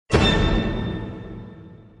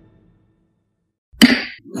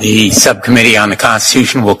The subcommittee on the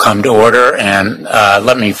Constitution will come to order, and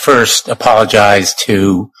let me first apologize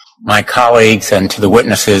to my colleagues and to the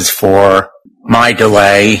witnesses for my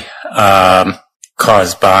delay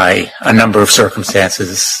caused by a number of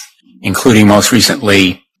circumstances, including most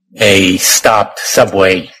recently a stopped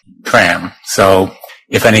subway tram. So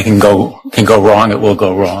if anything can go wrong, it will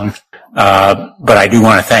go wrong. But I do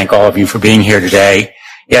want to thank all of you for being here today.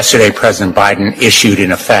 Yesterday, President Biden issued,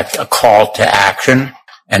 in effect, a call to action,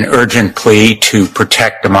 an urgent plea to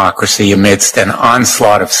protect democracy amidst an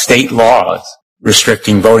onslaught of state laws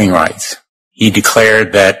restricting voting rights. He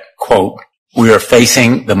declared that, quote, "We are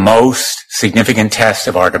facing the most significant test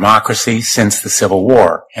of our democracy since the Civil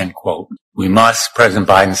War," end quote. "We must," President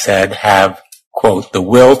Biden said, "have, quote, the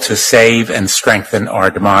will to save and strengthen our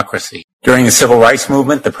democracy." During the Civil Rights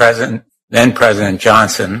Movement, then President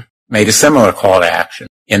Johnson made a similar call to action.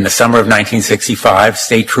 In the summer of 1965,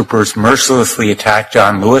 state troopers mercilessly attacked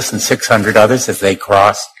John Lewis and 600 others as they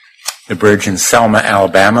crossed the bridge in Selma,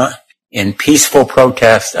 Alabama, in peaceful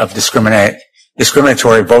protest of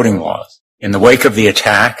discriminatory voting laws. In the wake of the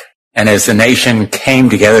attack, and as the nation came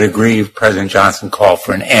together to grieve, President Johnson called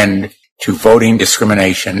for an end to voting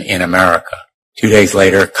discrimination in America. 2 days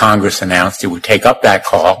later, Congress announced it would take up that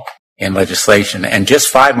call in legislation, and just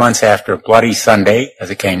 5 months after Bloody Sunday, as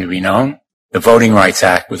it came to be known, the Voting Rights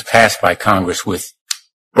Act was passed by Congress with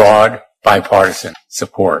broad bipartisan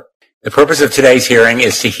support. The purpose of today's hearing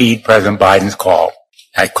is to heed President Biden's call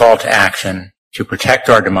to action to protect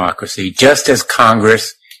our democracy, just as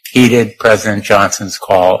Congress heeded President Johnson's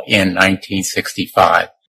call in 1965.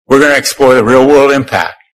 We're going to explore the real-world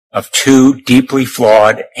impact of two deeply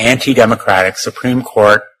flawed, anti-democratic Supreme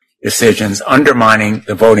Court decisions undermining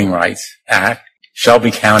the Voting Rights Act,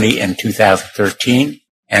 Shelby County in 2013,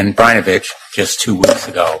 and Brnovich just 2 weeks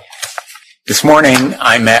ago. This morning,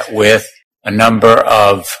 I met with a number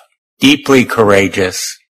of deeply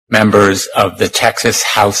courageous members of the Texas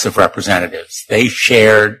House of Representatives. They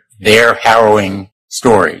shared their harrowing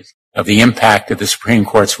stories of the impact of the Supreme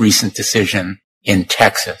Court's recent decision in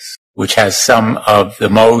Texas, which has some of the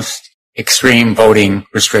most extreme voting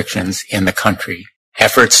restrictions in the country.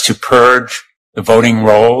 Efforts to purge the voting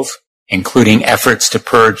rolls, including efforts to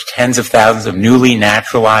purge tens of thousands of newly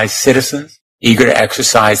naturalized citizens eager to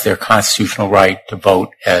exercise their constitutional right to vote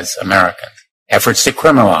as Americans. Efforts to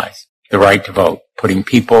criminalize the right to vote, putting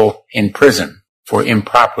people in prison for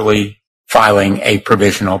improperly filing a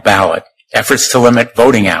provisional ballot. Efforts to limit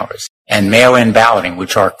voting hours and mail-in balloting,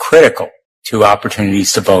 which are critical to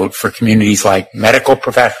opportunities to vote for communities like medical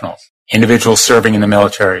professionals, individuals serving in the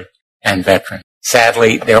military, and veterans.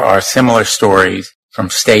 Sadly, there are similar stories from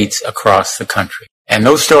states across the country. And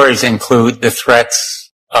those stories include the threats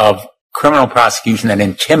of criminal prosecution that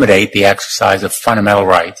intimidate the exercise of fundamental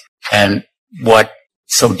rights. And what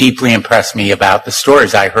so deeply impressed me about the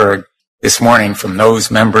stories I heard this morning from those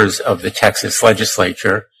members of the Texas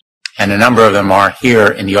legislature, and a number of them are here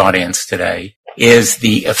in the audience today, is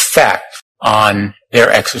the effect on their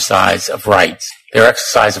exercise of rights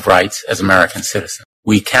as American citizens.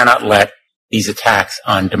 We cannot let these attacks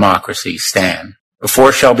on democracy stand.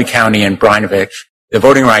 Before Shelby County and Brnovich, the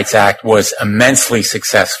Voting Rights Act was immensely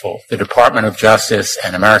successful. The Department of Justice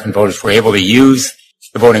and American voters were able to use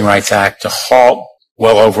the Voting Rights Act to halt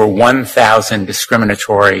well over 1,000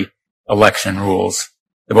 discriminatory election rules.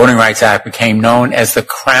 The Voting Rights Act became known as the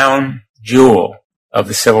crown jewel of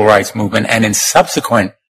the civil rights movement, and in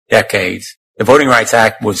subsequent decades, the Voting Rights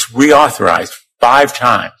Act was reauthorized five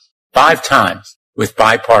times with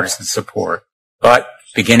bipartisan support. But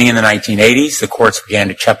beginning in the 1980s, the courts began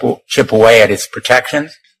to chip away at its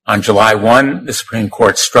protections. On July 1, the Supreme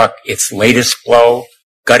Court struck its latest blow,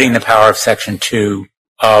 gutting the power of Section 2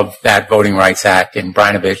 of that Voting Rights Act in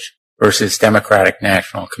Brnovich versus Democratic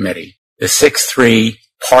National Committee. The 6-3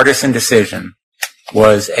 partisan decision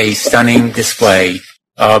was a stunning display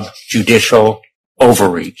of judicial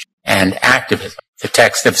overreach and activism. The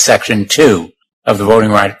text of Section 2 of the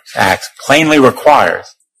Voting Rights Act plainly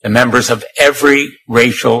requires the members of every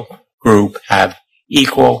racial group have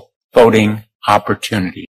equal voting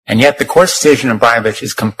opportunity. And yet the court's decision in Brnovich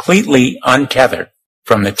is completely untethered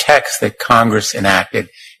from the text that Congress enacted.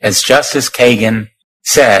 As Justice Kagan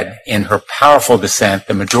said in her powerful dissent,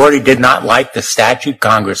 the majority did not like the statute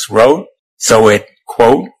Congress wrote, so it,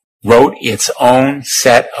 quote, wrote its own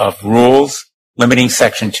set of rules limiting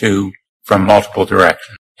Section 2 from multiple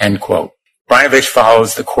directions, end quote. Brnovich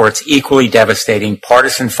follows the court's equally devastating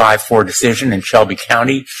partisan 5-4 decision in Shelby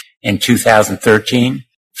County in 2013.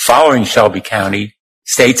 Following Shelby County,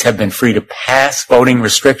 states have been free to pass voting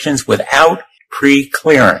restrictions without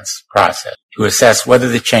pre-clearance process to assess whether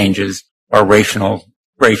the changes are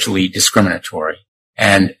racially discriminatory.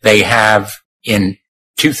 And they have, in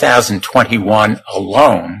 2021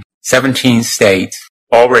 alone, 17 states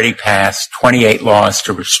already passed 28 laws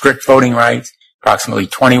to restrict voting rights. Approximately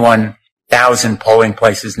 21,000 polling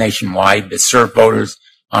places nationwide that serve voters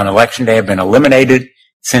on Election Day have been eliminated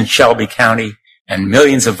since Shelby County, and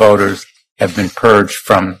millions of voters have been purged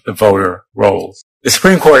from the voter rolls. The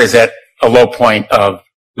Supreme Court is at a low point of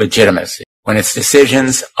legitimacy when its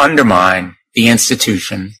decisions undermine the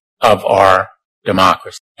institution of our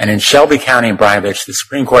democracy. And in Shelby County and Bryan Beach, the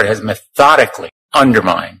Supreme Court has methodically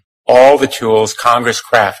undermined all the tools Congress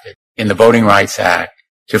crafted in the Voting Rights Act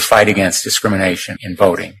to fight against discrimination in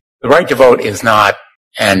voting. The right to vote is not,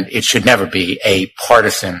 and it should never be, a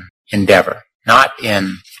partisan endeavor. Not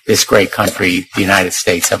in this great country, the United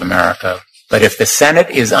States of America. But if the Senate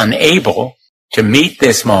is unable to meet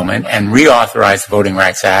this moment and reauthorize the Voting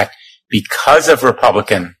Rights Act because of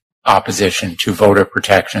Republican opposition to voter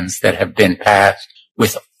protections that have been passed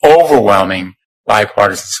with overwhelming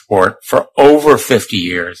bipartisan support for over 50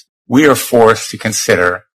 years, we are forced to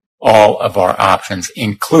consider all of our options,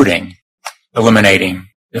 including eliminating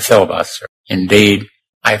the filibuster. Indeed,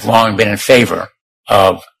 I've long been in favor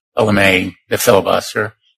of eliminating the filibuster.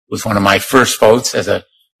 It was one of my first votes as a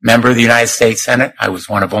member of the United States Senate. I was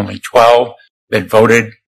one of only 12 that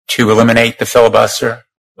voted to eliminate the filibuster.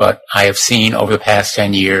 But I have seen over the past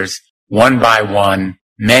 10 years, one by one,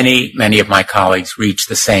 many of my colleagues reach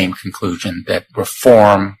the same conclusion that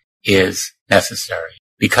reform is necessary.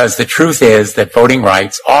 Because the truth is that voting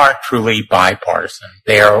rights are truly bipartisan.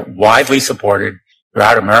 They are widely supported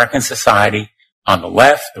throughout American society on the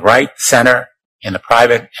left, the right, the center, in the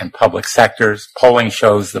private and public sectors. Polling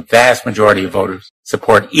shows the vast majority of voters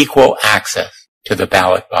support equal access to the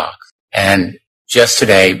ballot box. And just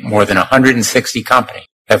today, more than 160 companies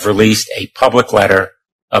have released a public letter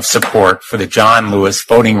of support for the John Lewis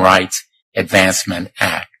Voting Rights Advancement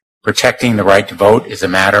Act. Protecting the right to vote is a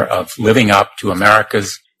matter of living up to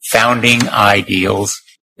America's founding ideals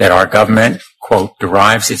that our government, quote,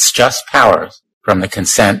 derives its just powers from the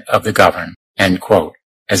consent of the governed, end quote.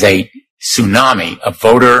 As a tsunami of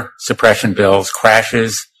voter suppression bills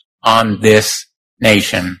crashes on this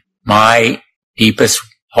nation, my deepest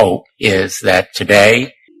hope is that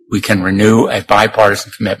today we can renew a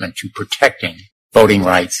bipartisan commitment to protecting voting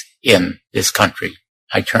rights in this country.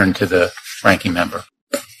 I turn to the ranking member.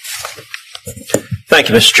 Thank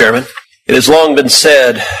you, Mr. Chairman. It has long been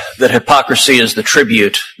said that hypocrisy is the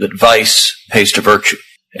tribute that vice pays to virtue.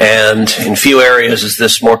 And in few areas is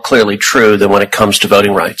this more clearly true than when it comes to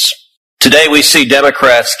voting rights. Today we see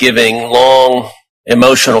Democrats giving long,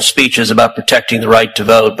 emotional speeches about protecting the right to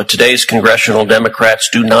vote, but today's congressional Democrats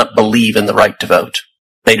do not believe in the right to vote.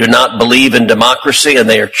 They do not believe in democracy, and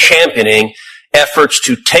they are championing efforts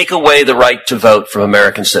to take away the right to vote from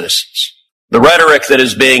American citizens. The rhetoric that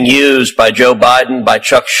is being used by Joe Biden, by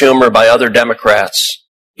Chuck Schumer, by other Democrats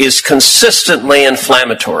is consistently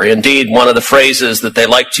inflammatory. Indeed, one of the phrases that they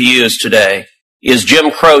like to use today is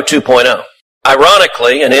Jim Crow 2.0.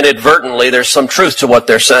 Ironically and inadvertently, there's some truth to what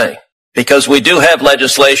they're saying, because we do have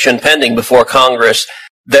legislation pending before Congress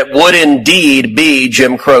that would indeed be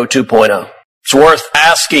Jim Crow 2.0. It's worth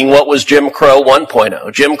asking, what was Jim Crow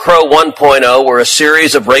 1.0? Jim Crow 1.0 were a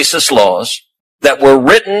series of racist laws that were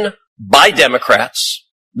written by Democrats,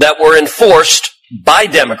 that were enforced by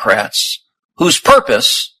Democrats, whose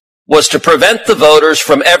purpose was to prevent the voters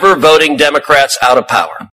from ever voting Democrats out of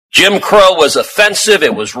power. Jim Crow was offensive,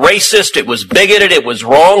 it was racist, it was bigoted, it was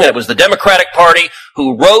wrong, and it was the Democratic Party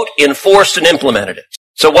who wrote, enforced, and implemented it.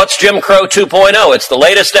 So what's Jim Crow 2.0? It's the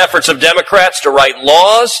latest efforts of Democrats to write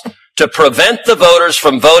laws to prevent the voters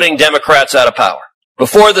from voting Democrats out of power.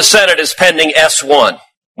 Before the Senate is pending S1,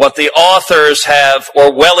 what the authors have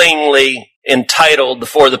Orwellingly entitled the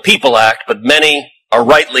For the People Act, but many are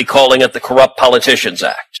rightly calling it the Corrupt Politicians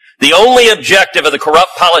Act. The only objective of the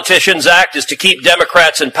Corrupt Politicians Act is to keep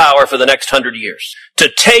Democrats in power for the next 100 years, to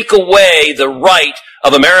take away the right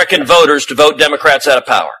of American voters to vote Democrats out of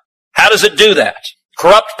power. How does it do that?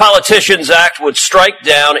 Corrupt Politicians Act would strike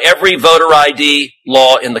down every voter ID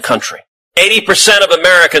law in the country. 80% of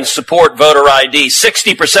Americans support voter ID.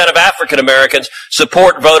 60% of African Americans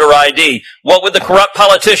support voter ID. What would the Corrupt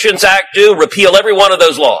Politicians Act do? Repeal every one of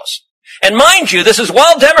those laws. And mind you, this is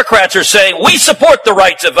while Democrats are saying, we support the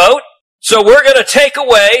right to vote, so we're going to take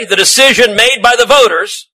away the decision made by the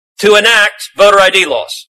voters to enact voter ID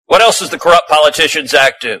laws. What else does the Corrupt Politicians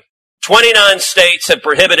Act do? 29 states have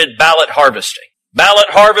prohibited ballot harvesting. Ballot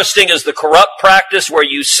harvesting is the corrupt practice where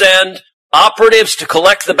you send operatives to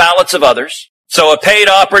collect the ballots of others. So a paid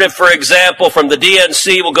operative, for example, from the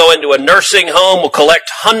DNC will go into a nursing home, will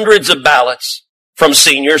collect hundreds of ballots from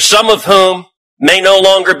seniors, some of whom may no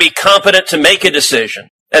longer be competent to make a decision.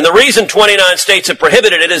 And the reason 29 states have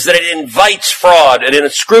prohibited it is that it invites fraud. And in a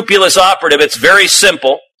scrupulous operative, it's very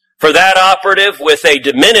simple for that operative with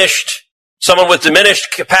someone with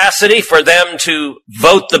diminished capacity for them to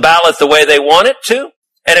vote the ballot the way they want it to.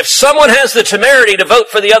 And if someone has the temerity to vote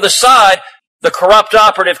for the other side, the corrupt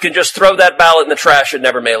operative can just throw that ballot in the trash and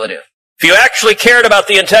never mail it in. If you actually cared about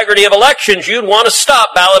the integrity of elections, you'd want to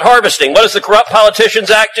stop ballot harvesting. What does the Corrupt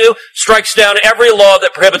Politicians Act do? Strikes down every law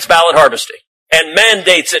that prohibits ballot harvesting and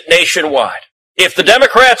mandates it nationwide. If the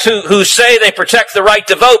Democrats who say they protect the right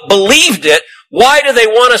to vote believed it, why do they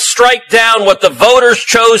want to strike down what the voters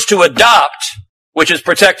chose to adopt, which is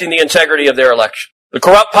protecting the integrity of their election? The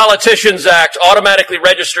Corrupt Politicians Act automatically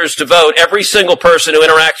registers to vote every single person who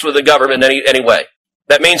interacts with the government in any way.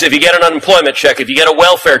 That means if you get an unemployment check, if you get a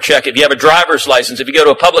welfare check, if you have a driver's license, if you go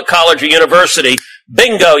to a public college or university,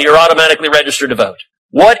 bingo, you're automatically registered to vote.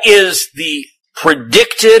 What is the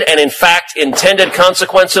predicted and in fact intended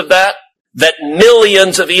consequence of that? That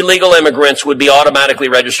millions of illegal immigrants would be automatically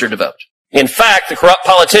registered to vote. In fact, the Corrupt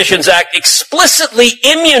Politicians Act explicitly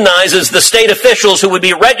immunizes the state officials who would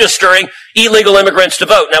be registering illegal immigrants to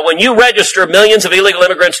vote. Now, when you register millions of illegal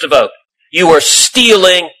immigrants to vote, you are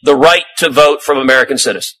stealing the right to vote from American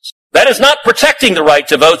citizens. That is not protecting the right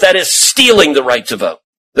to vote, that is stealing the right to vote.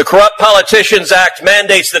 The Corrupt Politicians Act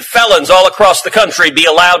mandates that felons all across the country be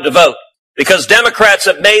allowed to vote, because Democrats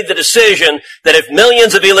have made the decision that if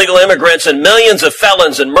millions of illegal immigrants and millions of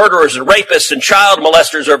felons and murderers and rapists and child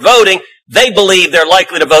molesters are voting, they believe they're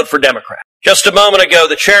likely to vote for Democrats. Just a moment ago,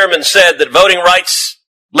 the chairman said that voting rights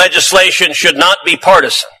legislation should not be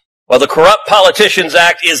partisan. Well, the Corrupt Politicians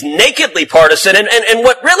Act is nakedly partisan and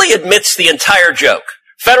what really admits the entire joke.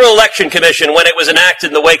 Federal Election Commission, when it was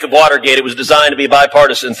enacted in the wake of Watergate, it was designed to be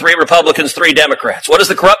bipartisan. 3 Republicans, 3 Democrats. What does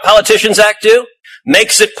the Corrupt Politicians Act do?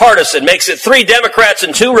 Makes it partisan, makes it 3 Democrats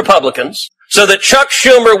and 2 Republicans, so that Chuck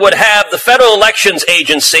Schumer would have the Federal Elections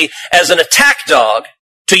Agency as an attack dog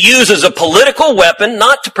to use as a political weapon,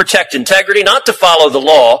 not to protect integrity, not to follow the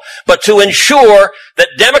law, but to ensure that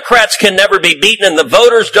Democrats can never be beaten and the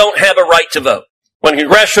voters don't have a right to vote. When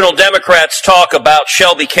congressional Democrats talk about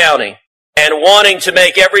Shelby County and wanting to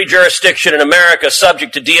make every jurisdiction in America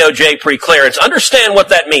subject to DOJ preclearance, understand what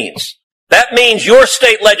that means. That means your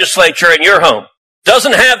state legislature in your home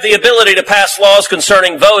doesn't have the ability to pass laws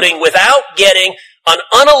concerning voting without getting an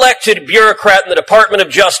unelected bureaucrat in the Department of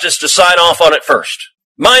Justice to sign off on it first.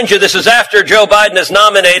 Mind you, this is after Joe Biden is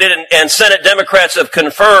nominated and Senate Democrats have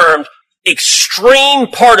confirmed extreme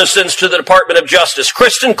partisans to the Department of Justice.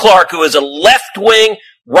 Kristen Clark, who is a left-wing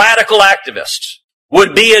radical activist,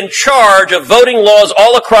 would be in charge of voting laws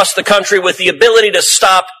all across the country with the ability to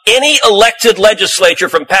stop any elected legislature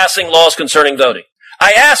from passing laws concerning voting.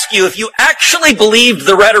 I ask you, if you actually believed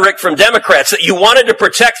the rhetoric from Democrats that you wanted to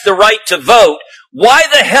protect the right to vote, why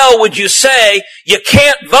the hell would you say you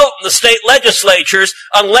can't vote in the state legislatures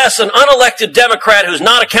unless an unelected Democrat who's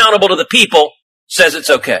not accountable to the people says it's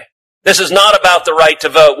okay? This is not about the right to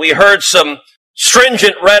vote. We heard some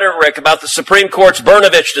stringent rhetoric about the Supreme Court's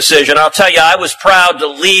Brnovich decision. I'll tell you, I was proud to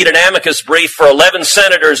lead an amicus brief for 11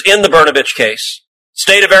 senators in the Brnovich case.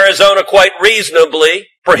 State of Arizona quite reasonably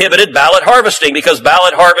prohibited ballot harvesting because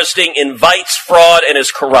ballot harvesting invites fraud and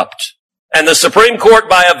is corrupt. And the Supreme Court,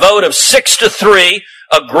 by a vote of 6-3,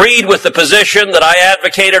 agreed with the position that I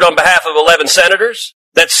advocated on behalf of 11 senators,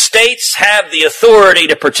 that states have the authority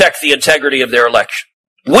to protect the integrity of their election.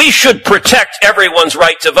 We should protect everyone's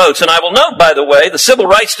right to vote. And I will note, by the way, the civil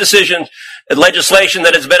rights legislation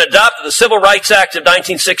that has been adopted, the Civil Rights Act of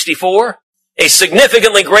 1964, a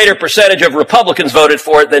significantly greater percentage of Republicans voted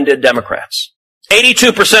for it than did Democrats.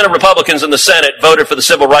 82% of Republicans in the Senate voted for the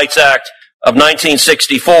Civil Rights Act of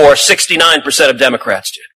 1964, 69% of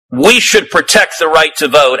Democrats did. We should protect the right to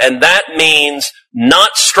vote, and that means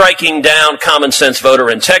not striking down common sense voter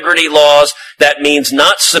integrity laws. That means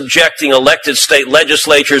not subjecting elected state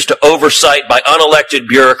legislatures to oversight by unelected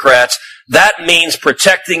bureaucrats. That means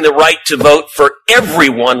protecting the right to vote for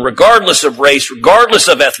everyone, regardless of race, regardless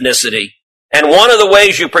of ethnicity. And one of the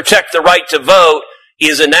ways you protect the right to vote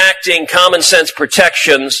is enacting common sense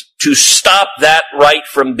protections to stop that right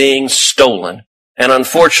from being stolen. And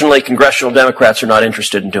unfortunately, congressional Democrats are not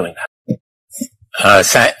interested in doing that.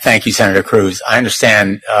 Thank you, Senator Cruz. I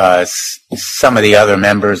understand some of the other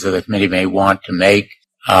members of the committee may want to make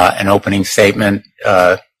an opening statement.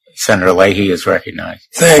 Senator Leahy is recognized.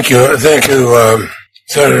 Thank you,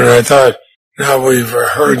 Senator. I thought now we've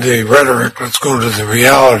heard the rhetoric, let's go to the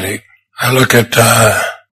reality. I look at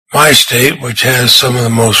my state, which has some of the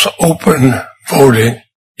most open voting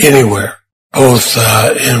anywhere, both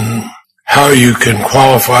in how you can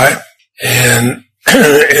qualify and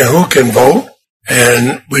who can vote.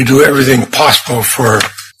 And we do everything possible for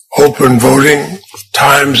open voting,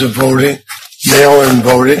 times of voting, mail-in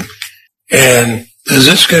voting. And does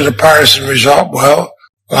this get a partisan result? Well,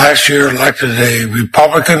 last year elected a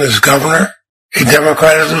Republican as governor, a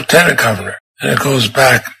Democrat as lieutenant governor. And it goes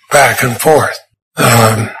back and forth.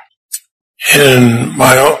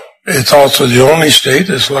 It's also the only state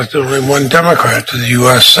that's elected only one Democrat to the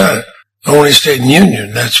U.S. Senate. The only state in the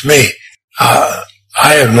union, that's me.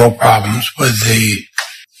 I have no problems with the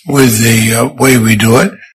way we do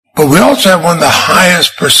it. But we also have one of the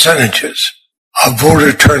highest percentages of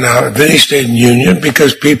voter turnout of any state in the union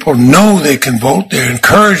because people know they can vote, they're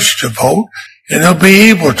encouraged to vote, and they'll be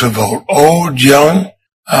able to vote. Old, young,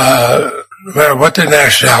 no matter what their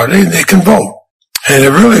nationality, they can vote. And it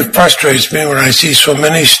really frustrates me when I see so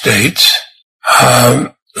many states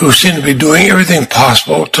who seem to be doing everything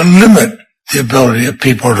possible to limit the ability of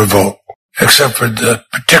people to vote, except for the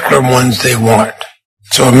particular ones they want.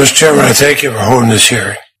 So, Mr. Chairman, I thank you for holding this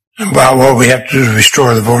hearing about what we have to do to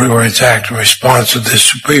restore the Voting Rights Act in response to the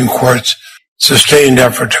Supreme Court's sustained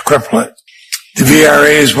effort to cripple it. The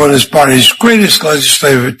VRA is one of this body's greatest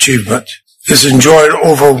legislative achievements. It's enjoyed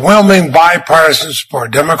overwhelming bipartisan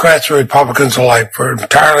support, Democrats and Republicans alike, for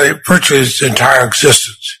virtually its entire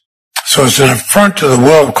existence. So it's an affront to the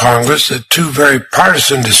will of Congress that two very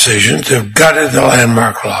partisan decisions have gutted the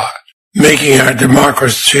landmark law, making our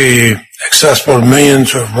democracy accessible to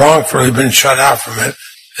millions who have wrongfully been shut out from it,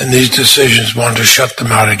 and these decisions want to shut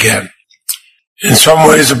them out again. In some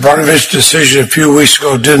ways, the Brnovich decision a few weeks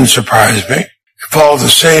ago didn't surprise me. It followed the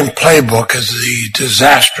same playbook as the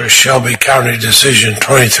disastrous Shelby County decision in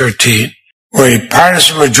 2013, where a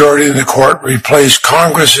partisan majority in the court replaced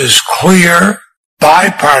Congress's clear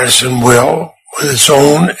bipartisan will with its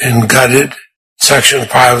own and gutted Section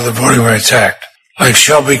 5 of the Voting Rights Act. Like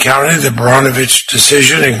Shelby County, the Brnovich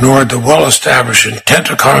decision ignored the well-established intent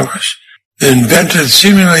of Congress, invented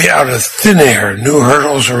seemingly out of thin air new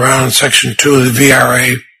hurdles around Section 2 of the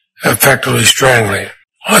VRA, effectively strangling it.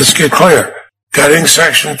 Let's get clear. Gutting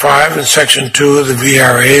Section 5 and Section 2 of the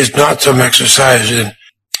VRA is not some exercise in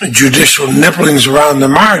judicial nibblings around the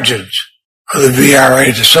margins of the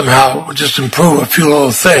VRA to somehow just improve a few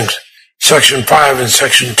little things. Section 5 and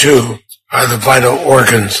Section 2 are the vital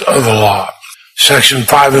organs of the law. Section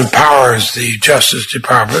 5 empowers the Justice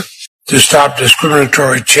Department to stop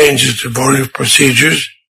discriminatory changes to voting procedures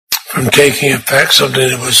from taking effect, something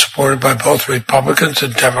that was supported by both Republicans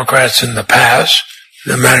and Democrats in the past,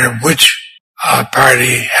 no matter which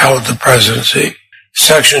party held the presidency.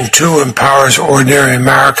 Section 2 empowers ordinary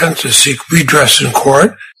Americans to seek redress in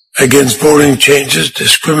court against voting changes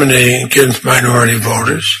discriminating against minority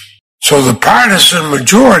voters. So the partisan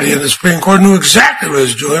majority in the Supreme Court knew exactly what it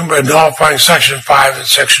was doing by nullifying Section 5 and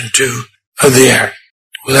Section 2 of the Act.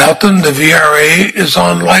 Without them, the VRA is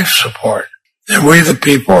on life support, and we the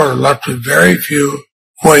people are left with very few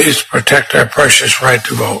ways to protect our precious right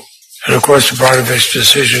to vote. And of course, the Brnovich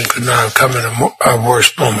decision could not have come in a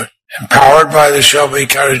worse moment. Empowered by the Shelby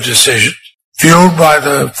County decision, fueled by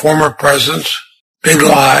the former president's big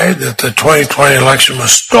lie that the 2020 election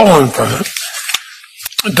was stolen from him,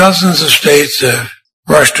 dozens of states have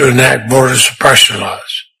rushed to enact voter suppression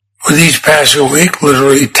laws. With each passing week,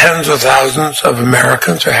 literally tens of thousands of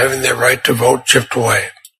Americans are having their right to vote chipped away.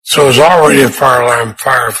 So it was already a fire alarm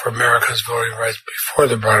fire for Americans' voting rights before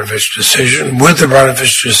the Brnovich decision. With the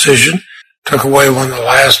Brnovich decision, took away one of the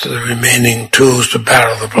last of the remaining tools to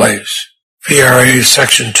battle the blaze. VRA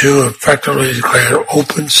Section 2 effectively declared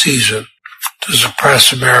open season to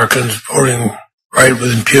suppress Americans' voting right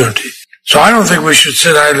with impunity. So I don't think we should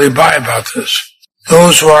sit idly by about this.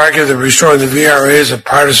 Those who argue that restoring the VRA is a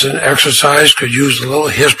partisan exercise could use a little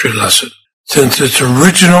history lesson. Since its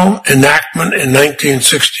original enactment in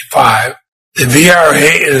 1965, the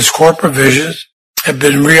VRA and its core provisions have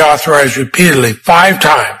been reauthorized repeatedly five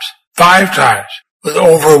times, with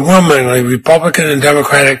overwhelmingly Republican and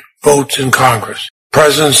Democratic votes in Congress.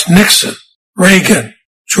 Presidents Nixon, Reagan,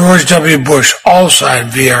 George W. Bush all signed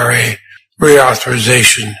VRA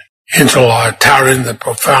reauthorization into law, touting the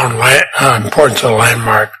profound importance of the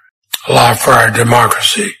landmark law for our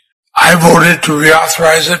democracy. I voted to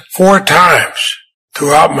reauthorize it 4 times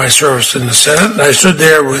throughout my service in the Senate, and I stood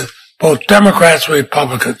there with both Democrats and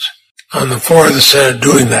Republicans on the floor of the Senate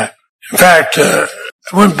doing that. In fact, I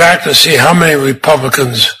went back to see how many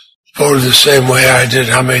Republicans voted the same way I did,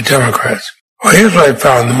 how many Democrats. Well, here's what I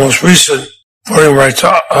found. The most recent voting rights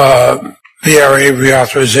VRA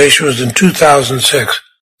reauthorization was in 2006.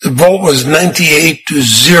 The vote was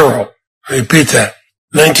 98-0. I repeat that,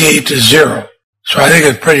 98-0. So I think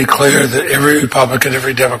it's pretty clear that every Republican,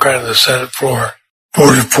 every Democrat on the Senate floor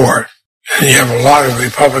voted for it. And you have a lot of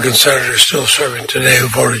Republican senators still serving today who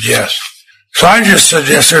voted yes. So I just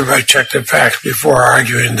suggest everybody check the facts before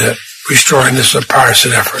arguing that restoring this is a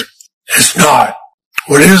partisan effort. It's not.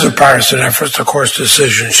 What is a partisan effort is the court's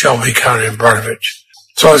decision, Shelby County and Brnovich.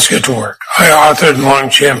 So let's get to work. I authored and long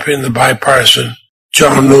championed the bipartisan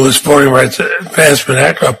John Lewis Voting Rights Advancement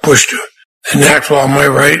Act. I pushed to enact law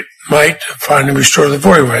might finally restore the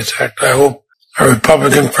Voting Rights Act. I hope our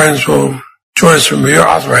Republican friends will join us in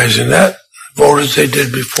reauthorizing that, vote as they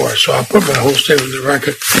did before. So I'll put my whole statement in the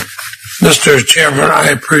record. Mr. Chairman, I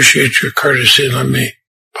appreciate your courtesy and let me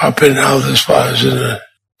pop in how this was in an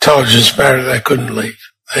intelligence matter that I couldn't leave.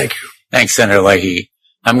 Thank you. Thanks, Senator Leahy.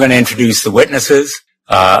 I'm going to introduce the witnesses.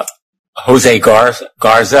 Jose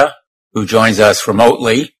Garza, who joins us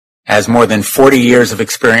remotely, has more than 40 years of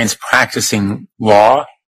experience practicing law,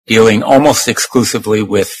 dealing almost exclusively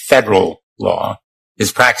with federal law.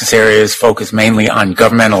 His practice areas focus mainly on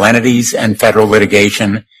governmental entities and federal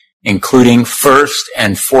litigation, including First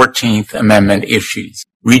and 14th Amendment issues,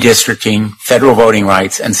 redistricting, federal voting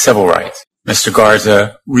rights, and civil rights. Mr.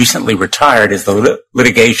 Garza recently retired as the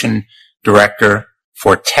litigation director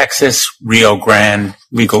for Texas Rio Grande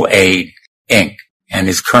Legal Aid, Inc., and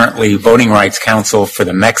is currently voting rights counsel for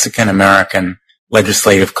the Mexican American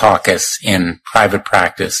Legislative Caucus in private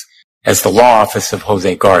practice as the law office of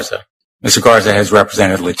Jose Garza. Mr. Garza has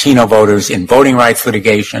represented Latino voters in voting rights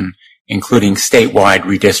litigation, including statewide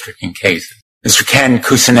redistricting cases. Mr. Ken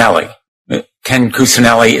Cuccinelli. Ken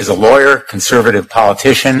Cuccinelli is a lawyer, conservative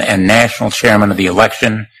politician, and national chairman of the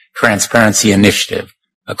Election Transparency Initiative,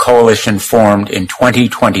 a coalition formed in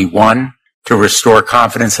 2021 to restore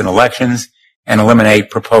confidence in elections and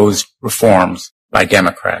eliminate proposed reforms by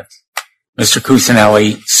Democrats. Mr.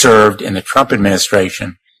 Cuccinelli served in the Trump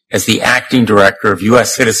administration as the acting director of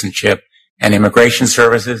U.S. Citizenship and Immigration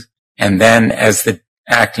Services, and then as the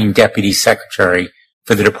acting deputy secretary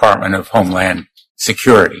for the Department of Homeland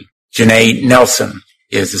Security. Janae Nelson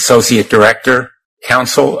is associate director,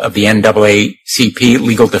 counsel of the NAACP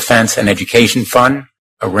Legal Defense and Education Fund,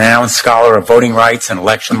 a renowned scholar of voting rights and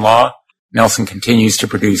election law. Nelson continues to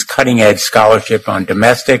produce cutting-edge scholarship on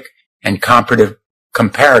domestic and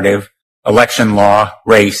comparative election law,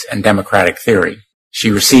 race, and democratic theory. She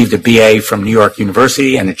received a BA from New York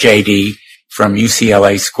University and a JD from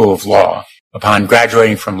UCLA School of Law. Upon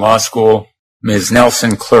graduating from law school, Ms.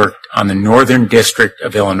 Nelson clerked on the Northern District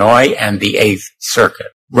of Illinois and the 8th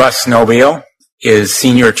Circuit. Russ Nobile is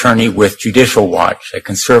senior attorney with Judicial Watch, a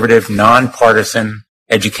conservative, nonpartisan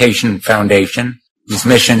education foundation whose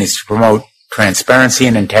mission is to promote transparency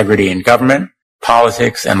and integrity in government,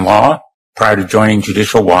 politics, and law. Prior to joining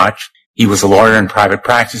Judicial Watch, he was a lawyer in private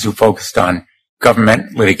practice who focused on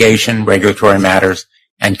government, litigation, regulatory matters,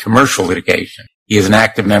 and commercial litigation. He is an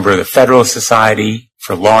active member of the Federalist Society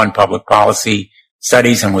for Law and Public Policy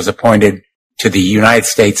Studies and was appointed to the United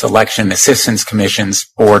States Election Assistance Commission's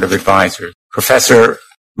Board of Advisors. Professor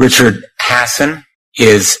Richard Hassan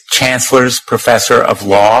is Chancellor's Professor of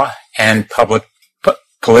Law and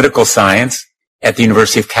Political Science at the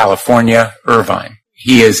University of California, Irvine.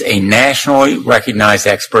 He is a nationally recognized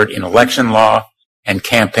expert in election law and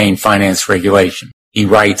campaign finance regulation. He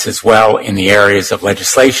writes as well in the areas of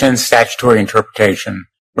legislation, statutory interpretation,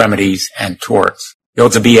 remedies, and torts. He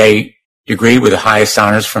holds a BA degree with the highest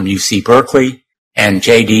honors from UC Berkeley and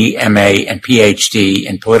JD, MA, and PhD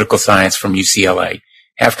in political science from UCLA.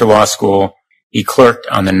 After law school, he clerked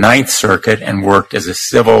on the 9th Circuit and worked as a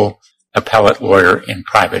civil appellate lawyer in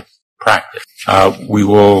private practice. We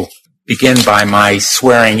will begin by my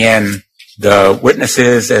swearing in the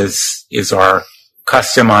witnesses, as is our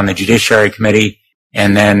custom on the Judiciary Committee,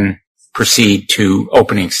 and then proceed to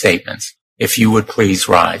opening statements. If you would please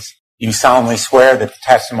rise. You solemnly swear that the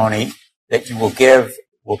testimony that you will give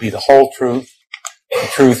will be the whole truth, the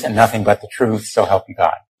truth, and nothing but the truth, so help you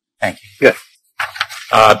God. Thank you.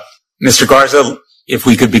 Good. Mr. Garza, if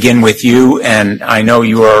we could begin with you, and I know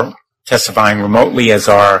you are testifying remotely, as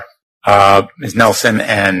are Ms. Nelson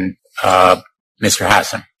and Mr.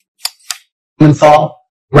 Hassan. Blumenthal,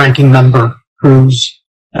 Ranking Member Cruz,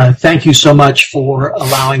 thank you so much for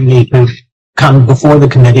allowing me to come before the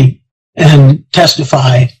committee and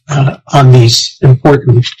testify on these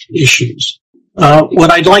important issues.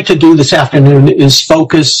 What I'd like to do this afternoon is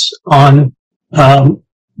focus on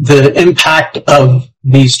the impact of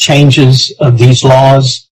these changes, of these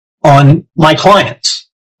laws, on my clients.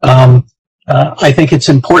 I think it's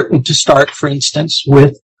important to start, for instance,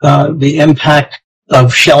 with the impact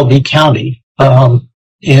of Shelby County.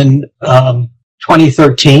 In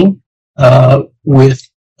 2013, with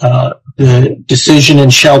the decision in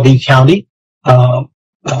Shelby County,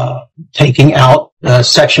 taking out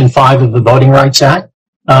Section 5 of the Voting Rights Act,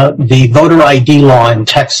 the voter ID law in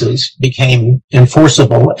Texas became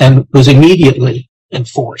enforceable and was immediately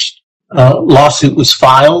enforced. Lawsuit was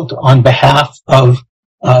filed on behalf of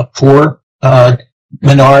poor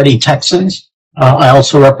minority Texans. I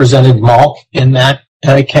also represented Malk in that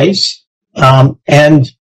case. And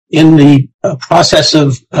in the process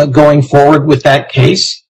of going forward with that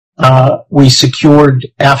case, we secured,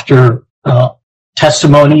 after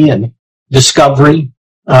testimony and discovery,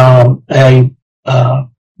 a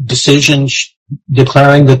decision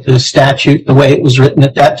declaring that the statute, the way it was written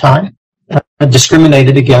at that time,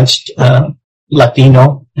 discriminated against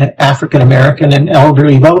Latino, African American, and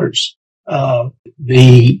elderly voters.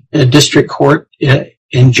 The district court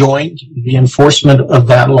enjoined the enforcement of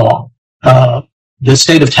that law. The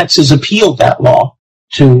state of Texas appealed that law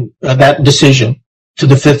to that decision to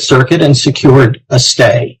the Fifth Circuit and secured a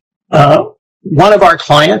stay. One of our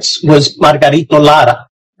clients was Margarito Lara.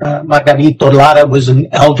 Margarito Lara was an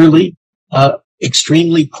elderly,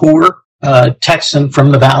 extremely poor Texan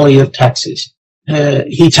from the Valley of Texas.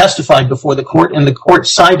 He testified before the court, and the court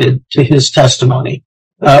cited to his testimony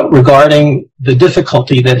regarding the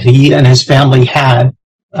difficulty that he and his family had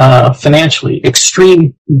financially,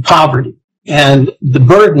 extreme poverty, and the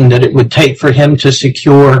burden that it would take for him to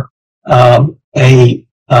secure a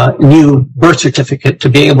new birth certificate to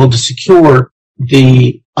be able to secure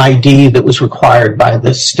the ID that was required by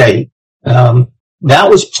the state. That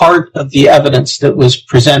was part of the evidence that was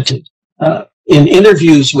presented. In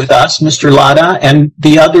interviews with us, Mr. Lada and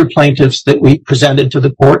the other plaintiffs that we presented to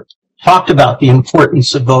the court talked about the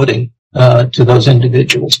importance of voting to those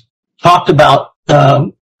individuals, talked about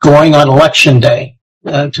going on election day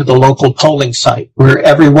to the local polling site where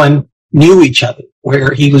everyone knew each other,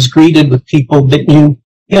 where he was greeted with people that knew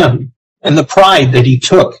him, and the pride that he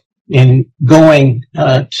took in going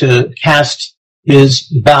to cast his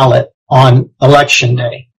ballot on election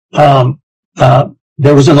day.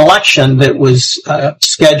 There was an election that was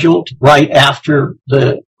scheduled right after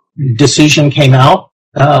the decision came out,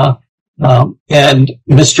 and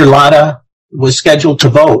Mr. Lada was scheduled to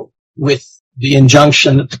vote with the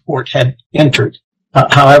injunction that the court had entered.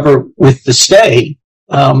 However, with the stay,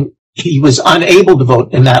 he was unable to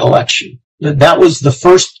vote in that election. That was the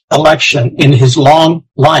first election in his long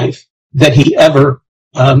life that he ever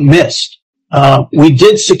missed. We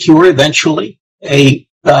did secure eventually a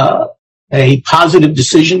positive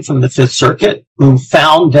decision from the Fifth Circuit, who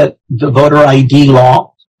found that the voter ID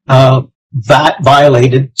law that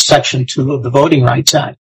violated Section 2 of the Voting Rights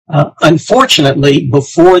Act. Unfortunately,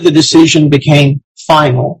 before the decision became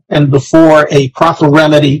final and before a proper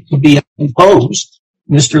remedy could be imposed,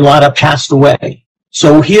 Mr. Lada passed away.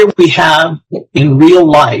 So here we have, in real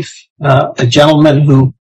life, a gentleman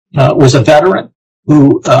who was a veteran,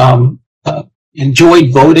 who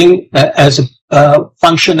enjoyed voting as a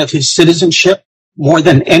function of his citizenship more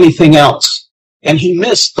than anything else. And he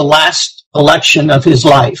missed the last election of his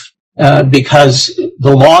life because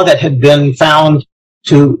the law that had been found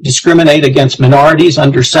to discriminate against minorities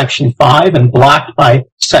under Section 5 and blocked by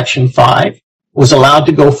Section 5 was allowed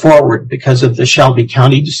to go forward because of the Shelby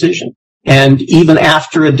County decision. And even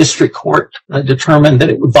after a district court determined that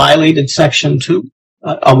it violated Section 2,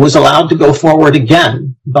 was allowed to go forward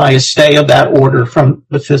again by a stay of that order from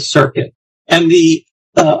the Fifth Circuit. And the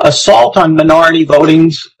assault on minority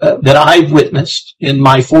voting that I've witnessed in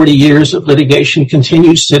my 40 years of litigation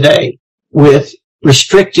continues today, with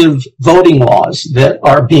restrictive voting laws that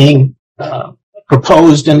are being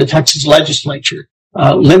proposed in the Texas legislature,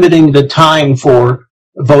 limiting the time for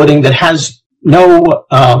voting that has no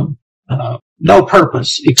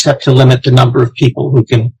purpose except to limit the number of people who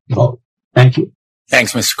can vote. Thank you.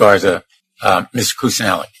 Thanks, Mr. Garza. Mr.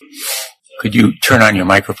 Cuccinelli, could you turn on your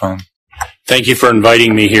microphone? Thank you for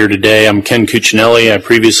inviting me here today. I'm Ken Cuccinelli. I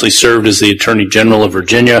previously served as the Attorney General of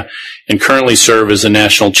Virginia and currently serve as the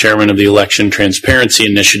National Chairman of the Election Transparency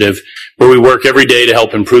Initiative, where we work every day to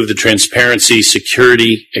help improve the transparency,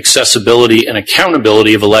 security, accessibility, and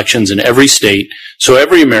accountability of elections in every state, so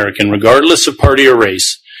every American, regardless of party or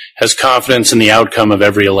race, has confidence in the outcome of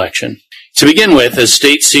every election. To begin with, as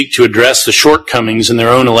states seek to address the shortcomings in their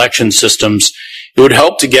own election systems, it would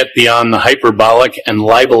help to get beyond the hyperbolic and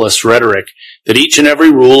libelous rhetoric that each and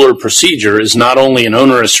every rule or procedure is not only an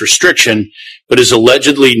onerous restriction, but is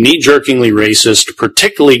allegedly knee-jerkingly racist,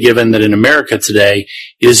 particularly given that in America today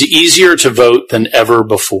it is easier to vote than ever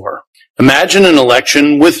before. Imagine an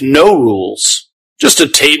election with no rules, just a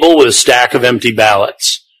table with a stack of empty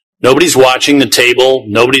ballots. Nobody's watching the table,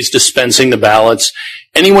 nobody's dispensing the ballots,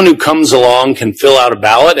 Anyone who comes along can fill out a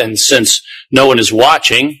ballot, and since no one is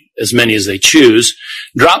watching, as many as they choose,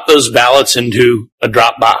 drop those ballots into a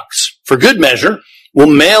drop box. For good measure, we'll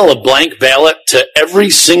mail a blank ballot to every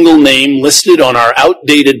single name listed on our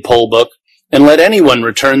outdated poll book and let anyone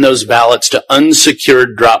return those ballots to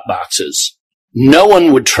unsecured drop boxes. No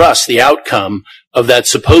one would trust the outcome of that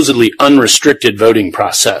supposedly unrestricted voting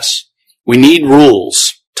process. We need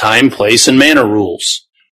rules, time, place, and manner rules.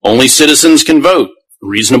 Only citizens can vote, a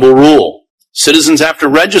reasonable rule. Citizens have to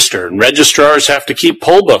register, and registrars have to keep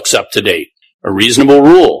poll books up to date, a reasonable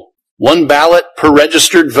rule. One ballot per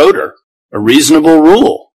registered voter, a reasonable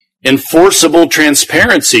rule. Enforceable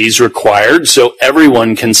transparency is required so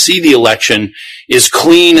everyone can see the election is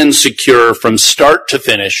clean and secure from start to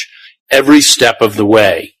finish every step of the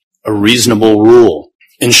way, a reasonable rule.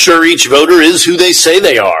 Ensure each voter is who they say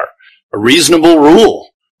they are, a reasonable rule.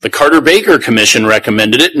 The Carter-Baker Commission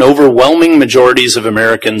recommended it, and overwhelming majorities of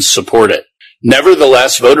Americans support it.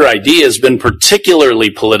 Nevertheless, voter ID has been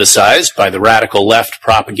particularly politicized by the radical left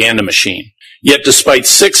propaganda machine. Yet despite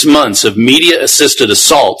 6 months of media-assisted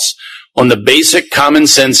assaults on the basic common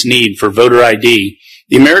sense need for voter ID,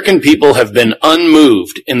 the American people have been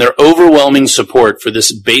unmoved in their overwhelming support for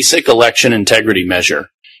this basic election integrity measure.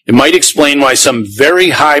 It might explain why some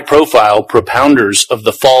very high-profile propounders of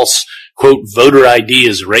the false, quote, voter ID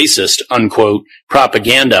is racist, unquote,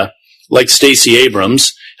 propaganda, like Stacey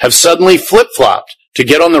Abrams, have suddenly flip-flopped to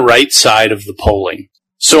get on the right side of the polling.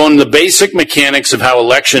 So on the basic mechanics of how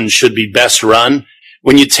elections should be best run,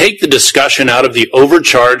 when you take the discussion out of the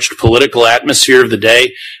overcharged political atmosphere of the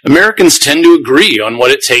day, Americans tend to agree on what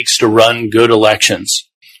it takes to run good elections.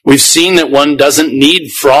 We've seen that one doesn't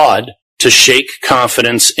need fraud to shake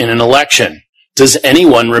confidence in an election. Does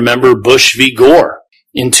anyone remember Bush v. Gore?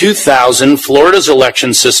 In 2000, Florida's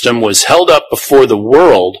election system was held up before the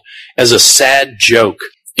world as a sad joke.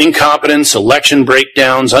 Incompetence, election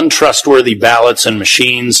breakdowns, untrustworthy ballots and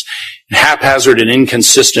machines, and haphazard and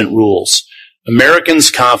inconsistent rules.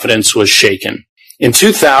 Americans' confidence was shaken. In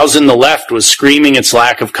 2000, the left was screaming its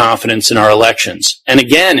lack of confidence in our elections. And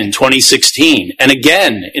again in 2016, and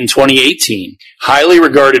again in 2018. Highly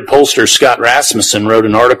regarded pollster Scott Rasmussen wrote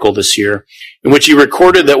an article this year in which he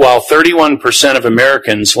recorded that while 31% of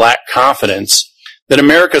Americans lack confidence that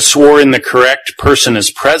America swore in the correct person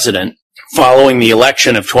as president following the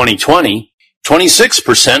election of 2020,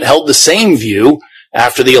 26% held the same view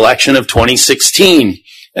after the election of 2016.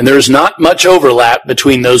 And there is not much overlap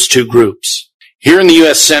between those two groups. Here in the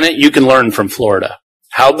U.S. Senate, you can learn from Florida.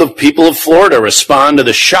 How the people of Florida respond to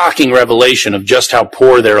the shocking revelation of just how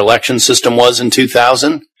poor their election system was in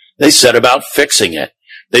 2000? They set about fixing it.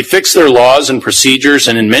 They fixed their laws and procedures,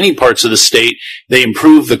 and in many parts of the state, they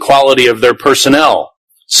improved the quality of their personnel.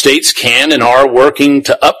 States can and are working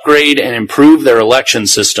to upgrade and improve their election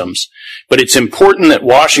systems. But it's important that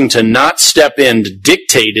Washington not step in to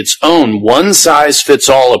dictate its own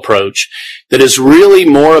one-size-fits-all approach that is really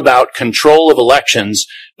more about control of elections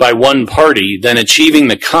by one party than achieving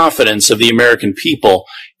the confidence of the American people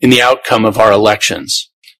in the outcome of our elections.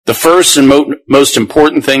 The first and most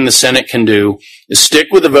important thing the Senate can do is stick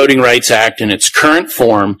with the Voting Rights Act in its current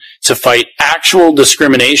form to fight actual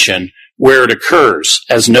discrimination where it occurs,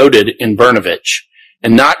 as noted in Brnovich,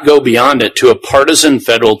 and not go beyond it to a partisan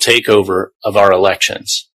federal takeover of our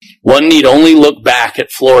elections. One need only look back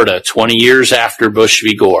at Florida 20 years after Bush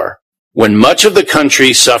v. Gore. When much of the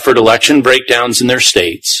country suffered election breakdowns in their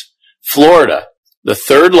states, Florida, the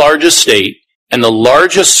third largest state and the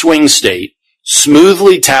largest swing state,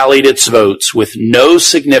 smoothly tallied its votes with no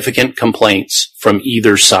significant complaints from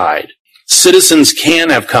either side. Citizens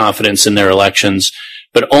can have confidence in their elections,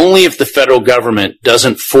 but only if the federal government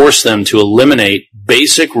doesn't force them to eliminate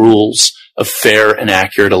basic rules of fair and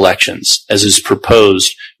accurate elections, as is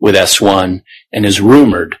proposed with S1 and is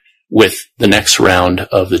rumored with the next round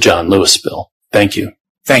of the John Lewis bill. Thank you.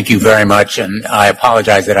 Thank you very much, and I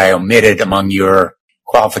apologize that I omitted among your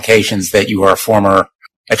qualifications that you are a former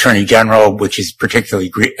Attorney General, which is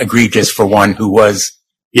particularly egregious for one who was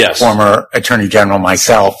former Attorney General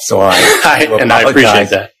myself, so I appreciate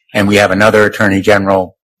that. And we have another Attorney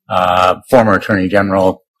General, former Attorney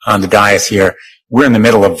General on the dais here. We're in the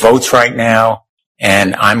middle of votes right now,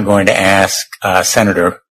 and I'm going to ask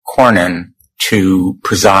Senator Cornyn to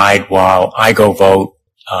preside while I go vote,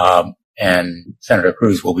 and Senator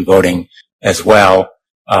Cruz will be voting as well.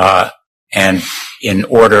 And in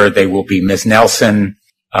order, they will be Ms. Nelson,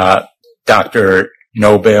 Dr.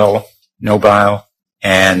 Nobile,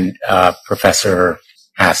 and Professor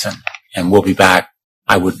Hassan. And we'll be back,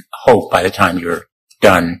 I would hope, by the time you're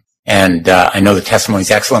done. And I know the testimony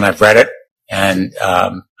is excellent. I've read it, and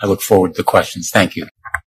I look forward to the questions. Thank you.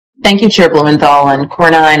 Thank you, Chair Blumenthal and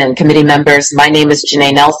Cornine and committee members. My name is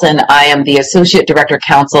Janae Nelson. I am the Associate Director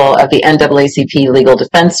Counsel of the NAACP Legal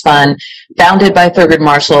Defense Fund, founded by Thurgood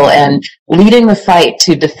Marshall and leading the fight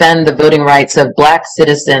to defend the voting rights of Black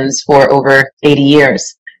citizens for over 80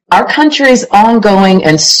 years. Our country's ongoing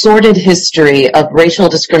and sordid history of racial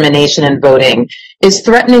discrimination in voting is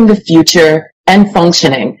threatening the future and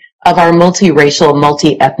functioning of our multiracial,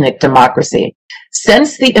 multi-ethnic democracy.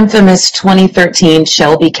 Since the infamous 2013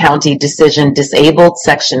 Shelby County decision disabled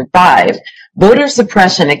Section 5, voter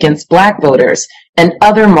suppression against Black voters and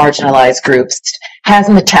other marginalized groups has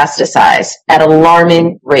metastasized at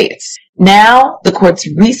alarming rates. Now, the court's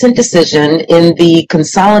recent decision in the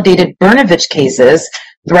consolidated Brnovich cases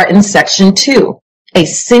threatens Section 2, a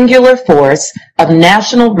singular force of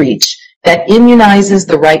national reach that immunizes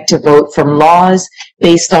the right to vote from laws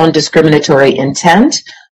based on discriminatory intent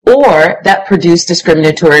or that produce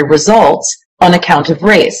discriminatory results on account of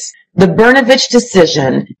race. The Brnovich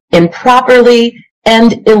decision improperly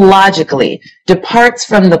and illogically departs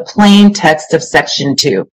from the plain text of Section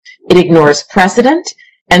 2. It ignores precedent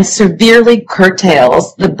and severely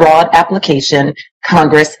curtails the broad application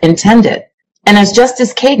Congress intended. And as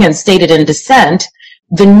Justice Kagan stated in dissent,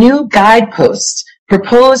 the new guideposts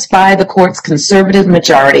proposed by the court's conservative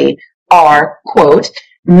majority are, quote,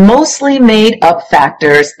 mostly made up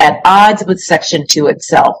factors at odds with Section 2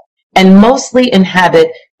 itself, and mostly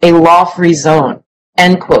inhabit a law-free zone,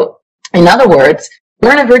 end quote. In other words,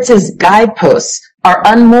 Brnovich's guideposts are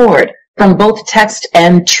unmoored from both text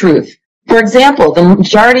and truth. For example, the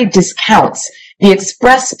majority discounts the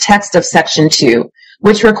express text of Section 2,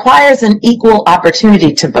 which requires an equal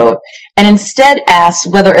opportunity to vote, and instead asks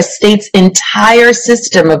whether a state's entire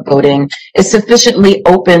system of voting is sufficiently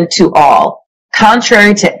open to all,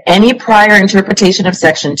 contrary to any prior interpretation of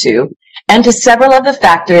Section 2, and to several of the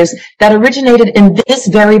factors that originated in this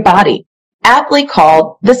very body, aptly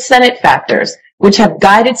called the Senate factors, which have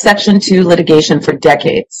guided Section 2 litigation for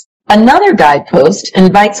decades. Another guidepost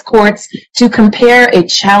invites courts to compare a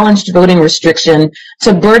challenged voting restriction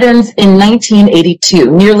to burdens in 1982,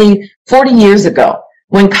 nearly 40 years ago,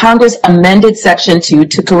 when Congress amended Section 2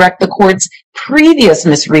 to correct the court's previous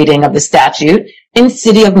misreading of the statute in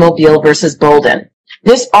City of Mobile versus Bolden.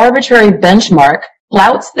 This arbitrary benchmark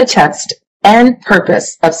flouts the text and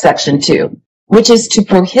purpose of Section 2, which is to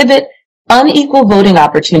prohibit unequal voting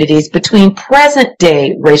opportunities between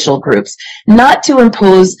present-day racial groups, not to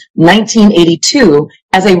impose 1982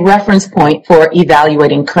 as a reference point for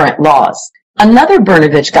evaluating current laws. Another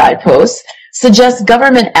Brnovich guidepost suggests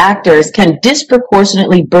government actors can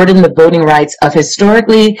disproportionately burden the voting rights of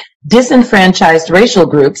historically disenfranchised racial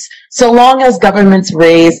groups so long as governments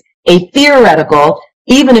raise a theoretical,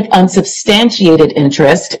 even if unsubstantiated,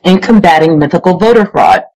 interest in combating mythical voter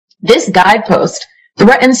fraud. This guidepost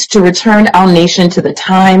threatens to return our nation to the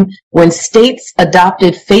time when states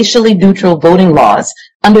adopted facially neutral voting laws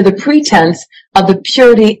under the pretense of the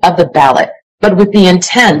purity of the ballot, but with the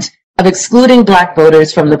intent of excluding Black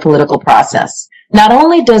voters from the political process. Not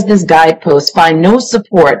only does this guidepost find no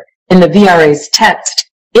support in the VRA's text,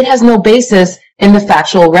 it has no basis in the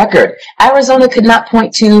factual record. Arizona could not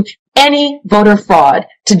point to any voter fraud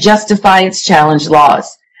to justify its challenge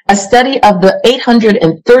laws. A study of the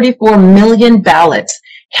 834 million ballots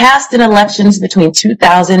cast in elections between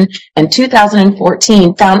 2000 and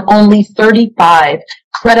 2014 found only 35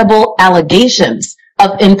 credible allegations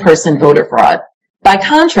of in-person voter fraud. By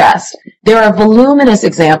contrast, there are voluminous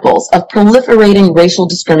examples of proliferating racial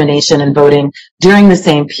discrimination in voting during the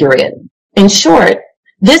same period. In short,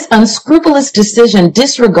 this unscrupulous decision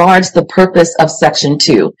disregards the purpose of Section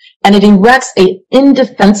 2, and it erects an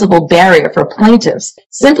indefensible barrier for plaintiffs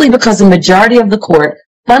simply because the majority of the court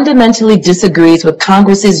fundamentally disagrees with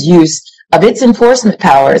Congress's use of its enforcement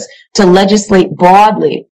powers to legislate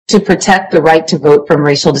broadly to protect the right to vote from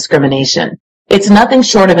racial discrimination. It's nothing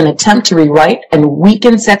short of an attempt to rewrite and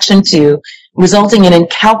weaken Section 2, resulting in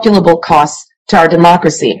incalculable costs to our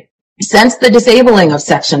democracy. Since the disabling of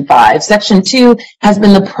Section 5, Section 2 has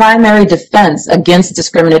been the primary defense against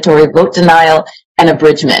discriminatory vote denial and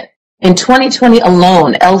abridgment. In 2020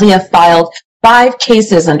 alone, LDF filed 5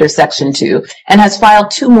 cases under Section 2 and has filed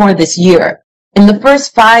 2 more this year. In the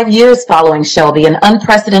first 5 years following Shelby, an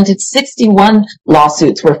unprecedented 61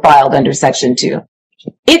 lawsuits were filed under Section 2.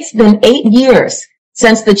 It's been 8 years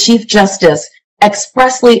since the Chief Justice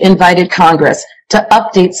expressly invited Congress to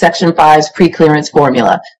update Section 5's preclearance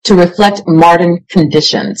formula to reflect modern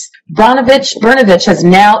conditions. Brnovich has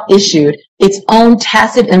now issued its own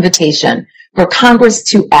tacit invitation for Congress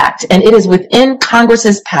to act, and it is within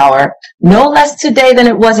Congress's power, no less today than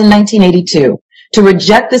it was in 1982, to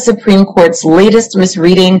reject the Supreme Court's latest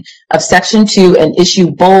misreading of Section 2 and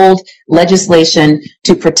issue bold legislation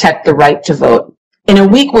to protect the right to vote. In a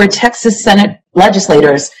week where Texas Senate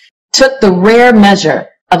legislators took the rare measure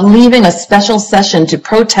of leaving a special session to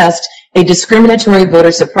protest a discriminatory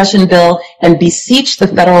voter suppression bill and beseech the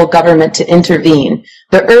federal government to intervene,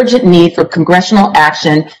 the urgent need for congressional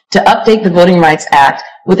action to update the Voting Rights Act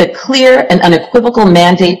with a clear and unequivocal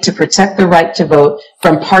mandate to protect the right to vote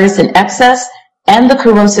from partisan excess and the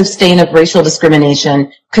corrosive stain of racial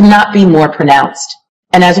discrimination could not be more pronounced.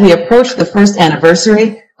 And as we approach the first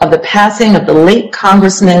anniversary of the passing of the late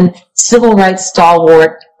Congressman, civil rights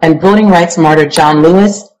stalwart, and voting rights martyr John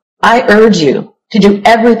Lewis, I urge you to do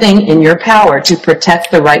everything in your power to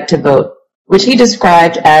protect the right to vote, which he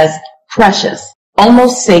described as precious,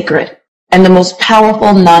 almost sacred, and the most powerful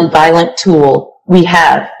nonviolent tool we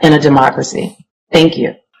have in a democracy. Thank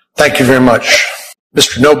you. Thank you very much.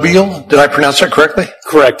 Mr. Nobile, did I pronounce that correctly?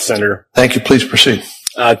 Correct, Senator. Thank you. Please proceed.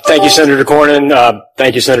 Thank you, Senator Cornyn.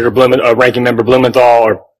 Thank you, Senator Ranking Member Blumenthal,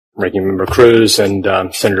 or Ranking Member Cruz, and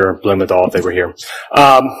Senator Blumenthal, if they were here.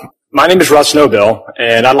 My name is Russ Nobile,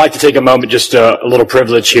 and I'd like to take a moment, just a little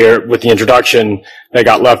privilege here with the introduction that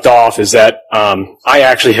got left off, is that I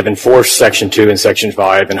actually have enforced Section 2 and Section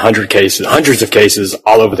 5 in hundreds of cases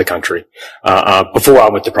all over the country. Before I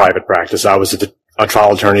went to private practice, I was a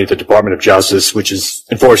trial attorney at the Department of Justice, which is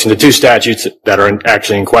enforcing the two statutes that are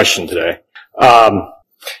actually in question today.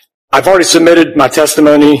 I've already submitted my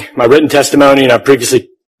testimony, my written testimony, and I've previously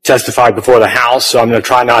testified before the House, so I'm going to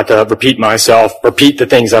try not to repeat the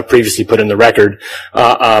things I've previously put in the record.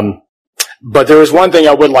 But there is one thing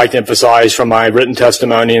I would like to emphasize from my written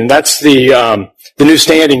testimony, and that's the new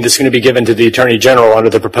standing that's going to be given to the Attorney General under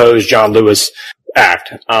the proposed John Lewis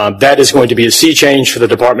Act. That is going to be a sea change for the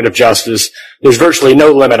Department of Justice. There's virtually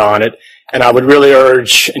no limit on it, and I would really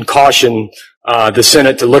urge and caution the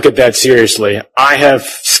Senate to look at that seriously. I have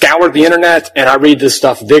scoured the internet, and I read this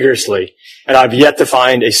stuff vigorously, and I've yet to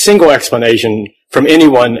find a single explanation from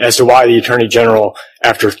anyone as to why the Attorney General,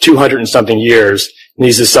 after 200 and something years,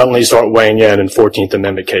 needs to suddenly start weighing in 14th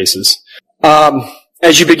Amendment cases.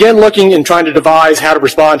 As you begin looking and trying to devise how to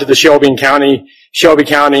respond to the Shelby County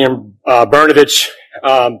and Brnovich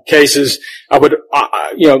cases, I would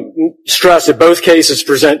stress that both cases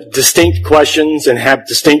present distinct questions and have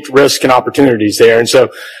distinct risks and opportunities there. And so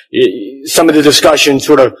some of the discussion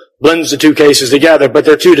sort of blends the two cases together, but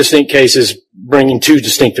they're two distinct cases bringing two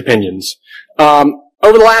distinct opinions.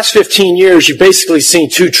 Over the last 15 years, you've basically seen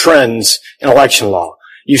two trends in election law.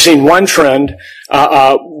 You've seen one trend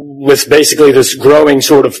with basically this growing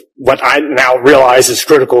sort of what I now realize is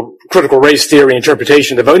critical race theory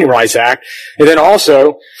interpretation of the Voting Rights Act, and then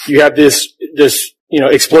also you have this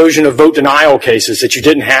explosion of vote denial cases that you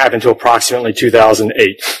didn't have until approximately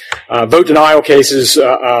 2008. Vote denial cases.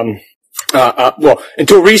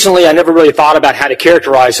 Until recently, I never really thought about how to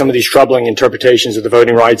characterize some of these troubling interpretations of the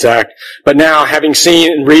Voting Rights Act. But now, having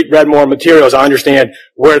seen and read more materials, I understand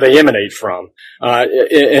where they emanate from.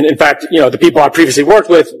 And in fact, the people I previously worked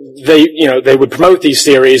with, they would promote these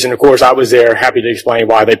theories, and of course, I was there happy to explain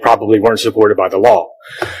why they probably weren't supported by the law.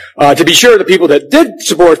 To be sure, the people that did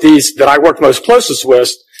support these, that I worked most closest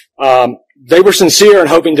with, they were sincere in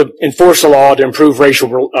hoping to enforce the law to improve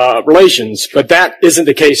racial relations, but that isn't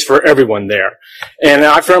the case for everyone there. And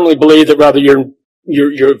I firmly believe that whether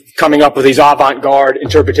you're coming up with these avant-garde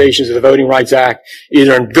interpretations of the Voting Rights Act,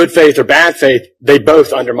 either in good faith or bad faith, they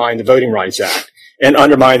both undermine the Voting Rights Act and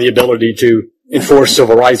undermine the ability to enforce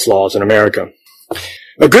civil rights laws in America.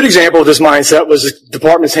 A good example of this mindset was the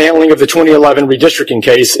department's handling of the 2011 redistricting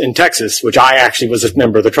case in Texas, which I actually was a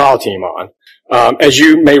member of the trial team on. As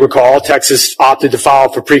you may recall, Texas opted to file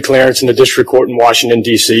for preclearance in the district court in Washington,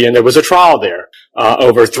 D.C., and there was a trial there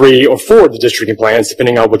over 3 or 4 of the districting plans,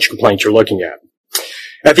 depending on which complaint you're looking at.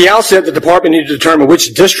 At the outset, the department needed to determine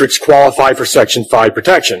which districts qualify for Section 5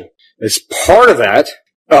 protection. As part of that,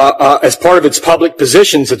 as part of its public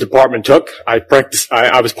positions the department took, I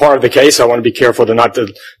was part of the case. I want to be careful not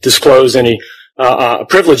to disclose any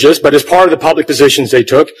privileges, but as part of the public positions they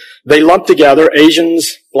took, they lumped together Asians,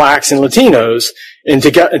 blacks, and Latinos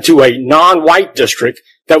into a non-white district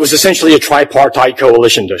that was essentially a tripartite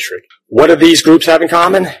coalition district. What do these groups have in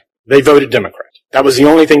common? They voted Democrat. That was the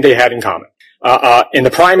only thing they had in common. In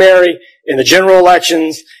the primary, in the general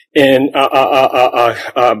elections, in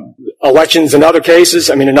elections in other cases,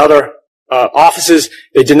 in other offices,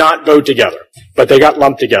 they did not vote together, but they got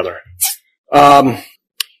lumped together.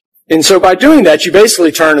 And so by doing that, you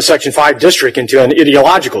basically turn a Section 5 district into an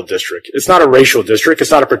ideological district. It's not a racial district.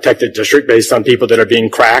 It's not a protected district based on people that are being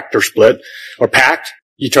cracked or split or packed.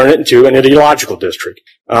 You turn it into an ideological district.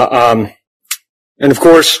 And of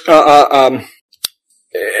course, and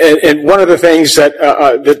one of the things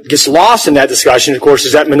that gets lost in that discussion, of course,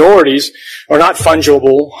 is that minorities are not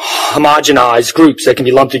fungible, homogenized groups that can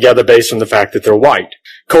be lumped together based on the fact that they're white.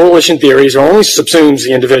 Coalition theories only subsumes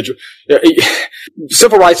the individual.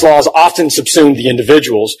 Civil rights laws often subsume the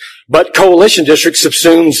individuals, but coalition districts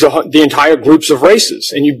subsumes the entire groups of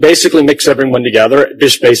races, and you basically mix everyone together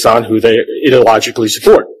just based on who they ideologically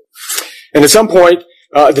support. And at some point,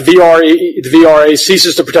 the VRA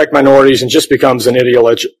ceases to protect minorities and just becomes an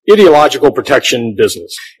ideological protection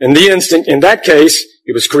business. In that case,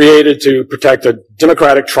 it was created to protect a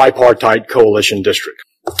democratic tripartite coalition district.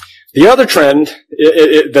 The other trend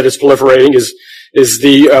that is proliferating is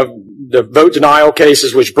the vote denial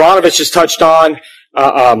cases, which Brnovich has touched on.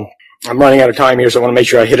 I'm running out of time here, so I want to make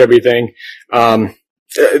sure I hit everything.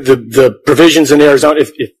 The provisions in Arizona,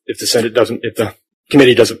 if the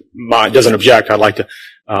committee doesn't object, I'd like to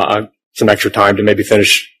some extra time to maybe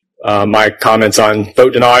finish my comments on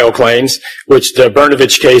vote denial claims, which the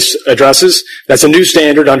Brnovich case addresses. That's a new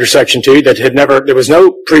standard under Section 2 that there was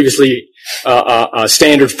no previously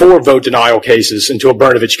standard for vote denial cases until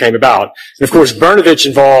Brnovich came about. And of course, Brnovich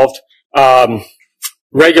involved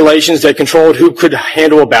regulations that controlled who could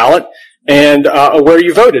handle a ballot and where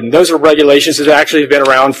you voted. And those are regulations that actually have been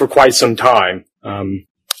around for quite some time.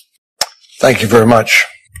 Thank you very much.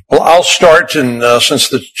 Well, I'll start, and since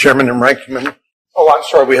the chairman and ranking member. Oh, I'm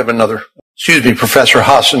sorry, we have another. Excuse me, Professor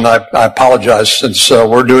Hassan, I apologize. Since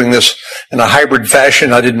we're doing this in a hybrid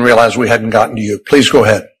fashion, I didn't realize we hadn't gotten to you. Please go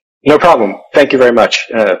ahead. No problem. Thank you very much.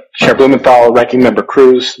 Chair Blumenthal, Ranking Member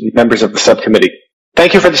Cruz, members of the subcommittee.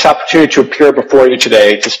 Thank you for this opportunity to appear before you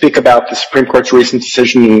today to speak about the Supreme Court's recent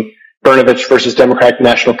decision in Brnovich versus Democratic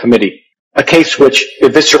National Committee, a case which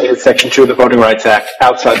eviscerated Section 2 of the Voting Rights Act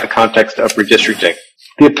outside the context of redistricting.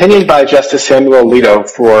 The opinion by Justice Samuel Alito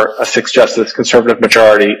for a six-justice conservative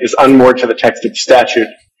majority is unmoored to the text of the statute,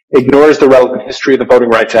 ignores the relevant history of the Voting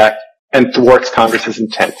Rights Act, and thwarts Congress's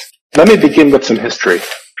intent. Let me begin with some history.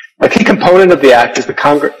 A key component of the Act is that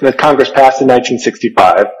Congress passed in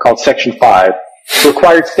 1965, called Section 5,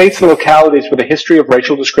 required states and localities with a history of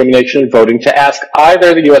racial discrimination in voting to ask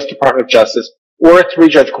either the U.S. Department of Justice or a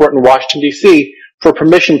three-judge court in Washington, D.C. for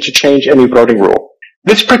permission to change any voting rule.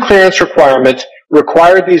 This preclearance requirement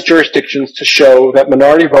required these jurisdictions to show that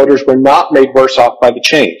minority voters were not made worse off by the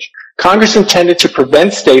change. Congress intended to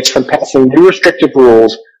prevent states from passing new restrictive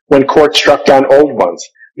rules when courts struck down old ones.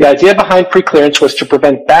 The idea behind preclearance was to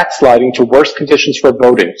prevent backsliding to worse conditions for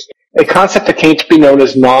voting, a concept that came to be known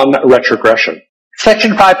as non-retrogression.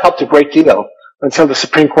 Section 5 helped a great deal until the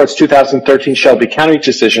Supreme Court's 2013 Shelby County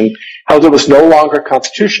decision held it was no longer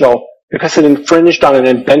constitutional because it infringed on an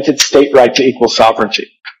invented state right to equal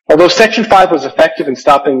sovereignty. Although Section 5 was effective in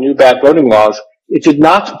stopping new bad voting laws, it did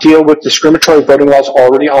not deal with discriminatory voting laws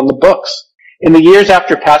already on the books. In the years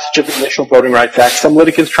after passage of the initial Voting Rights Act, some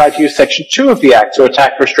litigants tried to use Section 2 of the Act to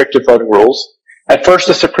attack restrictive voting rules. At first,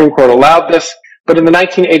 the Supreme Court allowed this, but in the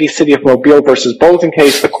 1980 City of Mobile versus Bolton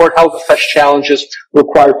case, the court held that such challenges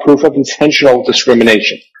required proof of intentional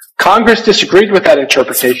discrimination. Congress disagreed with that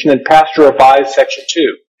interpretation and passed a revised Section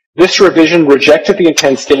 2. This revision rejected the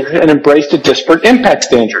intent standard and embraced a disparate impact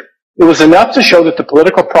standard. It was enough to show that the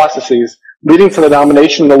political processes leading to the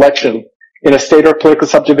nomination and election in a state or political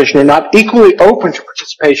subdivision are not equally open to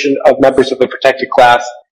participation of members of the protected class,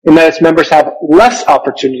 in that its members have less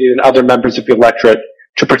opportunity than other members of the electorate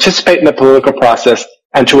to participate in the political process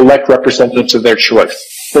and to elect representatives of their choice.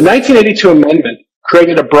 The 1982 amendment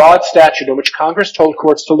created a broad statute in which Congress told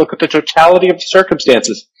courts to look at the totality of the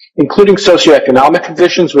circumstances, including socioeconomic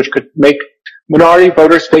conditions which could make minority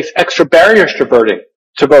voters face extra barriers to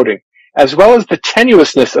voting, as well as the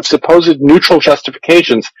tenuousness of supposed neutral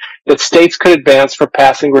justifications that states could advance for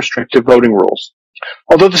passing restrictive voting rules.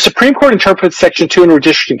 Although the Supreme Court interprets Section 2 in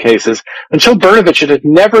redistricting cases, until Brnovich it had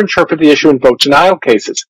never interpreted the issue in vote denial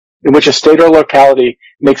cases, in which a state or locality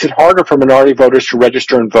makes it harder for minority voters to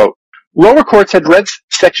register and vote. Lower courts had read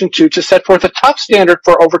Section 2 to set forth a tough standard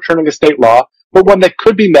for overturning a state law, but one that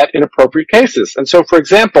could be met in appropriate cases. And so, for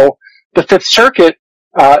example, the Fifth Circuit,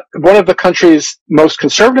 one of the country's most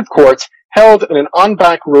conservative courts, held in an en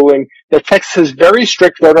banc ruling that Texas's very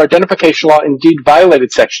strict voter identification law indeed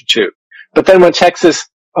violated Section 2. But then when Texas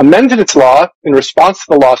amended its law in response to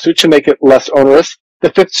the lawsuit to make it less onerous, the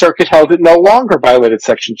Fifth Circuit held it no longer violated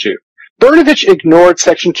Section 2. Brnovich ignored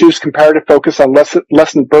Section 2's comparative focus on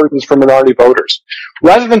lessened burdens for minority voters.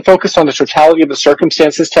 Rather than focus on the totality of the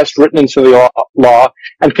circumstances test written into the law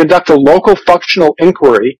and conduct a local functional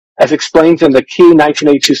inquiry, as explained in the key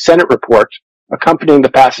 1982 Senate report accompanying the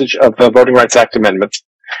passage of the Voting Rights Act amendments,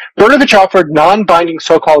 Brnovich offered non-binding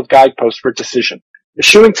so-called guideposts for decision.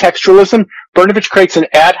 Eschewing textualism, Brnovich creates an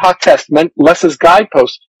ad hoc test meant less as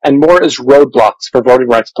guideposts and more as roadblocks for voting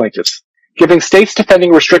rights plaintiffs, giving states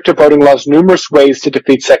defending restrictive voting laws numerous ways to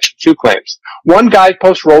defeat Section 2 claims. One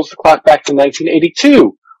guidepost rolls the clock back to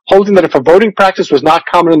 1982, holding that if a voting practice was not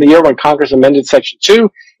common in the year when Congress amended Section 2,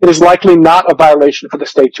 it is likely not a violation for the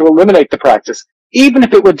state to eliminate the practice, even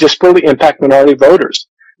if it would disparately impact minority voters.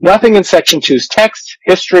 Nothing in Section 2's text,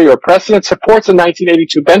 history, or precedent supports a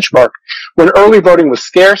 1982 benchmark when early voting was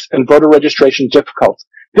scarce and voter registration difficult.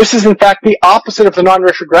 This is in fact the opposite of the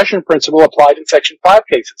non-retrogression principle applied in Section 5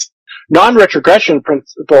 cases. Non-retrogression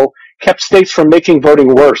principle kept states from making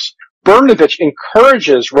voting worse. Brnovich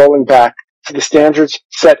encourages rolling back to the standards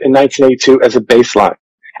set in 1982 as a baseline.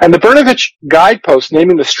 And the Brnovich guidepost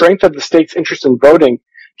naming the strength of the state's interest in voting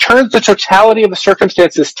turns the totality of the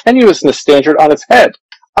circumstances tenuousness standard on its head.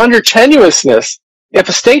 Under tenuousness, if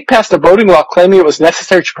a state passed a voting law claiming it was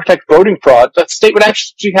necessary to protect voting fraud, that state would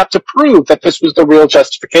actually have to prove that this was the real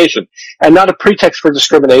justification and not a pretext for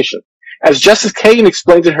discrimination. As Justice Kagan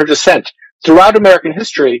explained in her dissent, throughout American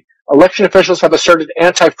history, election officials have asserted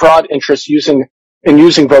anti-fraud interests in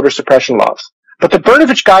using voter suppression laws. But the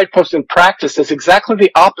Brnovich guidepost in practice is exactly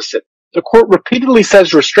the opposite. The court repeatedly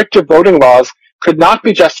says restrictive voting laws could not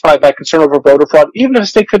be justified by concern over voter fraud, even if a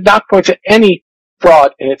state could not point to any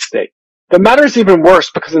fraud in its state. The matter is even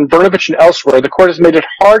worse because in Brnovich and elsewhere, the court has made it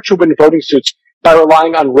hard to win voting suits by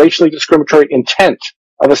relying on racially discriminatory intent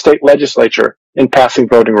of a state legislature in passing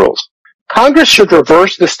voting rules. Congress should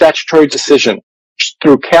reverse this statutory decision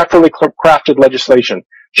through carefully crafted legislation,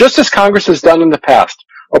 just as Congress has done in the past,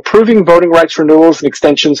 approving voting rights renewals and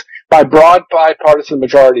extensions by broad bipartisan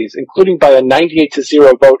majorities, including by a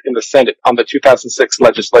 98-0 vote in the Senate on the 2006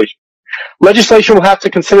 legislation. Legislation will have to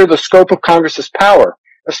consider the scope of Congress's power,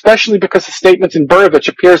 especially because the statement in Brnovich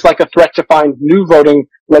appears like a threat to find new voting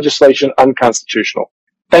legislation unconstitutional.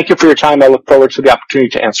 Thank you for your time. I look forward to the opportunity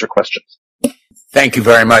to answer questions. Thank you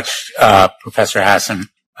very much, Professor Hassan.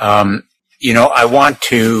 I want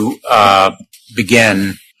to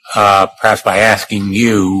begin perhaps by asking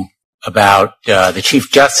you about the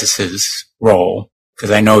Chief Justice's role,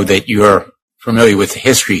 because I know that you're familiar with the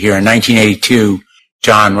history here. In 1982,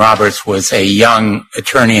 John Roberts was a young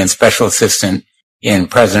attorney and special assistant in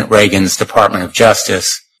President Reagan's Department of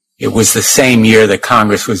Justice. It was the same year that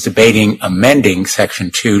Congress was debating amending Section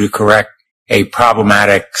 2 to correct a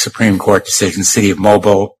problematic Supreme Court decision, City of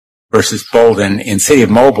Mobile versus Bolden. In City of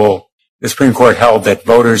Mobile, the Supreme Court held that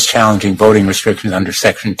voters challenging voting restrictions under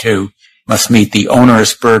Section 2 must meet the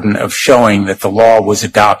onerous burden of showing that the law was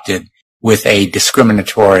adopted with a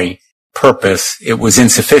discriminatory purpose. It was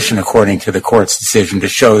insufficient, according to the court's decision, to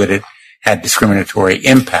show that it had discriminatory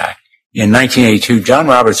impact. In 1982, John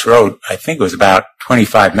Roberts wrote, I think it was about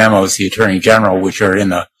 25 memos, the Attorney General, which are in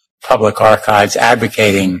the public archives,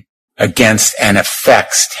 advocating against an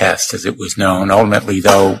effects test, as it was known. Ultimately,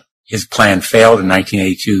 though, his plan failed in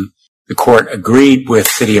 1982. The court agreed with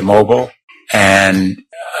City of Mobile and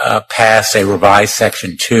passed a revised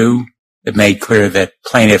Section 2 that made clear that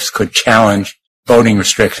plaintiffs could challenge voting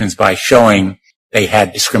restrictions by showing they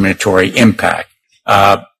had discriminatory impact.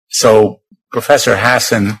 So, Professor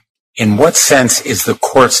Hassan, in what sense is the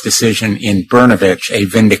court's decision in Brnovich a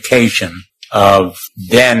vindication of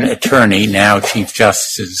then attorney, now Chief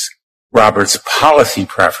Justice Roberts' policy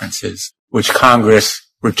preferences, which Congress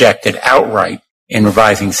rejected outright in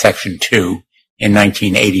revising Section 2 in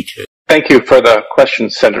 1982? Thank you for the question,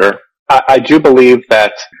 Senator. I do believe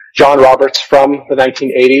that John Roberts from the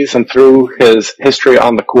 1980s and through his history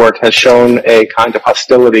on the court has shown a kind of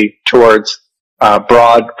hostility towards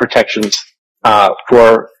broad protections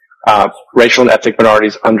for racial and ethnic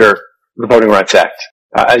minorities under the Voting Rights Act.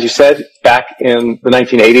 As you said, back in the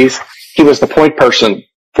 1980s, he was the point person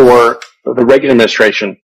for the Reagan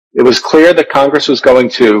administration. It was clear that Congress was going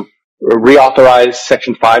to reauthorize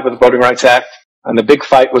Section 5 of the Voting Rights Act, and the big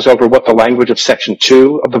fight was over what the language of Section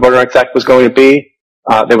 2 of the Voting Rights Act was going to be.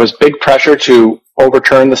 There was big pressure to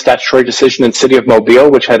overturn the statutory decision in City of Mobile,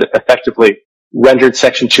 which had effectively rendered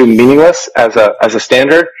Section 2 meaningless as a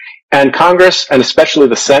standard. And Congress, and especially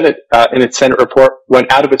the Senate, in its Senate report,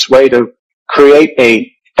 went out of its way to create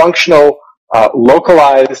a functional,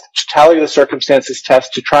 localized, totality of the circumstances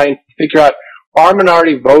test to try and figure out, are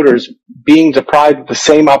minority voters being deprived of the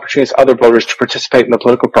same opportunities as other voters to participate in the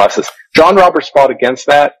political process? John Roberts fought against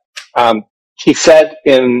that. He said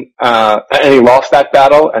and he lost that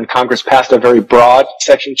battle, and Congress passed a very broad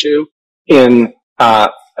Section 2. In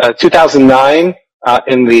 2009,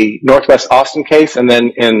 in the Northwest Austin case, and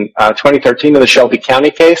then in 2013 in the Shelby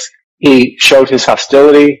County case, he showed his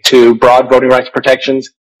hostility to broad voting rights protections,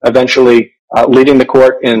 eventually leading the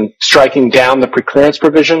court in striking down the preclearance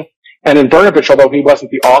provision. And in Brnovich, although he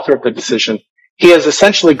wasn't the author of the decision, he has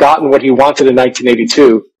essentially gotten what he wanted in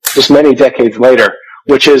 1982, just many decades later,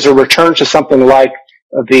 which is a return to something like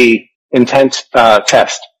the intent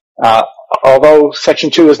test. Although Section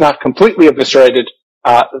 2 is not completely eviscerated,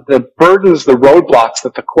 the burdens, the roadblocks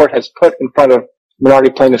that the court has put in front of minority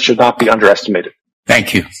plaintiffs should not be underestimated.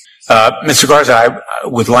 Thank you. Mr. Garza, I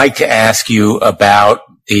would like to ask you about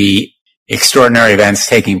the extraordinary events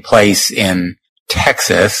taking place in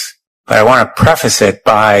Texas, but I want to preface it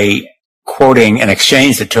by quoting an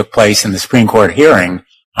exchange that took place in the Supreme Court hearing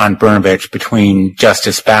on Brnovich between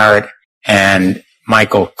Justice Barrett and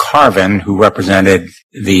Michael Carvin, who represented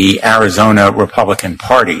the Arizona Republican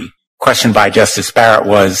Party. Question by Justice Barrett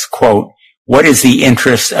was, quote, what is the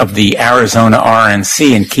interest of the Arizona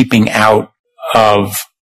RNC in keeping out of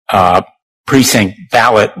precinct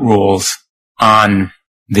ballot rules on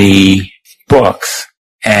the books?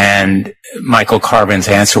 And Michael Carvin's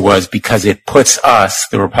answer was because it puts us,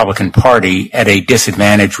 the Republican Party, at a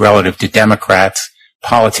disadvantage relative to Democrats.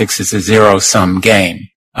 Politics is a zero-sum game.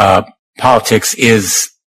 Politics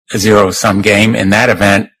is a zero-sum game in that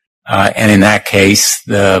event, and in that case,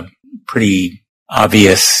 the pretty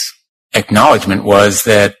obvious acknowledgement was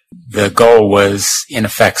that the goal was, in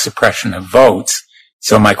effect, suppression of votes.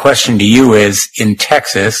 So my question to you is, in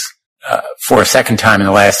Texas, for a second time in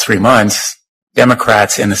the last 3 months,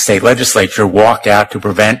 Democrats in the state legislature walked out to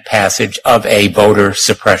prevent passage of a voter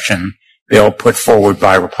suppression bill put forward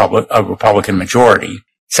by a Republican majority.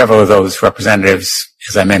 Several of those representatives,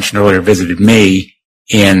 as I mentioned earlier, visited me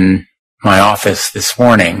in my office this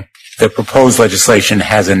morning. The proposed legislation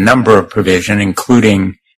has a number of provisions,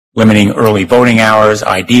 including limiting early voting hours,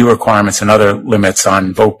 ID requirements, and other limits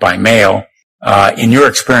on vote by mail. In your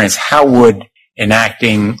experience, how would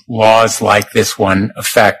enacting laws like this one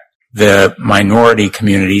affect the minority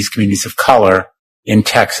communities, communities of color in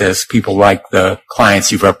Texas, people like the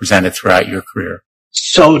clients you've represented throughout your career?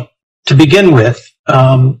 So to begin with,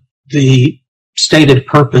 the stated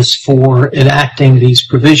purpose for enacting these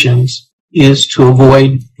provisions is to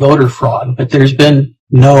avoid voter fraud, but there's been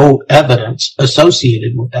no evidence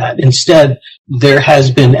associated with that. Instead, there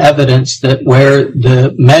has been evidence that where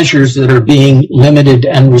the measures that are being limited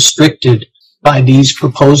and restricted by these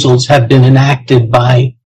proposals have been enacted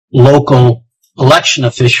by local election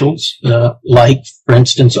officials, like, for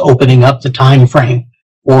instance, opening up the time frame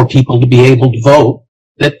for people to be able to vote,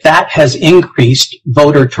 that has increased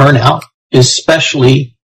voter turnout,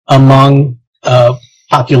 especially among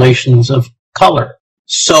populations of color.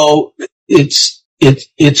 So it's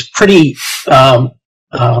pretty.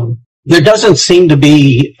 There doesn't seem to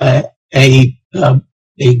be a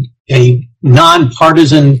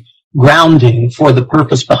nonpartisan grounding for the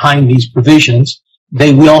purpose behind these provisions.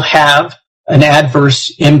 They will have an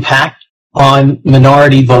adverse impact on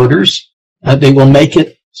minority voters. They will make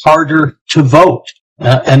it harder to vote.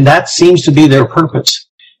 And that seems to be their purpose.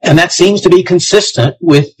 And that seems to be consistent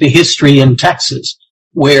with the history in Texas,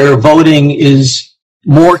 where voting is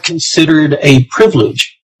more considered a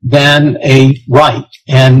privilege than a right.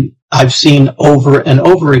 And I've seen over and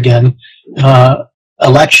over again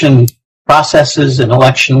election processes and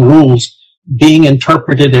election rules being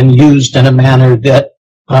interpreted and used in a manner that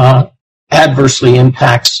adversely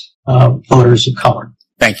impacts voters of color.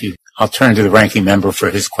 Thank you. I'll turn to the ranking member for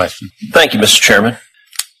his question. Thank you, Mr. Chairman.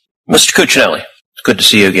 Mr. Cuccinelli, it's good to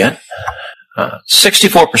see you again.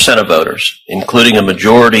 64% of voters, including a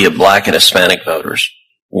majority of black and Hispanic voters,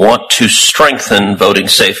 want to strengthen voting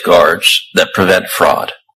safeguards that prevent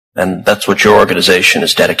fraud. And that's what your organization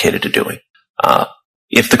is dedicated to doing.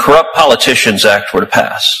 If the Corrupt Politicians Act were to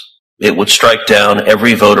pass, it would strike down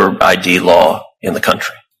every voter ID law in the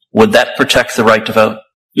country. Would that protect the right to vote?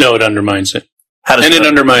 No, it undermines it. It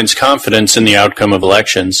undermines confidence in the outcome of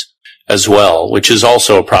elections as well, which is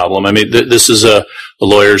also a problem. I mean, this is a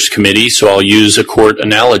lawyer's committee, so I'll use a court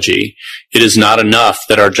analogy. It is not enough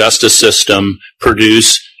that our justice system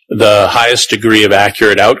produce the highest degree of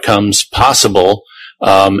accurate outcomes possible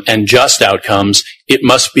and just outcomes. It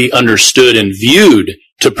must be understood and viewed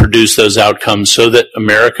to produce those outcomes so that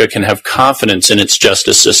America can have confidence in its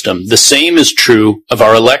justice system. The same is true of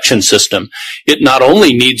our election system. It not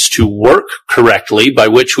only needs to work correctly, by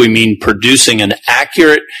which we mean producing an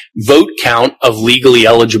accurate vote count of legally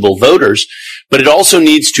eligible voters, but it also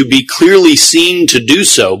needs to be clearly seen to do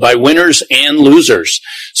so by winners and losers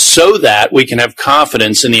so that we can have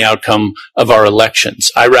confidence in the outcome of our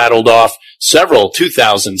elections. I rattled off several,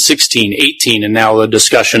 2016, 18, and now the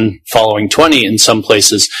discussion following 20 in some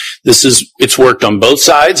places. It's worked on both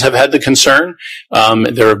sides, have had the concern.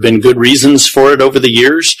 There have been good reasons for it over the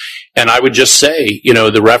years. And I would just say,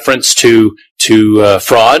 the reference to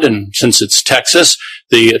fraud, and since it's Texas,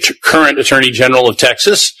 the current Attorney General of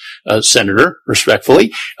Texas, Senator,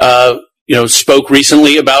 respectfully, spoke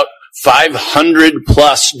recently about 500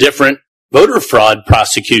 plus different voter fraud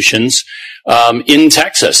prosecutions in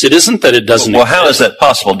Texas. It isn't that it doesn't Well, exist. how is that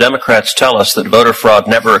possible? Democrats tell us that voter fraud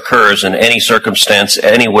never occurs in any circumstance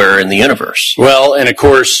anywhere in the universe. Well, and of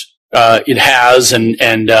course, it has, and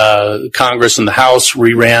Congress and the House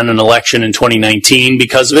reran an election in 2019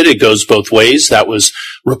 because of it. It goes both ways. That was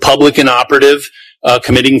Republican operative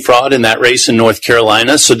committing fraud in that race in North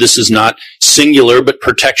Carolina. So this is not singular, but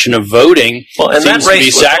protection of voting. Well, and that seems to be race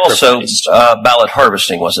was sacrificed. also ballot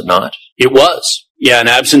harvesting, was it not? It was. Yeah, and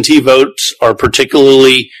absentee votes are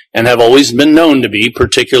particularly, and have always been known to be,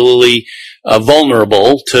 particularly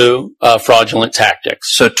vulnerable to fraudulent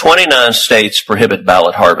tactics. So 29 states prohibit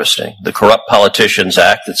ballot harvesting. The Corrupt Politicians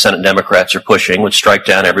Act that Senate Democrats are pushing would strike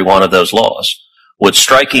down every one of those laws. Would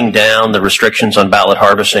striking down the restrictions on ballot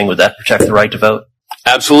harvesting, would that protect the right to vote?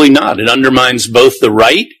 Absolutely not. It undermines both the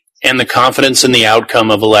right and the confidence in the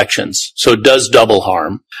outcome of elections. So it does double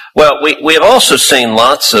harm. Well, we have also seen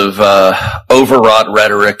lots of overwrought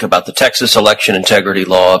rhetoric about the Texas election integrity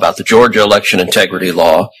law, about the Georgia election integrity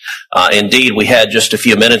law. Indeed, we had just a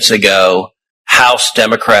few minutes ago House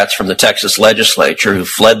Democrats from the Texas legislature who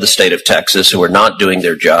fled the state of Texas, who are not doing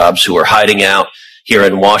their jobs, who are hiding out here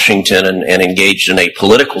in Washington and engaged in a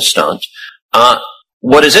political stunt.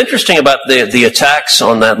 What is interesting about the attacks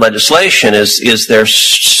on that legislation is they're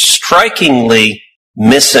strikingly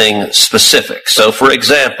missing specifics. So, for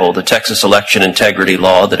example, the Texas election integrity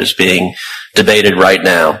law that is being debated right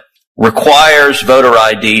now requires voter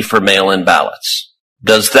ID for mail-in ballots.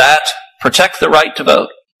 Does that protect the right to vote?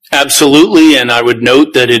 Absolutely, and I would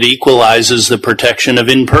note that it equalizes the protection of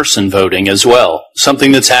in-person voting as well,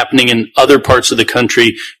 something that's happening in other parts of the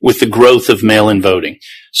country with the growth of mail-in voting.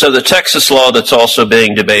 So the Texas law that's also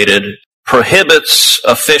being debated prohibits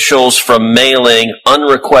officials from mailing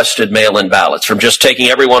unrequested mail-in ballots, from just taking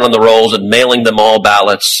everyone on the rolls and mailing them all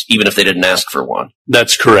ballots, even if they didn't ask for one.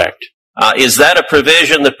 That's correct. Is that a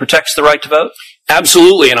provision that protects the right to vote?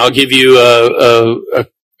 Absolutely, and I'll give you a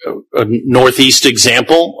Northeast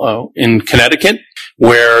example in Connecticut,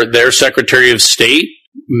 where their Secretary of State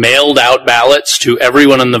mailed out ballots to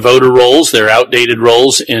everyone on the voter rolls, their outdated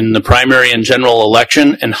rolls, in the primary and general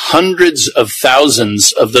election, and hundreds of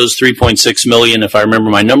thousands of those 3.6 million, if I remember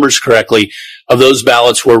my numbers correctly, of those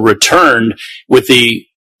ballots were returned with the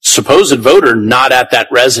supposed voter not at that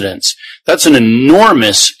residence. That's an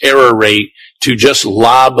enormous error rate to just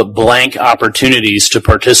lob blank opportunities to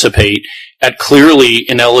participate at clearly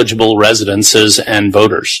ineligible residences and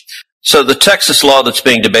voters. So the Texas law that's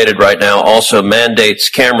being debated right now also mandates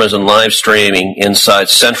cameras and live streaming inside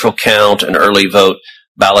central count and early vote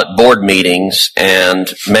ballot board meetings,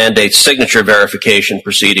 and mandates signature verification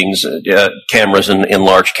proceedings, cameras in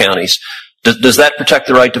large counties. Does that protect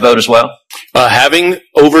the right to vote as well? Having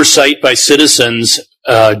oversight by citizens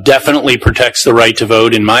definitely protects the right to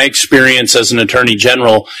vote. In my experience as an attorney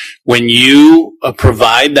general, when you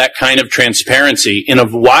provide that kind of transparency in a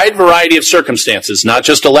wide variety of circumstances, not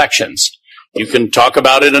just elections, you can talk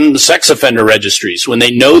about it in the sex offender registries. When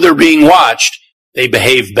they know they're being watched, they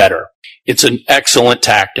behave better. It's an excellent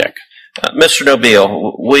tactic. Mr.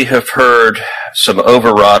 Nobile, we have heard some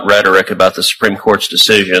overwrought rhetoric about the Supreme Court's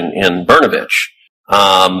decision in Brnovich,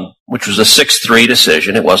 which was a 6-3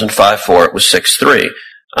 decision. It wasn't 5-4, it was 6-3.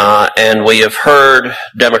 And we have heard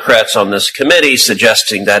Democrats on this committee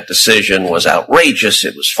suggesting that decision was outrageous,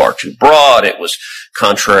 it was far too broad, it was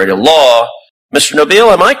contrary to law. Mr.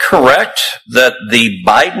 Nobile, am I correct that the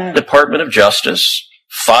Biden Department of Justice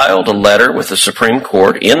filed a letter with the Supreme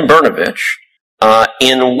Court in Brnovich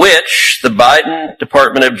in which the Biden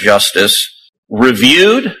Department of Justice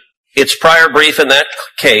reviewed its prior brief in that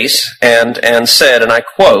case and said, and I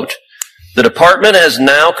quote, "The department has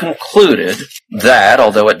now concluded that,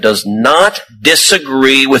 although it does not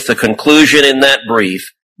disagree with the conclusion in that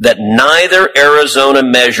brief, that neither Arizona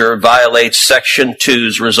measure violates Section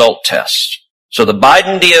 2's result test." So the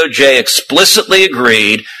Biden DOJ explicitly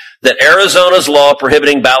agreed that Arizona's law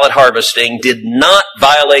prohibiting ballot harvesting did not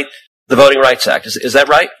violate the Voting Rights Act. Is that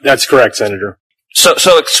right? That's correct, Senator.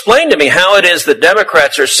 So explain to me how it is that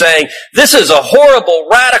Democrats are saying this is a horrible,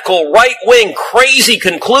 radical, right-wing, crazy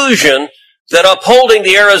conclusion that upholding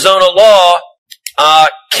the Arizona law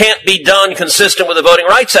can't be done consistent with the Voting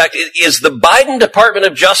Rights Act. Is the Biden Department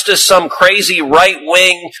of Justice some crazy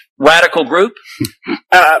right-wing radical group?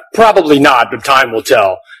 Probably not, but time will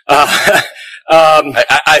tell.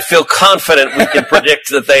 I feel confident we can predict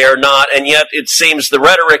that they are not, and yet it seems the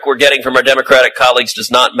rhetoric we're getting from our Democratic colleagues does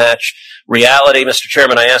not match reality. Mr.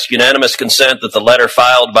 Chairman, I ask unanimous consent that the letter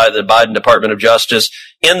filed by the Biden Department of Justice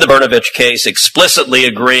in the Brnovich case explicitly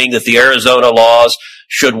agreeing that the Arizona laws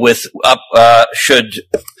should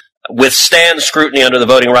withstand scrutiny under the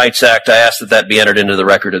Voting Rights Act. I ask that that be entered into the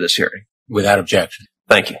record of this hearing. Without objection.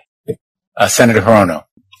 Thank you. Senator Hirono.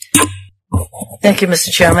 Thank you,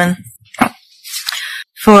 Mr. Chairman.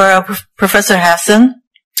 For Professor Hassan,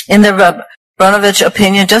 in the Brnovich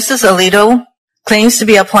opinion, Justice Alito claims to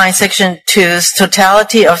be applying Section 2's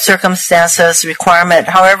totality of circumstances requirement.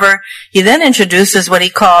 However, he then introduces what he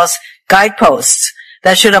calls guideposts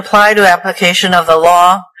that should apply to application of the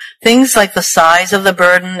law, things like the size of the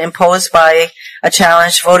burden imposed by a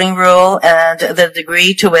challenged voting rule and the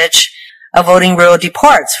degree to which a voting rule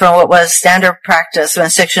departs from what was standard practice when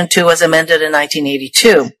Section 2 was amended in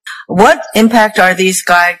 1982. What impact are these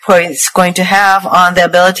guideposts going to have on the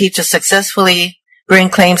ability to successfully bring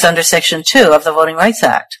claims under Section 2 of the Voting Rights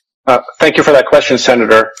Act? Thank you for that question,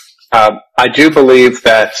 Senator. I do believe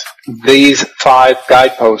that these 5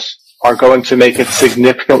 guideposts are going to make it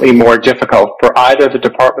significantly more difficult for either the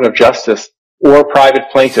Department of Justice or private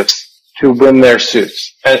plaintiffs to win their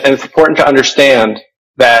suits. And it's important to understand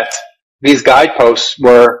that these guideposts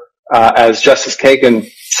were, as Justice Kagan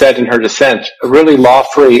said in her dissent, really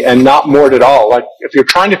law-free and not moored at all. Like, if you're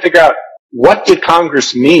trying to figure out what did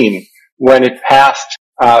Congress mean when it passed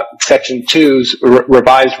Section 2's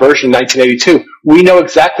revised version in 1982, we know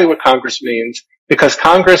exactly what Congress means because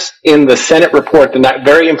Congress, in the Senate report, the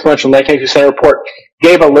very influential 1982 Senate report,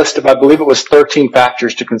 gave a list of, I believe it was 13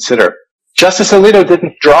 factors to consider. Justice Alito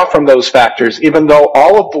didn't draw from those factors, even though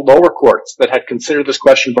all of the lower courts that had considered this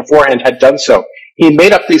question beforehand had done so. He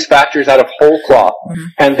made up these factors out of whole cloth,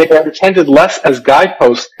 and they are intended less as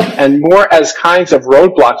guideposts and more as kinds of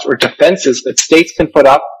roadblocks or defenses that states can put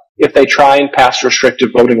up if they try and pass restrictive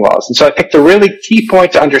voting laws. And so I think the really key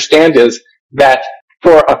point to understand is that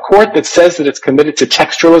for a court that says that it's committed to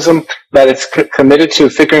textualism, that it's committed to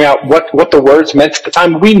figuring out what the words meant at the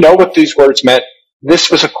time, we know what these words meant. This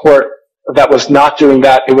was a court that was not doing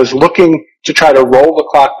that. It was looking to try to roll the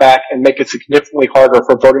clock back and make it significantly harder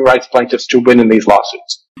for voting rights plaintiffs to win in these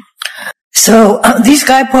lawsuits. So these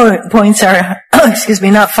guide points are,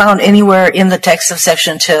 not found anywhere in the text of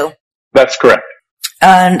Section 2. That's correct.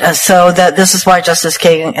 And so that this is why Justice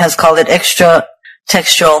Kagan has called it extra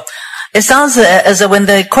textual. It sounds as though when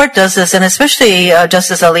the court does this, and especially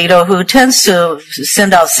Justice Alito, who tends to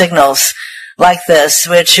send out signals like this,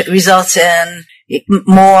 which results in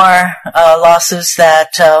more lawsuits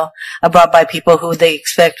that are brought by people who they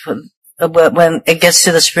expect when it gets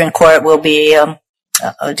to the Supreme Court will be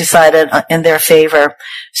decided in their favor.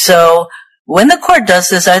 So when the court does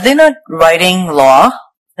this, are they not writing law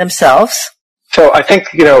themselves? So I think,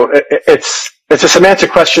 it's a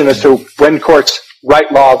semantic question as to when courts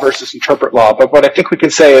write law versus interpret law. But what I think we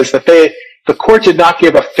can say is that the court did not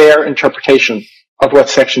give a fair interpretation of what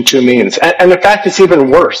Section 2 means. And in fact, it's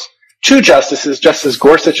even worse. 2 justices, Justices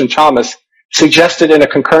Gorsuch and Thomas, suggested in a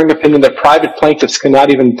concurring opinion that private plaintiffs cannot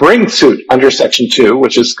even bring suit under Section 2,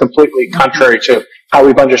 which is completely contrary to how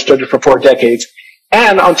we've understood it for 4 decades.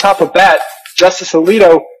 And on top of that, Justice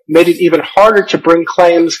Alito made it even harder to bring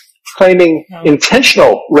claims claiming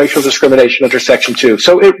intentional racial discrimination under Section 2.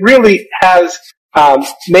 So it really has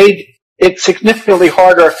made it significantly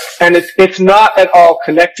harder, and it's not at all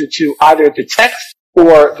connected to either the text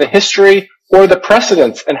or the history or the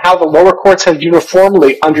precedents and how the lower courts have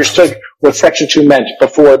uniformly understood what Section 2 meant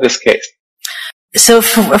before this case. So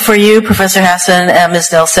for you, Professor Hassan,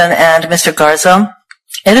 Ms. Nelson, and Mr. Garza,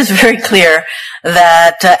 it is very clear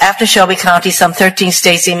that after Shelby County, some 13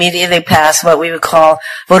 states immediately passed what we would call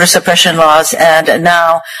voter suppression laws, and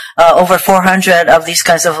now over 400 of these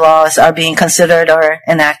kinds of laws are being considered or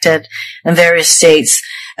enacted in various states.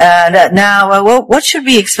 And now, what should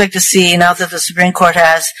we expect to see now that the Supreme Court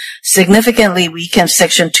has significantly weakened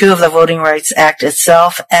Section 2 of the Voting Rights Act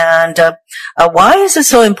itself? And why is it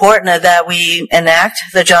so important that we enact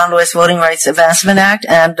the John Lewis Voting Rights Advancement Act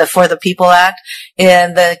and the For the People Act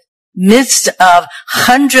in the midst of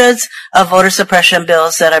hundreds of voter suppression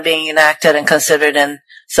bills that are being enacted and considered in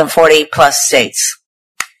some 40-plus states?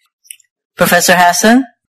 Professor Hassan,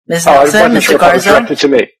 Ms. Nelson, Mr. Garza? Directed to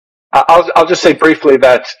me. I'll just say briefly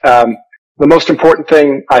that the most important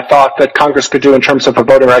thing I thought that Congress could do in terms of a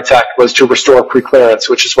Voting Rights Act was to restore preclearance,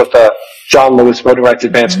 which is what the John Lewis Voting Rights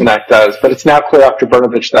Advancement Act does. But it's now clear after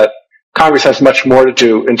Brnovich that Congress has much more to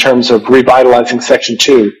do in terms of revitalizing Section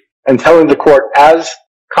 2 and telling the court, as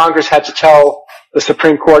Congress had to tell the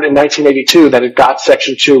Supreme Court in 1982 that it got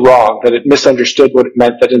Section 2 wrong, that it misunderstood what it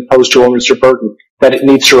meant, that it imposed too onerous a burden, that it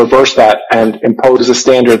needs to reverse that and impose a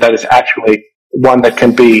standard that is actually one that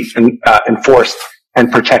can be enforced and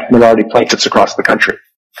protect minority plaintiffs across the country.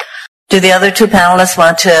 Do the other two panelists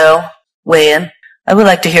want to weigh in? I would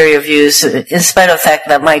like to hear your views, in spite of the fact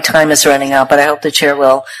that my time is running out, but I hope the chair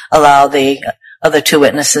will allow the other two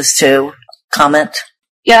witnesses to comment.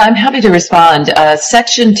 Yeah, I'm happy to respond.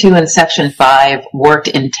 Section 2 and Section 5 worked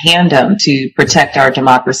in tandem to protect our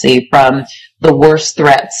democracy from the worst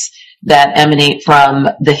threats that emanate from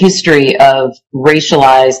the history of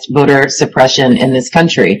racialized voter suppression in this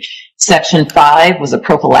country. Section 5 was a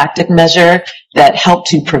prophylactic measure that helped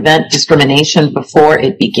to prevent discrimination before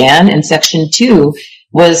it began, and Section 2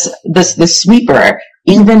 was the sweeper.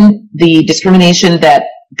 Even the discrimination that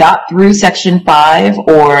got through Section 5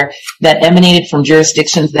 or that emanated from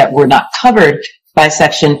jurisdictions that were not covered by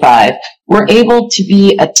Section 5 were able to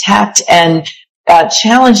be attacked and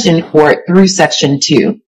challenged in court through Section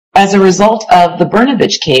 2. As a result of the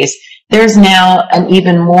Brnovich case, there's now an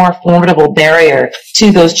even more formidable barrier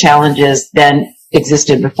to those challenges than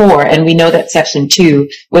existed before. And we know that Section 2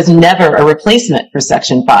 was never a replacement for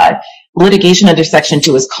Section 5. Litigation under Section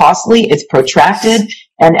 2 is costly, it's protracted,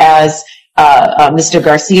 and as Mr.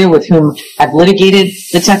 Garcia, with whom I've litigated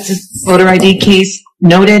the Texas voter ID case,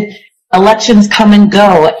 noted, elections come and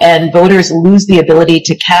go, and voters lose the ability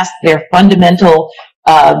to cast their fundamental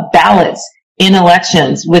ballots in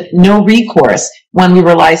elections with no recourse when we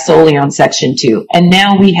rely solely on Section 2. And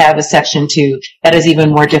now we have a Section 2 that is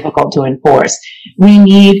even more difficult to enforce. We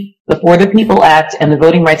need the For the People Act and the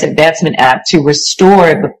Voting Rights Advancement Act to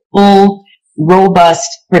restore the full, robust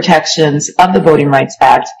protections of the Voting Rights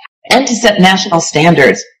Act and to set national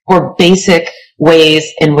standards for basic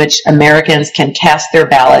ways in which Americans can cast their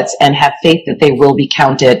ballots and have faith that they will be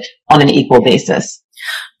counted on an equal basis.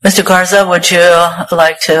 Mr. Garza, would you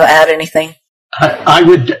like to add anything? I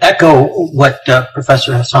would echo what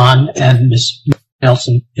Professor Hassan and Ms.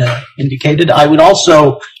 Nelson indicated. I would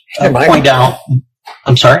also point out,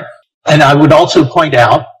 and I would also point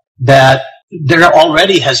out that there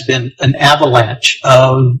already has been an avalanche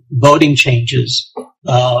of voting changes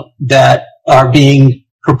that are being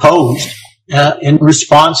proposed in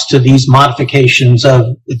response to these modifications of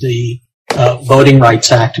the Voting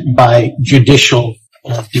Rights Act by judicial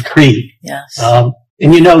decree. Yes.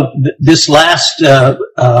 And this last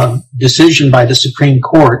decision by the Supreme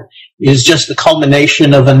Court is just the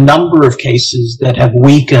culmination of a number of cases that have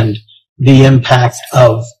weakened the impact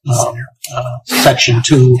of Section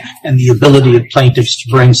 2 and the ability of plaintiffs to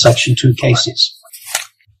bring Section 2 cases.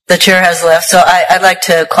 The chair has left, so I'd like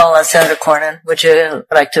to call on Senator Cornyn. Would you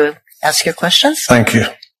like to ask your questions? Thank you.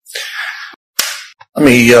 Let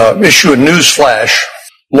me issue a news flash.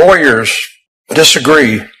 Lawyers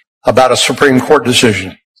disagree about a Supreme Court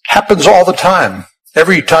decision. Happens all the time.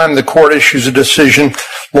 Every time the court issues a decision,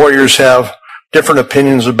 lawyers have different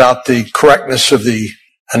opinions about the correctness of the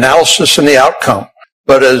analysis and the outcome.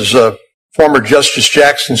 But as former Justice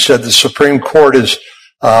Jackson said, the Supreme Court is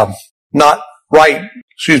not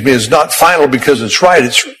final because it's right.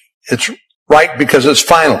 It's right because it's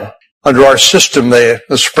final. Under our system, the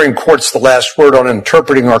Supreme Court's the last word on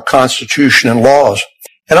interpreting our Constitution and laws.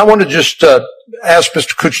 And I want to just ask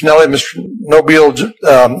Mr. Cuccinelli, Mr. Nobile,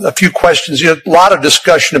 a few questions. A lot of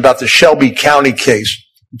discussion about the Shelby County case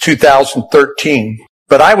in 2013.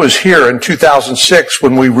 But I was here in 2006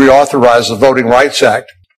 when we reauthorized the Voting Rights Act.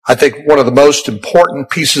 I think one of the most important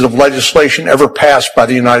pieces of legislation ever passed by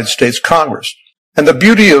the United States Congress. And the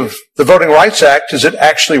beauty of the Voting Rights Act is it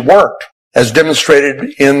actually worked, as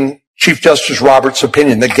demonstrated in Chief Justice Roberts'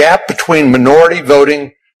 opinion. The gap between minority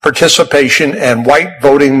voting participation and white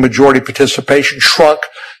voting majority participation shrunk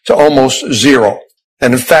to almost zero.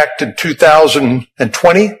 And in fact, in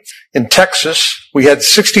 2020, in Texas, we had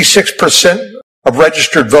 66% of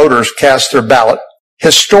registered voters cast their ballot.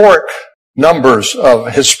 Historic numbers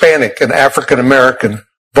of Hispanic and African American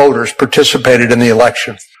voters participated in the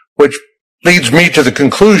election, which leads me to the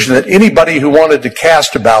conclusion that anybody who wanted to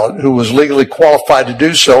cast a ballot, who was legally qualified to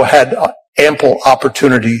do so, had ample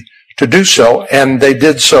opportunity to do so, and they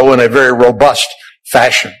did so in a very robust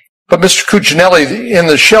fashion. But Mr. Cuccinelli, in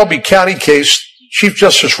the Shelby County case, Chief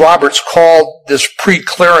Justice Roberts called this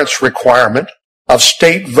pre-clearance requirement of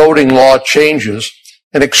state voting law changes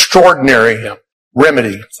an extraordinary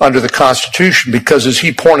remedy under the Constitution because, as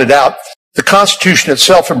he pointed out, The Constitution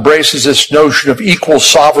itself embraces this notion of equal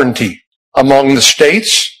sovereignty among the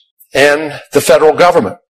states and the federal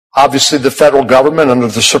government. Obviously, the federal government, under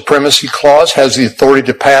the Supremacy Clause, has the authority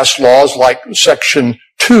to pass laws like Section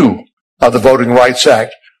 2 of the Voting Rights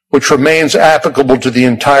Act, which remains applicable to the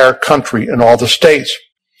entire country and all the states.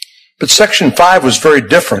 But Section 5 was very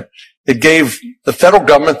different. It gave the federal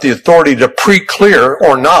government the authority to pre-clear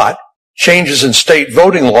or not changes in state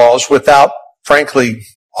voting laws without, frankly,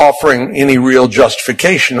 offering any real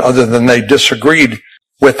justification other than they disagreed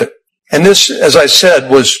with it. And this, as I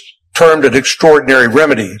said, was termed an extraordinary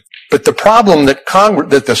remedy. But the problem that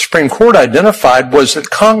the Supreme Court identified was that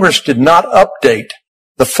Congress did not update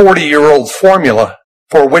the 40-year-old formula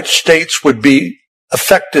for which states would be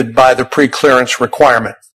affected by the pre-clearance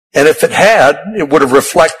requirement. And if it had, it would have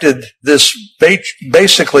reflected this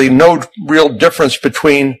basically no real difference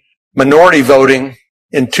between minority voting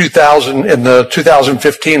in the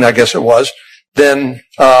 2015, I guess it was, then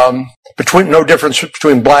no difference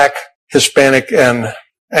between Black, Hispanic, and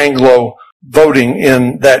Anglo voting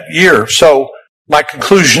in that year. So my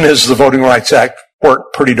conclusion is the Voting Rights Act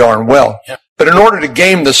worked pretty darn well. Yeah. But in order to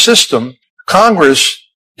game the system, Congress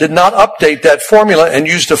did not update that formula and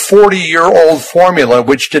used a 40-year-old formula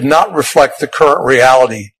which did not reflect the current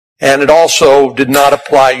reality. And it also did not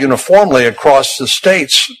apply uniformly across the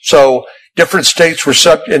states. So different states were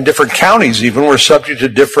and different counties even were subject to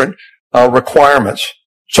different requirements.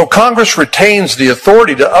 So Congress retains the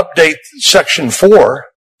authority to update Section 4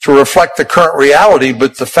 to reflect the current reality,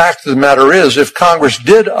 but the fact of the matter is, if Congress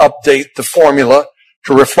did update the formula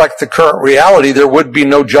to reflect the current reality, there would be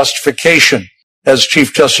no justification, as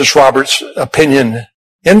Chief Justice Roberts' opinion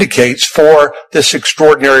indicates, for this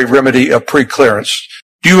extraordinary remedy of preclearance.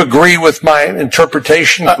 Do you agree with my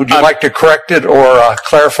interpretation? Would you like to correct it or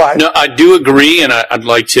clarify? No, I do agree, and I'd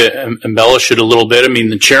like to embellish it a little bit. I mean,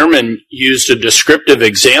 the chairman used a descriptive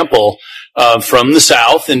example from the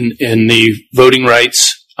South in the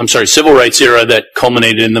civil rights era that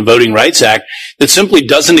culminated in the Voting Rights Act that simply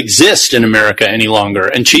doesn't exist in America any longer.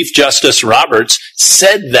 And Chief Justice Roberts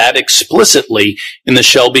said that explicitly in the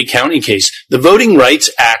Shelby County case. The Voting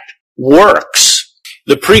Rights Act works.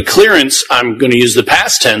 The preclearance, I'm going to use the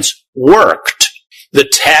past tense, worked. The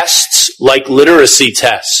tests, like literacy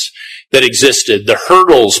tests that existed, the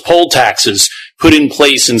hurdles, poll taxes put in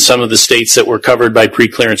place in some of the states that were covered by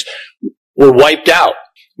preclearance were wiped out,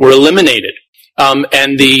 were eliminated.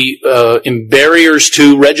 And the barriers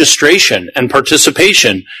to registration and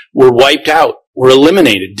participation were wiped out, were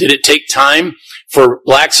eliminated. Did it take time for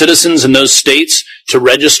Black citizens in those states to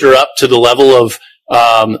register up to the level of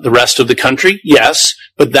the rest of the country? Yes,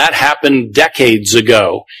 but that happened decades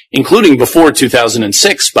ago, including before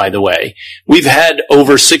 2006, by the way. We've had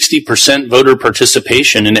over 60% voter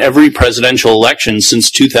participation in every presidential election since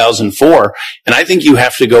 2004, and I think you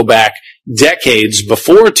have to go back decades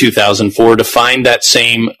before 2004 to find that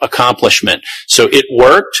same accomplishment. So it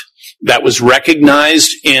worked. That was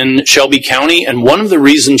recognized in Shelby County, and one of the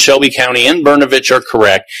reasons Shelby County and Brnovich are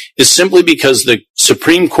correct is simply because the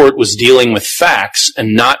Supreme Court was dealing with facts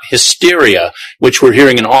and not hysteria, which we're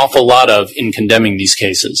hearing an awful lot of in condemning these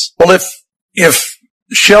cases. Well, if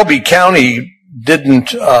Shelby County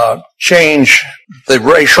didn't change the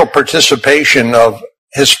racial participation of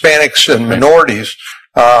Hispanics and minorities,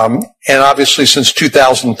 and obviously since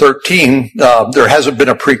 2013, there hasn't been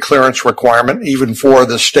a preclearance requirement even for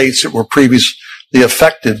the states that were previously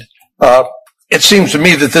affected. It seems to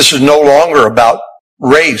me that this is no longer about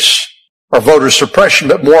race or voter suppression,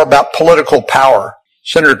 but more about political power.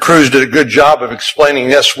 Senator Cruz did a good job of explaining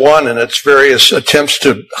S1 and its various attempts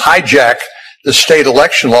to hijack the state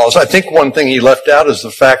election laws. I think one thing he left out is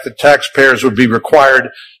the fact that taxpayers would be required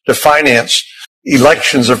to finance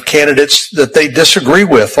elections of candidates that they disagree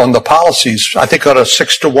with on the policies, I think on a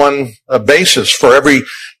 6-to-1 basis. For every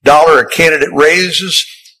dollar a candidate raises,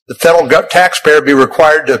 the federal taxpayer would be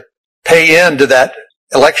required to pay into that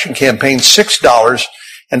election campaign $6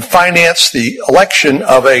 and finance the election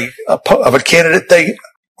of a candidate they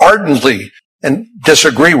ardently and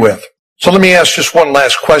disagree with. So let me ask just one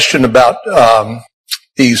last question about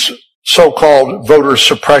these so-called voter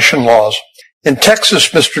suppression laws. In Texas,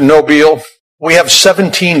 Mr. Nobile, we have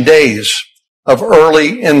 17 days of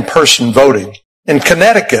early in-person voting. In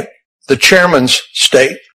Connecticut, the chairman's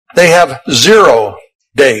state, they have 0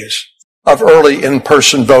 days of early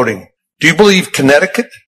in-person voting. Do you believe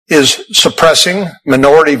Connecticut is suppressing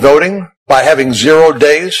minority voting by having 0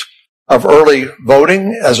 days of early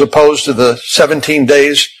voting as opposed to the 17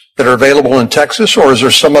 days that are available in Texas, or is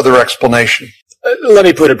there some other explanation? Let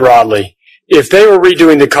me put it broadly. If they were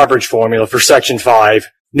redoing the coverage formula for Section 5,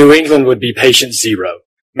 New England would be patient 0.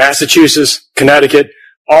 Massachusetts, Connecticut,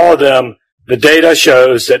 all of them, the data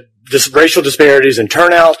shows that this racial disparities in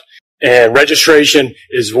turnout and registration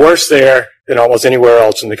is worse there than almost anywhere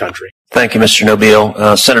else in the country. Thank you, Mr.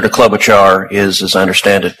 Nobile. Senator Klobuchar is, as I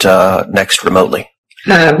understand it, next remotely.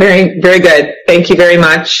 Very, very good. Thank you very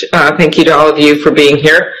much. Thank you to all of you for being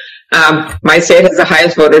here. My state has the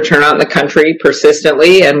highest voter turnout in the country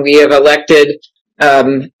persistently, and we have elected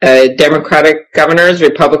Democratic governors,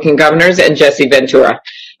 Republican governors, and Jesse Ventura.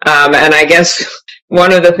 And I guess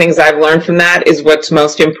one of the things I've learned from that is what's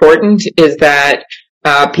most important is that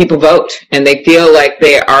people vote, and they feel like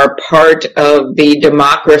they are part of the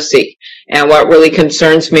democracy. And what really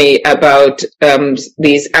concerns me about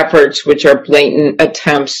these efforts, which are blatant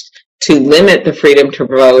attempts to limit the freedom to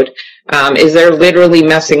vote, is they're literally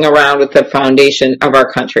messing around with the foundation of our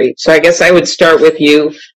country. So I guess I would start with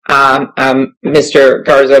you, Mr.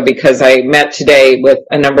 Garza, because I met today with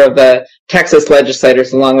a number of the Texas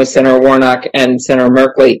legislators, along with Senator Warnock and Senator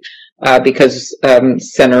Merkley, because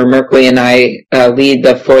Senator Merkley and I lead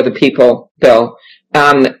the For the People bill.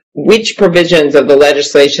 Which provisions of the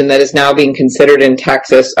legislation that is now being considered in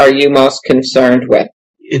Texas are you most concerned with?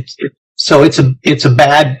 It's a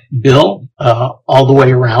bad bill all the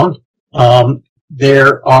way around.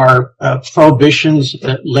 There are prohibitions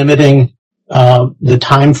limiting the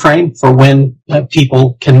time frame for when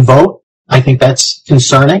people can vote. I think that's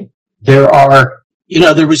concerning. There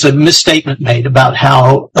was a misstatement made about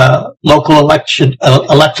how local elected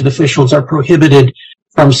officials are prohibited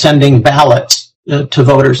from sending ballots to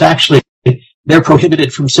voters. Actually, they're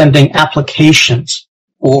prohibited from sending applications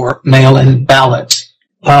or mail-in ballots.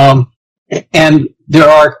 And there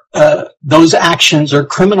are those actions are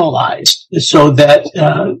criminalized, so that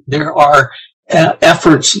there are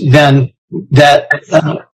efforts then that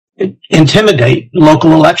intimidate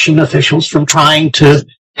local election officials from trying to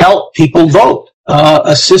help people vote,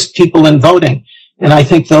 assist people in voting. And I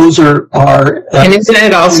think those are and isn't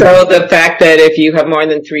it also the fact that if you have more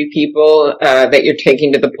than 3 people that you're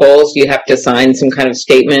taking to the polls, you have to sign some kind of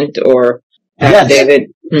statement or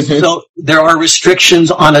affidavit? Yes. Mm-hmm. So there are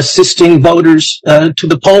restrictions on assisting voters to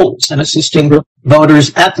the polls and assisting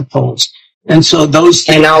voters at the polls. And so those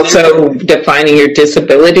things. And also defining your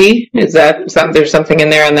disability. Is that there's something in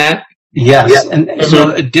there on that? Yes. Yep. And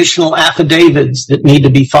so additional affidavits that need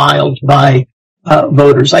to be filed by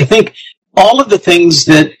voters. I think all of the things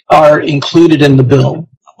that are included in the bill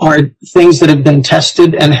are things that have been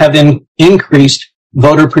tested and have increased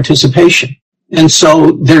voter participation. And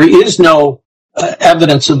so there is no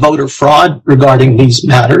evidence of voter fraud regarding these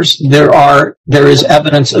matters. There is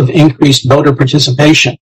evidence of increased voter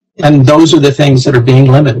participation. And those are the things that are being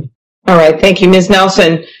limited. All right. Thank you, Ms.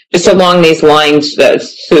 Nelson. Just along these lines,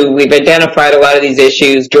 Sue, we've identified a lot of these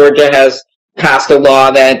issues. Georgia has passed a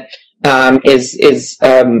law that is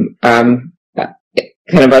kind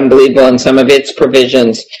of unbelievable in some of its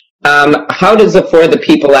provisions. How does the For the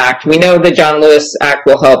People Act? We know the John Lewis Act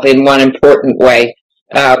will help in one important way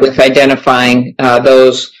with identifying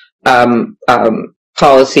those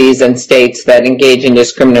policies and states that engage in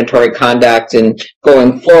discriminatory conduct, and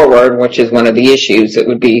going forward, which is one of the issues, it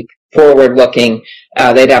would be forward-looking.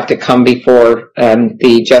 They'd have to come before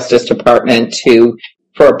the Justice Department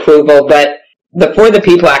for approval. But the For the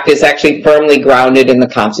People Act is actually firmly grounded in the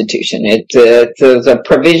Constitution. There's a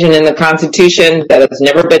provision in the Constitution that has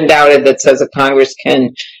never been doubted that says that Congress can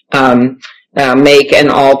make and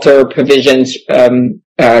alter provisions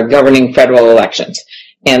governing federal elections.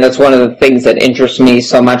 And that's one of the things that interests me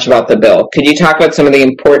so much about the bill. Could you talk about some of the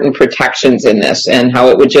important protections in this and how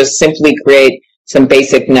it would just simply create some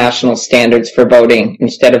basic national standards for voting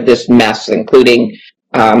instead of this mess, including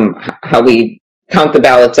how we count the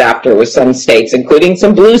ballots after, with some states, including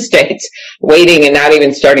some blue states, waiting and not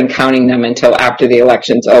even starting counting them until after the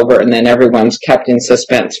election's over, and then everyone's kept in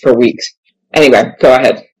suspense for weeks. Anyway, go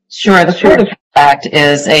ahead. Sure. The For the People Act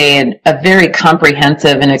is a very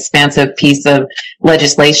comprehensive and expansive piece of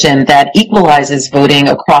legislation that equalizes voting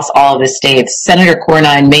across all of the states. Senator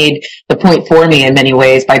Cornyn made the point for me in many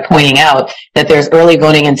ways by pointing out that there's early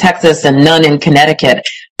voting in Texas and none in Connecticut.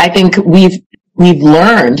 I think we've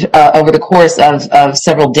learned over the course of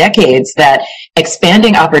several decades that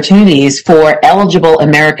expanding opportunities for eligible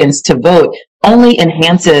Americans to vote only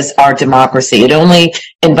enhances our democracy. It only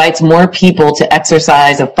invites more people to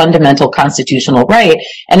exercise a fundamental constitutional right,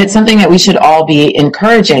 and it's something that we should all be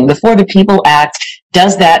encouraging. The For the People Act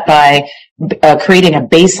does that by creating a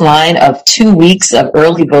baseline of 2 weeks of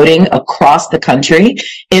early voting across the country.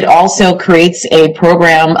 It also creates a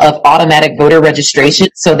program of automatic voter registration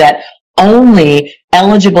so that only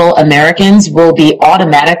eligible Americans will be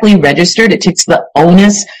automatically registered. It takes the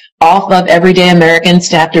onus off of everyday Americans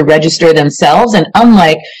to have to register themselves. And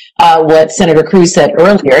unlike what Senator Cruz said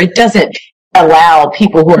earlier, it doesn't allow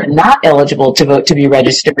people who are not eligible to vote to be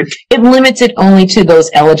registered. It limits it only to those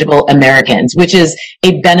eligible Americans, which is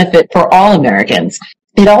a benefit for all Americans.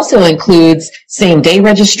 It also includes same-day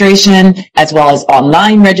registration as well as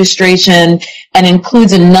online registration, and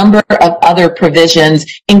includes a number of other provisions,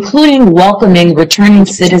 including welcoming returning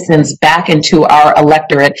citizens back into our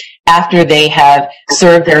electorate after they have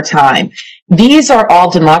served their time. These are all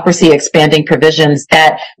democracy expanding provisions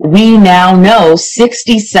that we now know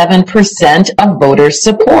 67% of voters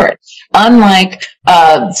support. Unlike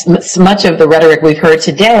much of the rhetoric we've heard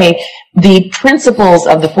today, the principles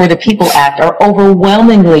of the For the People Act are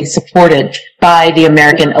overwhelmingly supported by the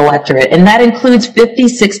American electorate, and that includes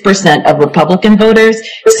 56% of Republican voters,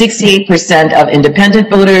 68% of independent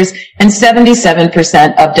voters, and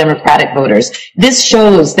 77% of Democratic voters. This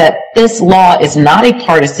shows that this law is not a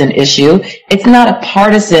partisan issue. It's not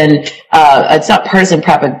partisan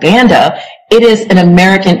propaganda. It is an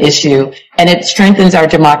American issue, and it strengthens our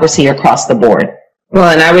democracy across the board.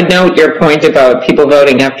 Well, and I would note your point about people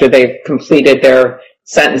voting after they've completed their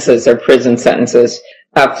sentences, their prison sentences.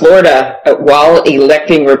 Florida, while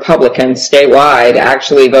electing Republicans statewide,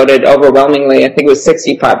 actually voted overwhelmingly, I think it was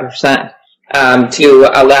 65%, to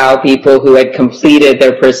allow people who had completed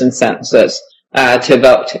their prison sentences to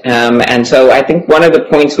vote. And so I think one of the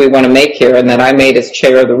points we want to make here, and that I made as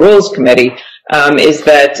chair of the Rules Committee, is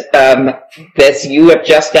that this you have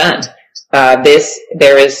just done.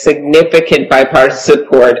 There is significant bipartisan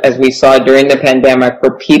support, as we saw during the pandemic,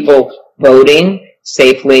 for people voting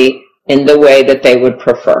safely in the way that they would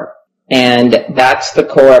prefer. And that's the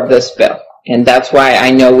core of this bill. And that's why I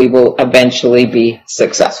know we will eventually be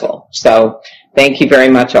successful. So thank you very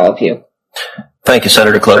much, all of you. Thank you,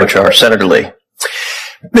 Senator Klobuchar. Senator Lee.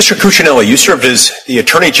 Mr. Cuccinelli, you served as the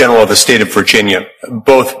Attorney General of the state of Virginia,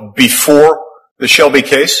 both before the Shelby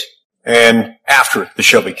case and after the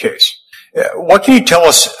Shelby case. What can you tell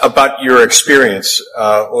us about your experience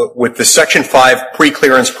with the Section 5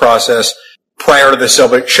 pre-clearance process prior to the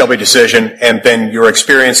Shelby decision, and then your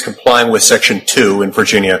experience complying with Section 2 in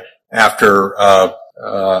Virginia after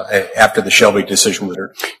the Shelby decision was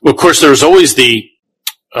heard? Well, of course, there's always the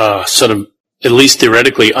sort of, at least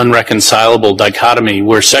theoretically, unreconcilable dichotomy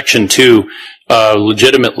where Section 2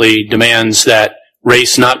 legitimately demands that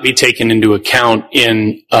race not be taken into account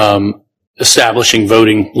in establishing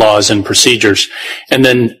voting laws and procedures. And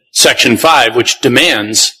then Section 5, which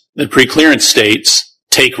demands that pre-clearance states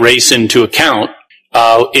take race into account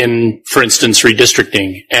in, for instance,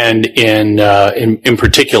 redistricting and in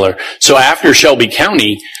particular. So after Shelby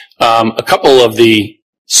County, a couple of the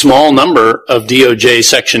small number of DOJ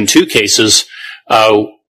Section 2 cases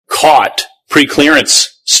caught pre-clearance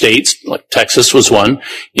states, like Texas was one,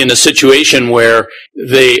 in a situation where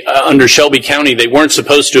they, under Shelby County, they weren't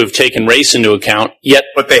supposed to have taken race into account, yet,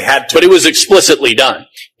 but it was explicitly done.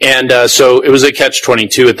 And so it was a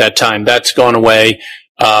catch-22 at that time. That's gone away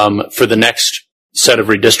for the next set of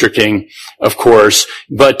redistricting, of course.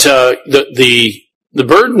 But the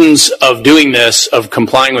burdens of doing this, of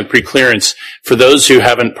complying with preclearance, for those who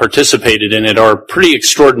haven't participated in it, are pretty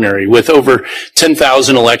extraordinary. With over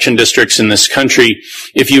 10,000 election districts in this country,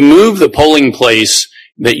 if you move the polling place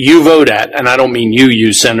that you vote at, and I don't mean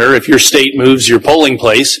you, Senator, if your state moves your polling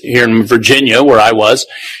place, here in Virginia, where I was,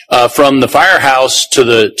 from the firehouse to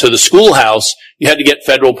the schoolhouse, you had to get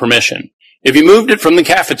federal permission. If you moved it from the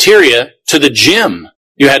cafeteria to the gym,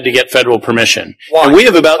 you had to get federal permission. Why? And we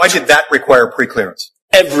have Why did that require preclearance?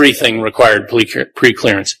 Everything required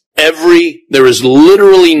preclearance. There is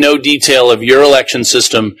literally no detail of your election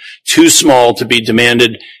system too small to be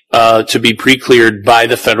demanded to be pre-cleared by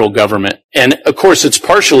the federal government. And of course, it's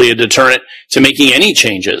partially a deterrent to making any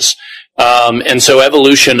changes. And so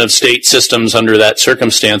evolution of state systems under that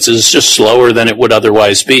circumstance is just slower than it would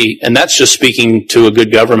otherwise be. And that's just speaking to a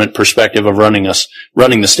good government perspective of running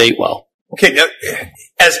the state well. Okay, now,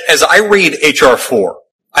 as I read H.R. 4,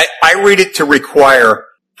 I read it to require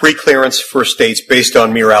preclearance for states based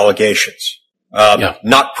on mere allegations,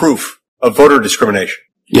 not proof of voter discrimination.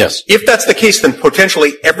 Yes. If that's the case, then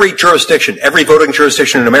potentially every voting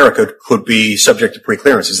jurisdiction in America could be subject to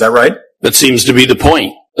preclearance. Is that right? That seems to be the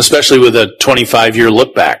point, especially with a 25-year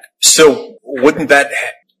look back. So wouldn't that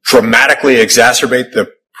dramatically exacerbate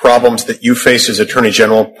the problems that you face as Attorney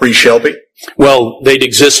General pre-Shelby? Well, they'd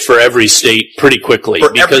exist for every state pretty quickly.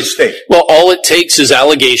 For every state? Well, all it takes is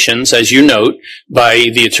allegations, as you note, by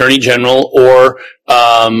the Attorney General or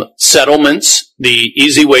settlements. The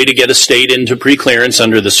easy way to get a state into preclearance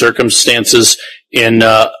under the circumstances in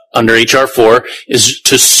under H.R. 4 is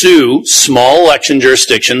to sue small election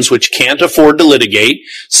jurisdictions which can't afford to litigate,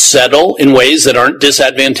 settle in ways that aren't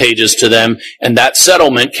disadvantageous to them, and that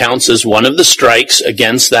settlement counts as one of the strikes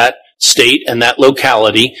against that state and that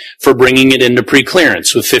locality for bringing it into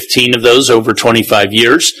preclearance, with 15 of those over 25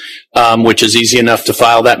 years, which is easy enough to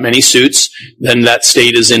file that many suits. Then that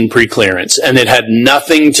state is in preclearance. And it had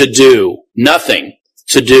nothing to do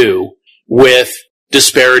with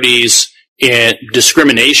disparities in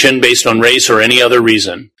discrimination based on race or any other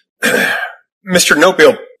reason. Mr.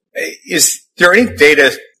 Nobile, is there any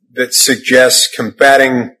data that suggests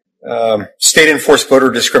combating state-enforced voter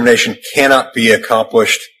discrimination cannot be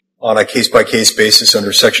accomplished on a case-by-case basis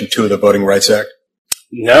under Section 2 of the Voting Rights Act?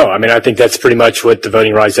 No, I mean, I think that's pretty much what the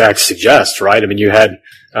Voting Rights Act suggests, right? I mean, you had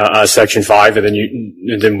Section 5,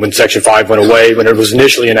 and then when Section 5 went away, when it was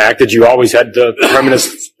initially enacted, you always had the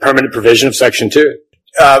permanent provision of Section 2.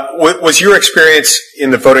 Was your experience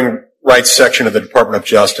in the voting rights section of the Department of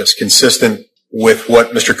Justice consistent with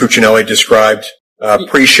what Mr. Cuccinelli described,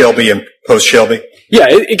 pre-Shelby and post-Shelby? Yeah,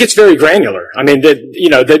 it gets very granular. I mean,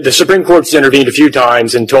 the Supreme Court's intervened a few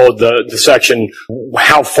times and told the section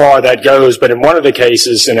how far that goes. But in one of the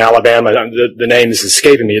cases in Alabama, the name is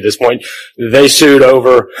escaping me at this point, they sued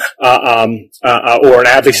over, or an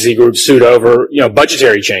advocacy group sued over,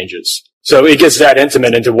 budgetary changes. So it gets that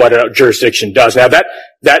intimate into what a jurisdiction does. Now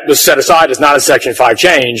that was set aside as not a Section 5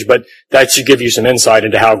 change, but that should give you some insight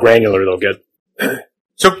into how granular they'll get.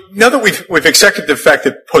 So now that we've accepted the fact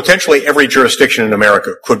that potentially every jurisdiction in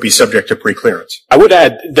America could be subject to preclearance, I would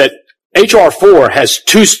add that H.R. 4 has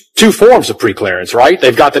two forms of preclearance, right?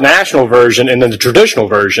 They've got the national version and then the traditional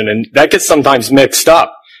version, and that gets sometimes mixed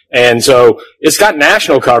up. And so it's got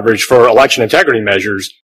national coverage for election integrity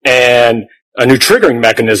measures and new triggering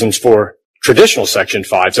mechanisms for traditional Section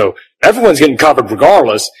 5. So everyone's getting covered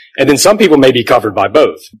regardless, and then some people may be covered by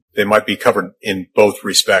both. They might be covered in both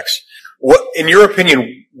respects. What, in your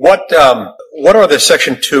opinion, what are the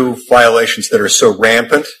Section 2 violations that are so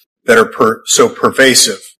rampant, that are so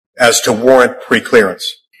pervasive as to warrant preclearance?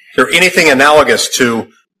 Is there anything analogous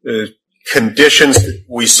to the conditions that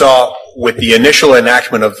we saw with the initial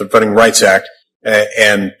enactment of the Voting Rights Act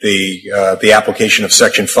and the application of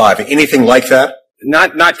Section 5? Anything like that?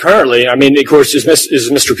 Not currently. I mean, of course, as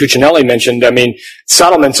Mr. Cuccinelli mentioned, I mean,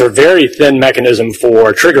 settlements are a very thin mechanism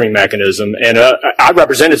for triggering mechanism. And I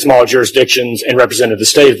represented small jurisdictions and represented the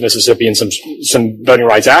state of Mississippi in some Voting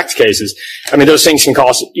Rights Act cases. I mean, those things can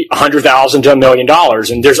cost $100,000 to $1 million,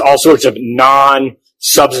 and there's all sorts of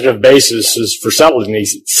non-substantive bases for settling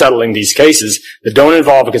these cases that don't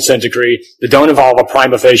involve a consent decree, that don't involve a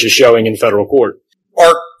prima facie showing in federal court.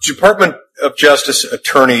 Are Department of Justice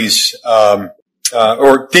attorneys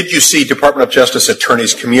or did you see Department of Justice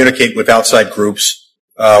attorneys communicate with outside groups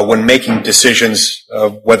when making decisions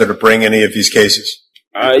of whether to bring any of these cases?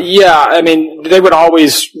 Yeah, I mean, they would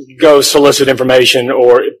always go solicit information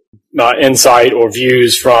or insight or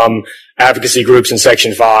views from advocacy groups in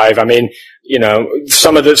Section 5. I mean,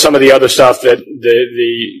 some of the other stuff that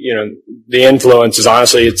the influence is,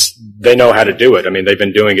 honestly, they know how to do it. I mean, they've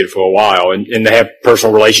been doing it for a while, and they have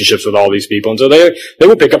personal relationships with all these people. And so they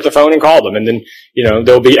would pick up the phone and call them, and then,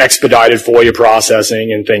 there'll be expedited FOIA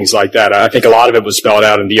processing and things like that. I think a lot of it was spelled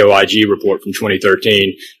out in the OIG report from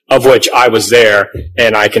 2013, of which I was there,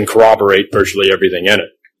 and I can corroborate virtually everything in it.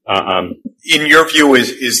 In your view,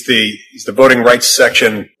 is the voting rights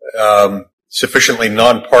section sufficiently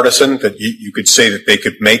nonpartisan that you could say that they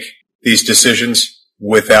could make these decisions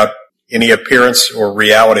without any appearance or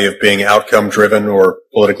reality of being outcome driven or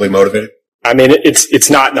politically motivated? I mean, it's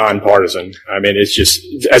not nonpartisan. I mean, it's just,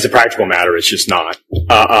 as a practical matter, it's just not.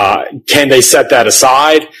 Can they set that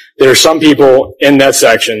aside? There are some people in that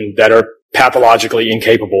section that are pathologically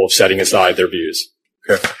incapable of setting aside their views.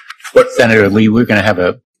 Okay. Senator Lee, we're going to have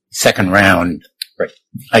a second round. Right.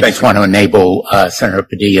 I just want to enable Senator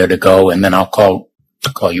Padilla to go, and then I'll call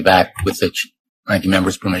you back with the ranking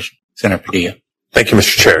member's permission. Senator Padilla. Thank you,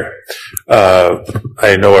 Mr. Chair.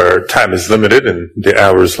 I know our time is limited and the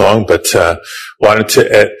hour is long, but wanted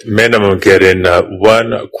to, at minimum, get in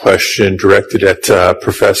one question directed at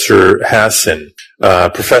Professor Hassan.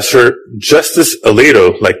 Professor, Justice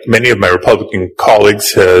Alito, like many of my Republican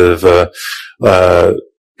colleagues,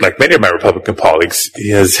 he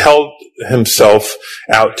has held himself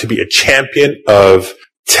out to be a champion of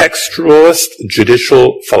textualist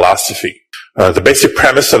judicial philosophy. The basic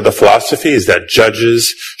premise of the philosophy is that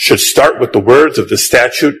judges should start with the words of the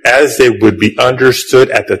statute as they would be understood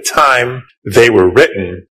at the time they were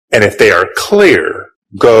written, and if they are clear,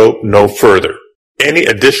 go no further. Any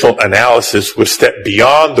additional analysis would step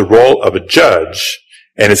beyond the role of a judge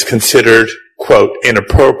and is considered, quote,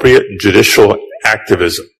 inappropriate judicial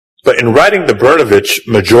activism. But in writing the Brnovich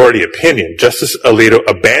majority opinion, Justice Alito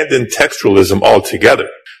abandoned textualism altogether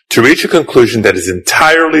to reach a conclusion that is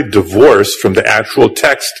entirely divorced from the actual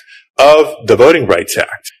text of the Voting Rights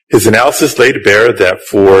Act. His analysis laid bare that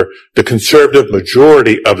for the conservative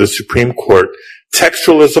majority of the Supreme Court,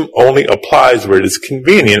 textualism only applies where it is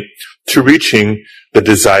convenient to reaching the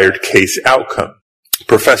desired case outcome.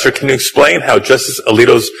 Professor, can you explain how Justice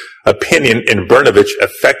Alito's opinion in Brnovich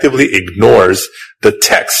effectively ignores the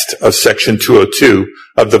text of Section 202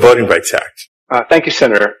 of the Voting Rights Act? Thank you,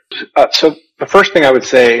 Senator. So the first thing I would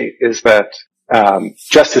say is that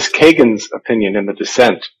Justice Kagan's opinion in the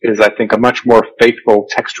dissent is, I think, a much more faithful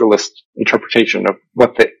textualist interpretation of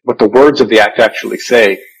what the words of the Act actually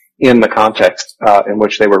say in the context in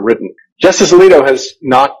which they were written. Justice Alito has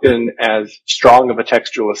not been as strong of a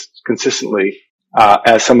textualist consistently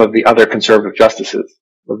as some of the other conservative justices.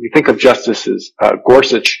 If you think of Justices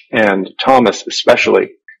Gorsuch and Thomas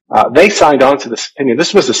especially, they signed on to this opinion.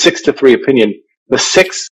 This was a 6-3 opinion. The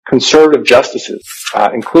 6 conservative justices,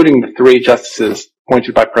 including the 3 justices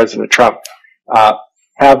appointed by President Trump,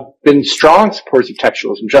 have been strong supporters of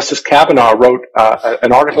textualism. Justice Kavanaugh wrote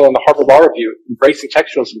an article in the Harvard Law Review embracing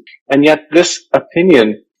textualism, and yet this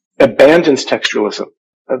opinion abandons textualism.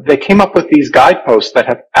 They came up with these guideposts that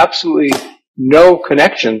have absolutely no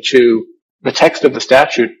connection to the text of the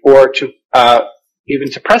statute or to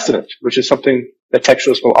even to precedent, which is something that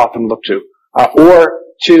textualists will often look to, or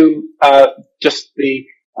to just the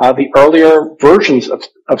earlier versions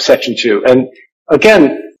of Section 2. And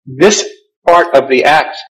again, this part of the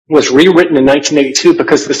Act was rewritten in 1982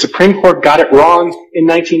 because the Supreme Court got it wrong in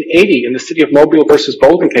 1980 in the City of Mobile versus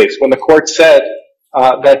Bolden case, when the court said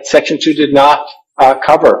that Section 2 did not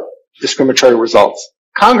cover discriminatory results.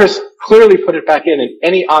 Congress clearly put it back in, and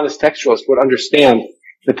any honest textualist would understand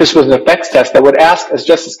that this was an effects test that would ask, as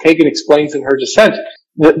Justice Kagan explains in her dissent,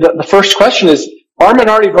 the first question is, are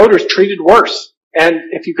minority voters treated worse? And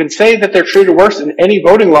if you can say that they're treated worse in any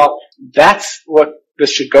voting law, that's what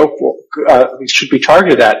this should go for, should be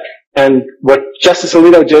targeted at. And what Justice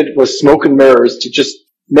Alito did was smoke and mirrors to just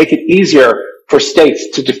make it easier for states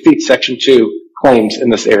to defeat Section 2 claims in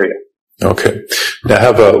this area. Okay. Now I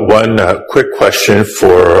have one quick question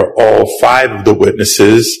for all 5 of the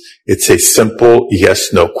witnesses. It's a simple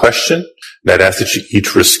yes-no question. And I'd ask that you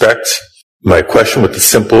each respect my question with a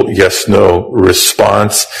simple yes-no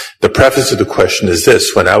response. The preface of the question is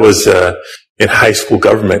this. When I was in high school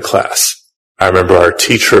government class, I remember our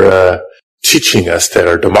teacher teaching us that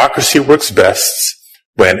our democracy works best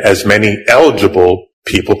when as many eligible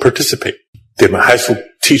people participate. Did my high school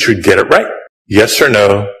teacher get it right? Yes or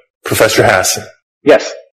no? Professor Hassan?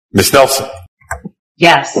 Yes. Ms. Nelson?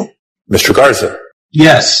 Yes. Mr. Garza?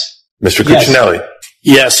 Yes. Mr. Cuccinelli?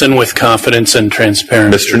 Yes, and with confidence and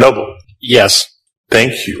transparency. Mr. Noble? Yes.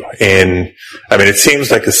 Thank you. And I mean, it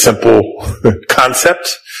seems like a simple concept,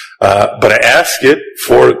 but I ask it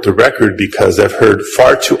for the record because I've heard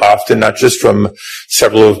far too often, not just from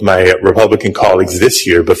several of my Republican colleagues this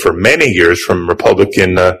year, but for many years from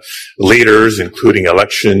Republican leaders, including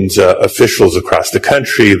elections officials across the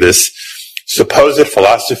country, this supposed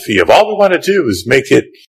philosophy of all we want to do is make it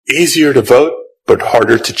easier to vote, but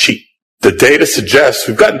harder to cheat. The data suggests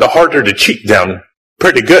we've gotten the harder to cheat down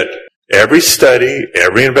pretty good. Every study,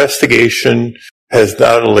 every investigation has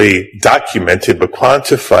not only documented but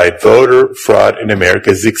quantified voter fraud in America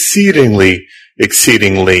as exceedingly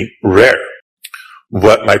rare.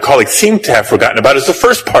 What my colleagues seem to have forgotten about is the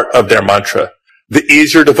first part of their mantra, the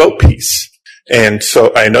easier to vote piece. And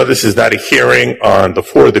so I know this is not a hearing on the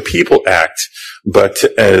For the People Act, but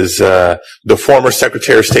as the former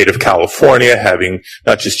Secretary of State of California, having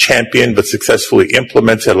not just championed but successfully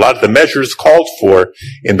implemented a lot of the measures called for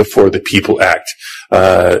in the For the People Act,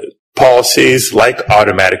 policies like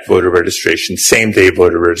automatic voter registration, same-day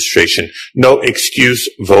voter registration, no excuse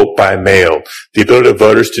vote by mail, the ability of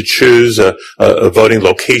voters to choose a voting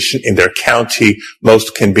location in their county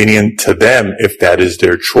most convenient to them if that is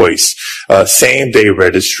their choice, same-day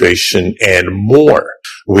registration, and more.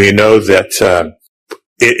 We know that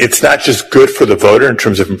it's not just good for the voter in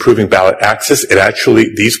terms of improving ballot access. It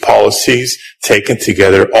actually, these policies taken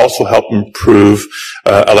together also help improve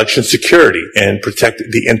election security and protect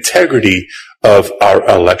the integrity of our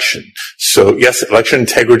election. So yes, election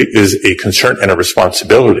integrity is a concern and a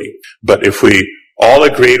responsibility. But if we all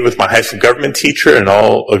agreed with my high school government teacher, and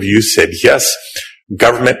all of you said yes.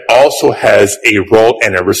 Government also has a role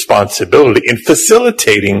and a responsibility in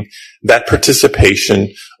facilitating that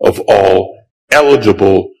participation of all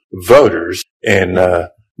eligible voters, and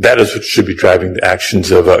that is what should be driving the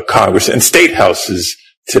actions of Congress and state houses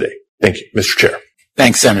today. Thank you, Mr. Chair.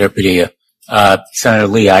 Thanks, Senator Padilla. Senator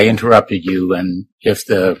Lee, I interrupted you, and if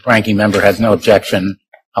the ranking member has no objection,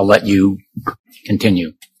 I'll let you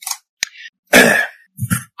continue.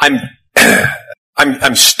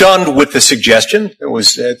 I'm stunned with the suggestion that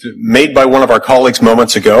was made by one of our colleagues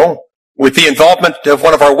moments ago with the involvement of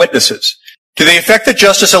one of our witnesses to the effect that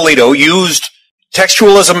Justice Alito used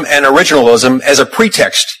textualism and originalism as a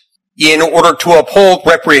pretext in order to uphold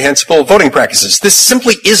reprehensible voting practices. This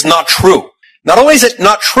simply is not true. Not only is it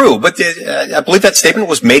not true, but I believe that statement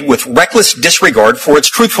was made with reckless disregard for its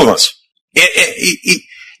truthfulness.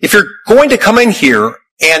 If you're going to come in here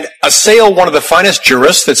and assail one of the finest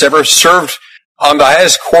jurists that's ever served on the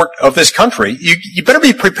highest court of this country, you better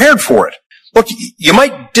be prepared for it. Look, you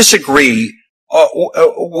might disagree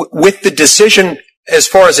with the decision as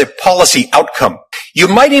far as a policy outcome. You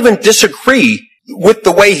might even disagree with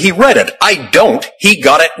the way he read it. I don't. He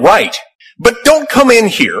got it right. But don't come in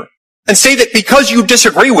here and say that because you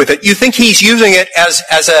disagree with it, you think he's using it as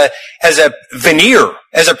a veneer,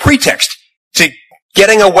 as a pretext to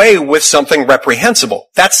getting away with something reprehensible.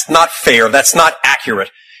 That's not fair. That's not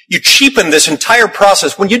accurate. You cheapen this entire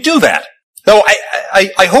process when you do that. No,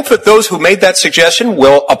 I hope that those who made that suggestion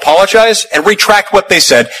will apologize and retract what they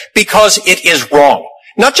said, because it is wrong.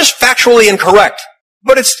 Not just factually incorrect,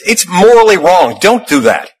 but it's morally wrong. Don't do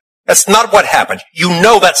that. That's not what happened. You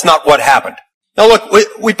know that's not what happened. Now look,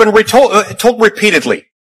 we've been told repeatedly,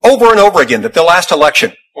 over and over again, that the last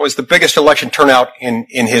election was the biggest election turnout in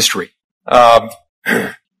history.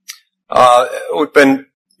 We've been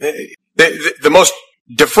the most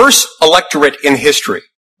diverse electorate in history.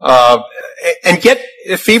 And yet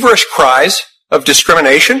feverish cries of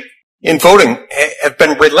discrimination in voting have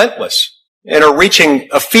been relentless and are reaching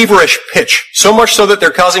a feverish pitch, so much so that they're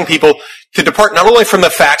causing people to depart not only from the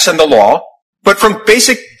facts and the law, but from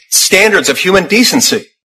basic standards of human decency.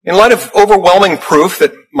 In light of overwhelming proof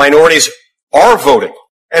that minorities are voting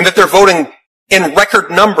and that they're voting in record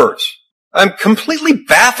numbers, I'm completely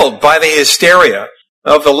baffled by the hysteria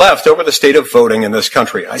of the left over the state of voting in this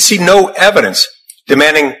country. I see no evidence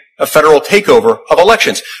demanding a federal takeover of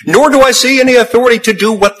elections, nor do I see any authority to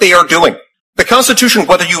do what they are doing. The Constitution,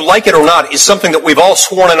 whether you like it or not, is something that we've all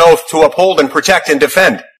sworn an oath to uphold and protect and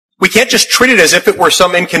defend. We can't just treat it as if it were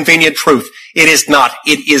some inconvenient truth. It is not.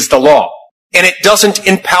 It is the law. And it doesn't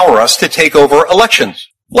empower us to take over elections.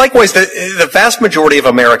 Likewise, the vast majority of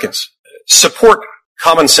Americans support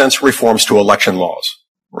common sense reforms to election laws,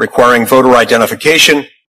 requiring voter identification,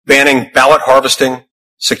 banning ballot harvesting,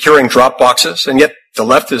 securing drop boxes, and yet the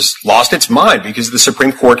left has lost its mind because the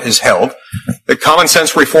Supreme Court has held that common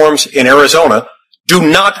sense reforms in Arizona do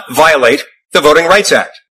not violate the Voting Rights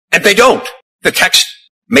Act. And they don't. The text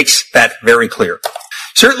makes that very clear.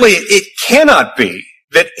 Certainly, it cannot be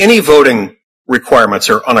that any voting requirements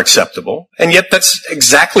are unacceptable, and yet that's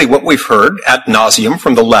exactly what we've heard ad nauseum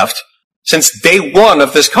from the left since day one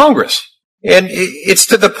of this Congress. And it's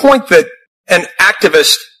to the point that an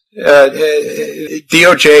activist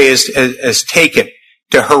DOJ has taken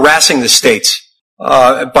to harassing the states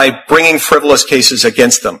by bringing frivolous cases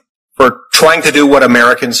against them for trying to do what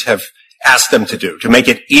Americans have asked them to do, to make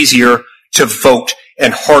it easier to vote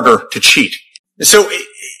and harder to cheat. So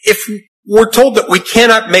if we're told that we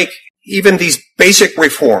cannot make even these basic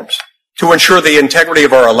reforms to ensure the integrity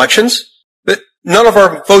of our elections, that none of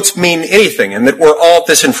our votes mean anything and that we're all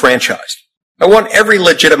disenfranchised. I want every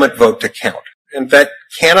legitimate vote to count. And that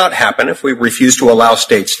cannot happen if we refuse to allow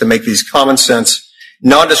states to make these common sense,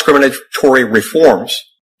 non-discriminatory reforms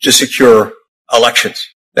to secure elections.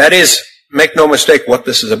 That is, make no mistake, what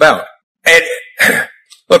this is about. And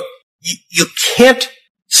look, you can't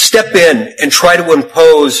step in and try to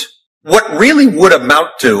impose what really would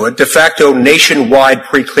amount to a de facto nationwide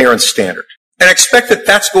pre-clearance standard and expect that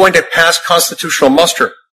that's going to pass constitutional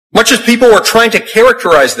muster. Much as people are trying to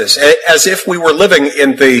characterize this as if we were living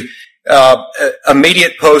in the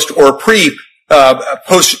immediate post or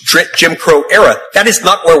post Jim Crow era, that is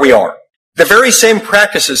not where we are. The very same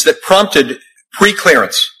practices that prompted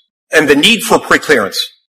pre-clearance and the need for pre-clearance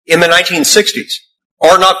in the 1960s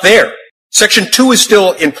are not there. Section 2 is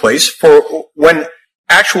still in place for when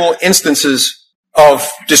actual instances of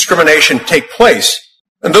discrimination take place,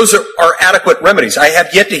 and those are adequate remedies. I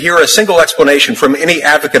have yet to hear a single explanation from any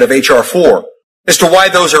advocate of H.R. 4 as to why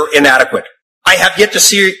those are inadequate. I have yet to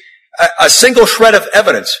see a single shred of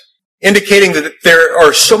evidence indicating that there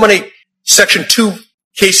are so many Section 2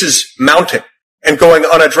 cases mounting and going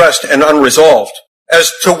unaddressed and unresolved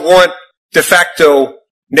as to warrant de facto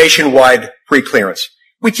nationwide preclearance.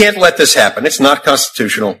 We can't let this happen. It's not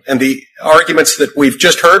constitutional. And the arguments that we've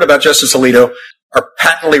just heard about Justice Alito are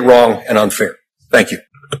patently wrong and unfair. Thank you.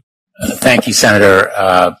 Thank you,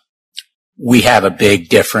 Senator. We have a big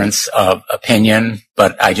difference of opinion,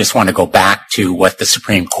 but I just want to go back to what the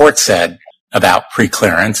Supreme Court said about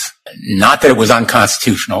preclearance. Not that it was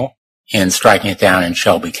unconstitutional in striking it down in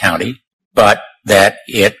Shelby County, but that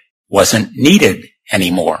it wasn't needed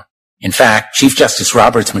anymore. In fact, Chief Justice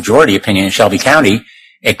Roberts' majority opinion in Shelby County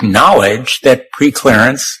acknowledged that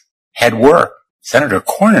preclearance had worked. Senator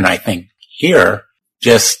Cornyn, I think, here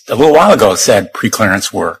just a little while ago said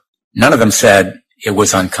preclearance worked. None of them said it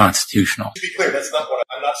was unconstitutional. To be clear, that's not what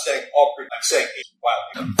I'm not saying all I'm saying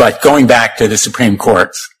wow. But going back to the Supreme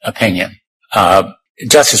Court's opinion,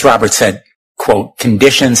 Justice Roberts said, quote,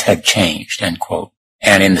 conditions had changed, end quote.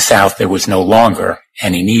 And in the South, there was no longer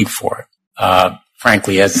any need for it.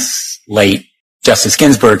 Frankly, as late Justice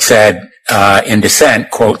Ginsburg said in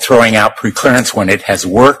dissent, quote, throwing out preclearance when it has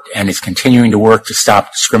worked and is continuing to work to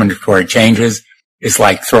stop discriminatory changes is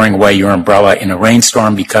like throwing away your umbrella in a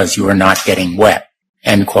rainstorm because you are not getting wet,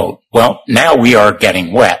 end quote. Well, now we are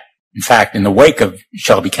getting wet. In fact, in the wake of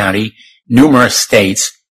Shelby County, numerous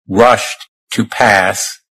states rushed to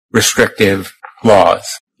pass restrictive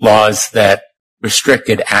laws that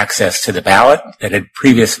restricted access to the ballot that had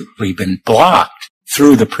previously been blocked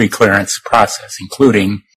through the preclearance process,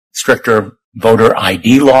 including stricter voter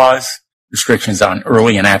ID laws, restrictions on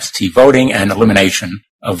early and absentee voting, and elimination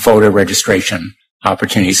of voter registration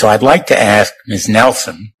opportunities. So I'd like to ask Ms.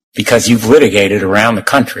 Nelson, because you've litigated around the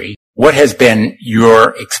country, what has been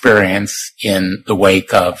your experience in the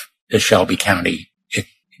wake of the Shelby County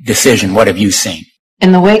decision? What have you seen?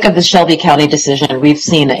 In the wake of the Shelby County decision, we've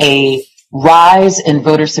seen a rise in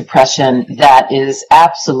voter suppression that is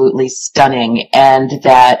absolutely stunning and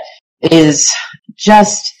that is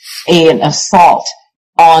just an assault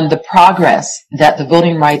on the progress that the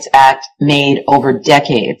Voting Rights Act made over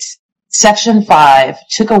decades. Section 5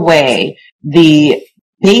 took away the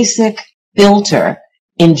basic filter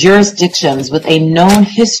in jurisdictions with a known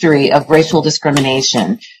history of racial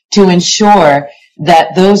discrimination to ensure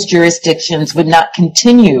that those jurisdictions would not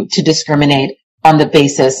continue to discriminate on the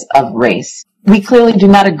basis of race. We clearly do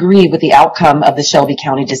not agree with the outcome of the Shelby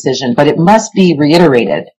County decision, but it must be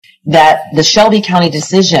reiterated that the Shelby County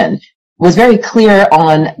decision was very clear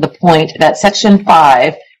on the point that Section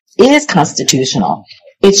 5 is constitutional.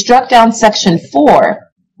 It struck down Section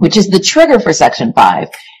 4, which is the trigger for Section 5,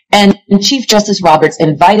 and Chief Justice Roberts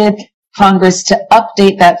invited Congress to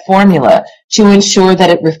update that formula to ensure that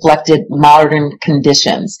it reflected modern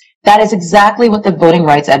conditions. That is exactly what the Voting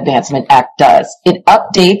Rights Advancement Act does. It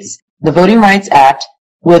updates the Voting Rights Act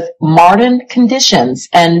with modern conditions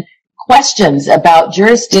and questions about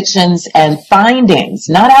jurisdictions and findings,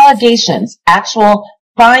 not allegations, actual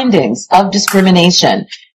findings of discrimination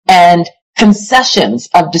and concessions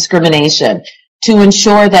of discrimination to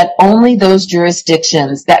ensure that only those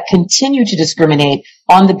jurisdictions that continue to discriminate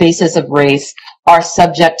on the basis of race are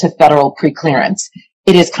subject to federal preclearance.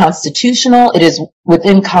 It is constitutional. It is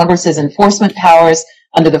within Congress's enforcement powers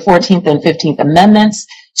under the 14th and 15th Amendments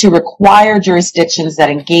to require jurisdictions that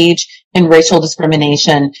engage in racial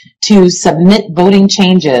discrimination to submit voting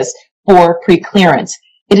changes for preclearance.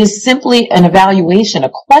 It is simply an evaluation, a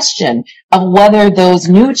question of whether those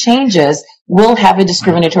new changes will have a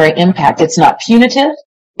discriminatory impact. It's not punitive.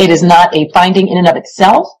 It is not a finding in and of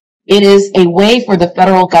itself. It is a way for the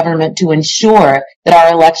federal government to ensure that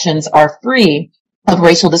our elections are free of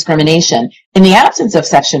racial discrimination. In the absence of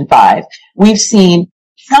Section 5, we've seen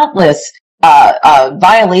countless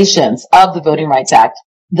violations of the Voting Rights Act.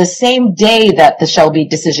 The same day that the Shelby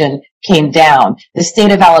decision came down, the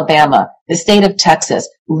state of Alabama, the state of Texas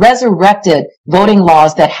resurrected voting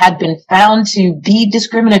laws that had been found to be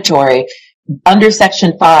discriminatory under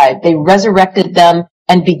Section 5. They resurrected them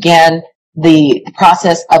and began the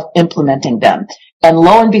process of implementing them. And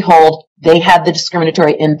lo and behold, they had the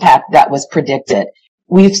discriminatory impact that was predicted.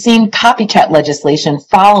 We've seen copycat legislation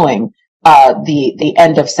following the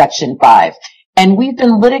end of Section 5. And we've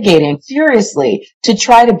been litigating furiously to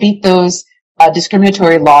try to beat those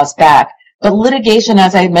discriminatory laws back. But litigation,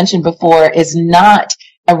 as I mentioned before, is not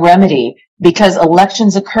a remedy because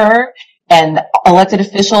elections occur and elected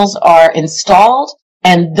officials are installed,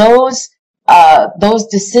 and those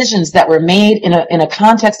decisions that were made in a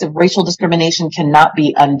context of racial discrimination cannot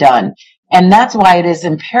be undone. And that's why it is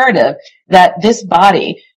imperative that this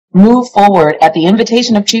body move forward at the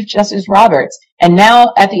invitation of Chief Justice Roberts And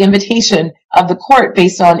now, at the invitation of the court,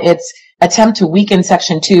 based on its attempt to weaken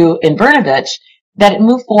Section 2 in Brnovich, that it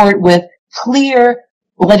move forward with clear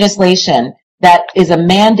legislation that is a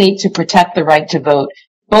mandate to protect the right to vote,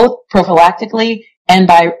 both prophylactically and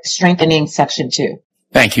by strengthening Section 2.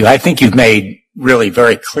 Thank you. I think you've made really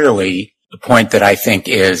very clearly the point that I think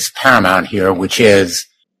is paramount here, which is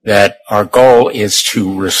that our goal is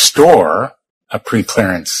to restore a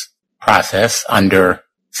pre-clearance process under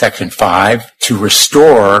Section 5, to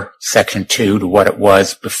restore Section 2 to what it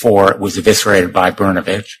was before it was eviscerated by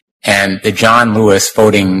Brnovich, and the John Lewis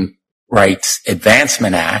Voting Rights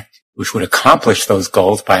Advancement Act, which would accomplish those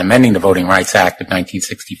goals by amending the Voting Rights Act of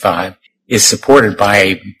 1965, is supported by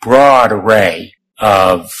a broad array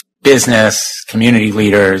of business, community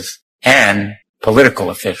leaders, and political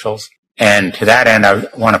officials. And to that end, I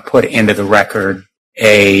want to put into the record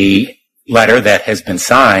a letter that has been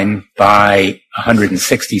signed by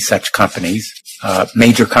 160 such companies,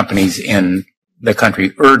 major companies in the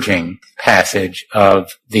country, urging passage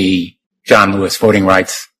of the John Lewis Voting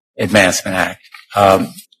Rights Advancement Act.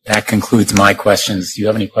 That concludes my questions. Do you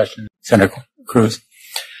have any questions, Senator Cruz?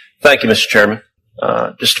 Thank you, Mr. Chairman.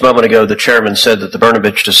 Just a moment ago, the chairman said that the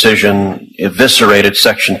Brnovich decision eviscerated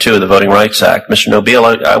Section 2 of the Voting Rights Act. Mr. Nobile,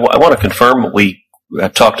 I want to confirm what we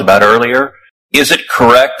talked about earlier. Is it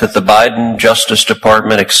correct that the Biden Justice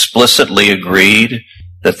Department explicitly agreed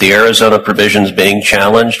that the Arizona provisions being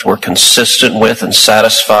challenged were consistent with and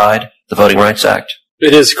satisfied the Voting Rights Act?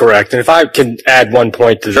 It is correct. And if I can add one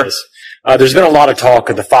point to this. There's been a lot of talk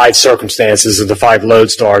of the 5 circumstances of the 5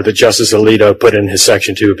 lodestar that Justice Alito put in his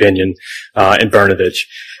Section 2 opinion in Brnovich.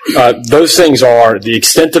 Those things are the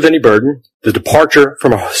extent of any burden, the departure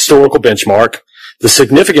from a historical benchmark, the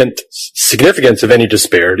significance of any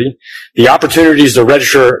disparity, the opportunities to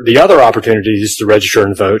register, the other opportunities to register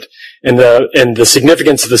and vote, and the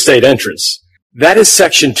significance of the state entrance. That is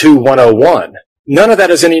Section 2-101. None of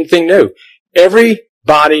that is anything new. Every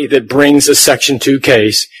body that brings a Section 2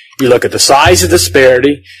 case, you look at the size of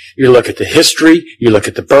disparity, you look at the history, you look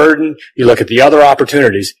at the burden, you look at the other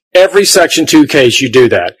opportunities. Every Section 2 case, you do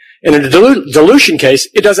that. In a dilution case,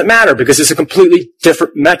 it doesn't matter because it's a completely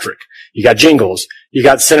different metric. You got jingles, you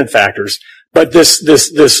got Senate factors. But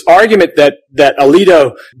this argument that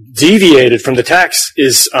Alito deviated from the text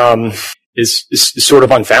is sort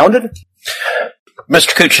of unfounded. Mr.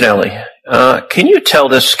 Cuccinelli, can you tell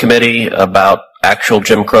this committee about actual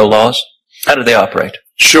Jim Crow laws? How do they operate?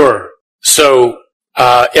 Sure. So,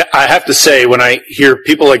 I have to say, when I hear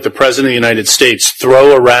people like the President of the United States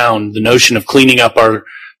throw around the notion of cleaning up our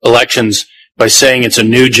elections by saying it's a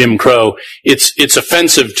new Jim Crow, it's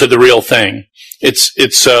offensive to the real thing.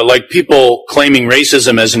 It's like people claiming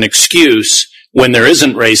racism as an excuse when there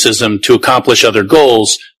isn't racism to accomplish other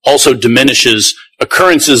goals also diminishes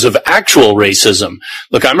occurrences of actual racism.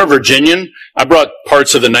 Look, I'm a Virginian. I brought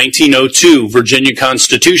parts of the 1902 Virginia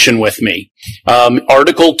Constitution with me.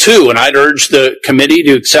 Article 2, and I'd urge the committee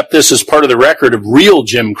to accept this as part of the record of real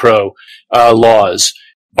Jim Crow laws.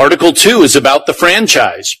 Article 2 is about the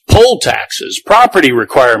franchise, poll taxes, property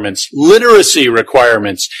requirements, literacy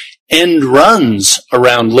requirements, end runs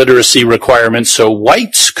around literacy requirements so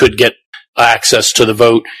whites could get access to the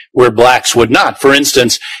vote where blacks would not. For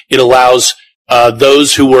instance, it allows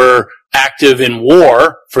those who were active in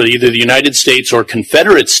war for either the United States or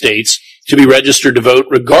Confederate states to be registered to vote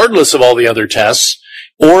regardless of all the other tests,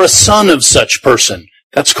 or a son of such person.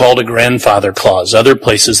 That's called a grandfather clause. Other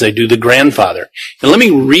places they do the grandfather. And let me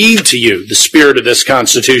read to you the spirit of this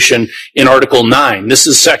Constitution in Article 9. This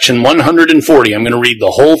is Section 140. I'm going to read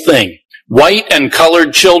the whole thing. White and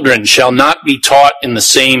colored children shall not be taught in the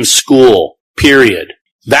same school, period.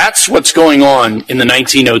 That's what's going on in the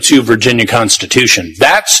 1902 Virginia Constitution.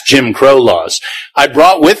 That's Jim Crow laws. I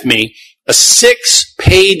brought with me a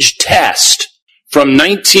 6-page test from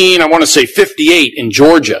 58 in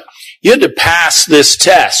Georgia. You had to pass this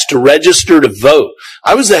test to register to vote.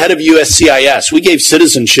 I was the head of USCIS. We gave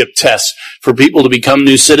citizenship tests for people to become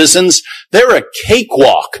new citizens. They're a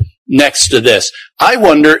cakewalk next to this. I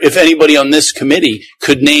wonder if anybody on this committee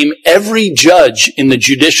could name every judge in the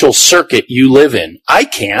judicial circuit you live in. I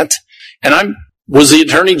can't. And I was the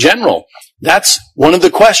Attorney General. That's one of the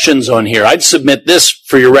questions on here. I'd submit this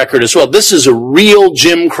for your record as well. This is a real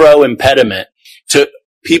Jim Crow impediment to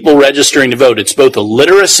people registering to vote. It's both a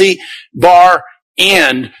literacy bar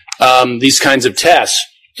and these kinds of tests.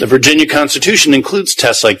 The Virginia Constitution includes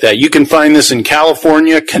tests like that. You can find this in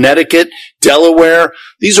California, Connecticut, Delaware.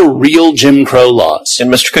 These are real Jim Crow laws. And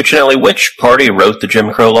Mr. Cuccinelli, which party wrote the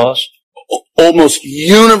Jim Crow laws? almost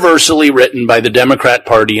universally written by the Democrat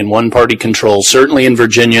Party and one-party control, certainly in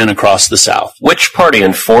Virginia and across the South. Which party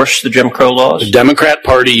enforced the Jim Crow laws? The Democrat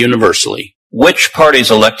Party universally. Which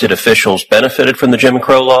party's elected officials benefited from the Jim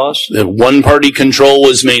Crow laws? The one-party control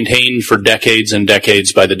was maintained for decades and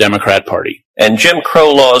decades by the Democrat Party. And Jim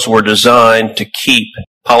Crow laws were designed to keep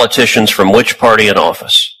politicians from which party in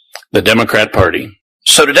office? The Democrat Party.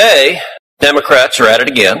 So today, Democrats are at it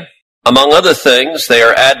again. Among other things, they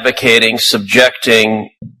are advocating subjecting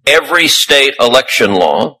every state election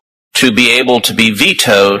law to be able to be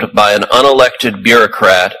vetoed by an unelected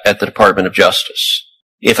bureaucrat at the Department of Justice.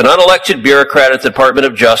 If an unelected bureaucrat at the Department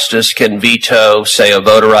of Justice can veto, say, a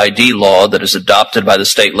voter ID law that is adopted by the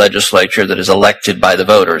state legislature that is elected by the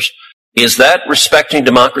voters, is that respecting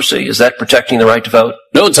democracy? Is that protecting the right to vote?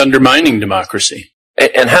 No, it's undermining democracy.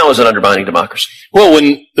 And how is it undermining democracy? Well,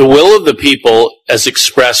 when the will of the people, as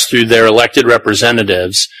expressed through their elected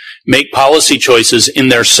representatives, make policy choices in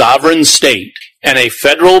their sovereign state, and a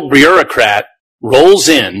federal bureaucrat rolls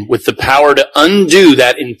in with the power to undo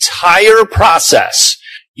that entire process,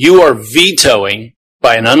 you are vetoing,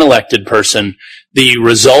 by an unelected person, the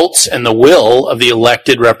results and the will of the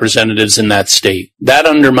elected representatives in that state. That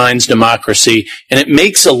undermines democracy, and it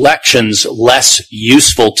makes elections less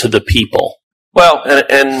useful to the people. Well,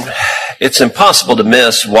 and it's impossible to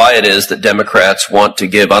miss why it is that Democrats want to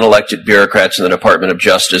give unelected bureaucrats in the Department of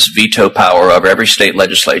Justice veto power over every state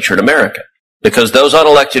legislature in America. Because those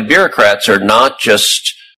unelected bureaucrats are not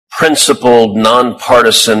just principled,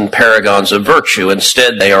 nonpartisan paragons of virtue.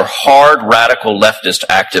 Instead, they are hard, radical leftist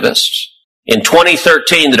activists. In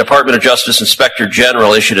 2013, the Department of Justice Inspector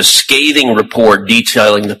General issued a scathing report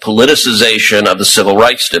detailing the politicization of the Civil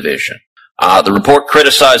Rights Division. The report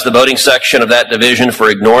criticized the voting section of that division for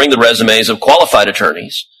ignoring the resumes of qualified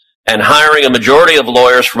attorneys and hiring a majority of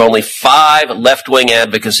lawyers from only 5 left-wing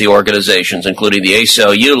advocacy organizations, including the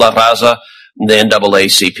ACLU, La Raza, and the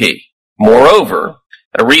NAACP. Moreover,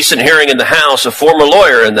 at a recent hearing in the House, a former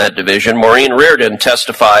lawyer in that division, Maureen Reardon,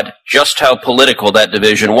 testified just how political that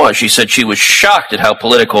division was. She said she was shocked at how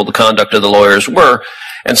political the conduct of the lawyers were,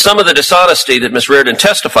 and some of the dishonesty that Ms. Reardon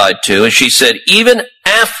testified to, as she said, even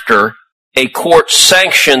after a court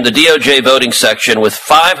sanctioned the DOJ voting section with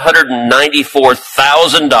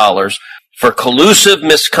 $594,000 for collusive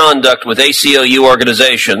misconduct with ACLU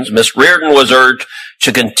organizations, Ms. Reardon was urged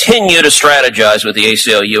to continue to strategize with the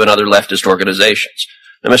ACLU and other leftist organizations.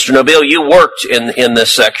 Now, Mr. Nobile, you worked in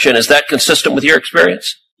this section. Is that consistent with your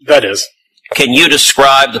experience? That is. Can you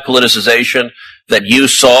describe the politicization that you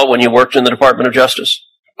saw when you worked in the Department of Justice?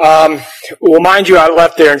 Well, mind you, I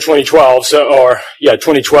left there in 2012,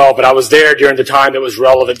 2012, but I was there during the time that was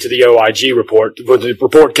relevant to the OIG report. When the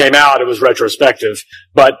report came out, it was retrospective,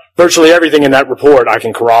 but virtually everything in that report I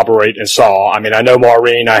can corroborate and saw. I mean, I know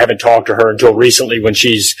Maureen. I haven't talked to her until recently when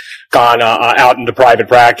she's gone out into private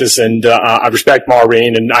practice, and I respect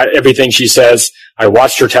Maureen and everything she says. I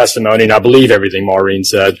watched her testimony, and I believe everything Maureen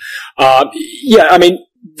said. I mean,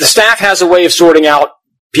 the staff has a way of sorting out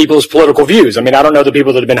people's political views. I mean, I don't know the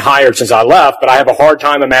people that have been hired since I left, but I have a hard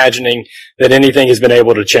time imagining that anything has been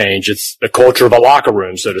able to change. It's the culture of a locker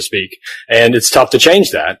room, so to speak, and it's tough to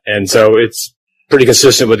change that. And so it's pretty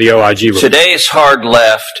consistent with the OIG report. Today's hard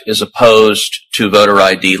left is opposed to voter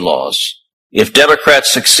ID laws. If Democrats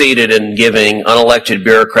succeeded in giving unelected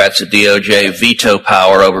bureaucrats at DOJ veto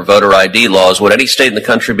power over voter ID laws, would any state in the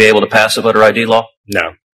country be able to pass a voter ID law?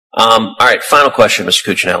 No. All right, final question, Mr.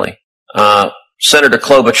 Cuccinelli. Senator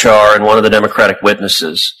Klobuchar and one of the Democratic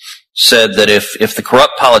witnesses said that if the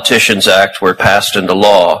Corrupt Politicians Act were passed into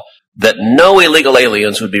law, that no illegal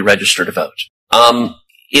aliens would be registered to vote.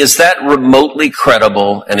 Is that remotely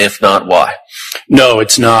credible, and if not, why? No,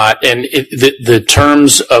 it's not. And the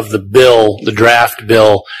terms of the bill, the draft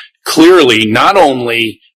bill, clearly not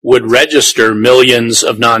only would register millions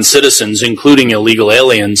of non-citizens, including illegal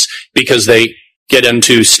aliens, because they get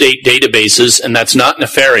into state databases, and that's not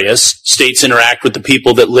nefarious. States interact with the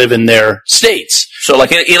people that live in their states. So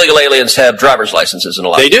like illegal aliens have driver's licenses in a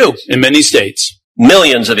lot of states? They do, in many states.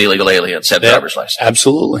 Millions of illegal aliens have driver's licenses.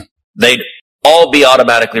 Absolutely. They'd all be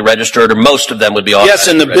automatically registered, or most of them would be automatically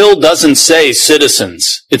registered. Yes, and the bill doesn't say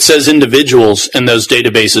citizens. It says individuals in those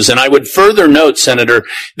databases. And I would further note, Senator,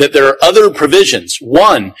 that there are other provisions.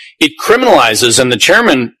 One, it criminalizes, and the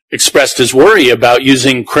chairman expressed his worry about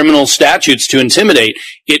using criminal statutes to intimidate.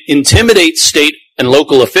 It intimidates state and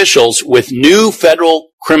local officials with new federal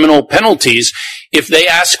criminal penalties if they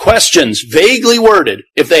ask questions, vaguely worded,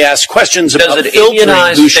 if they ask questions about filtering. Does it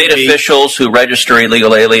immunize state officials who register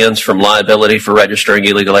illegal aliens from liability for registering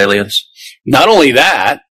illegal aliens? Not only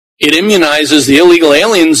that, it immunizes the illegal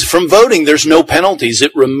aliens from voting. There's no penalties.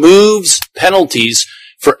 It removes penalties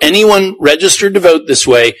for anyone registered to vote this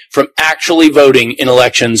way from actually voting in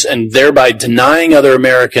elections and thereby denying other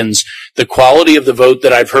Americans the quality of the vote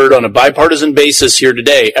that I've heard on a bipartisan basis here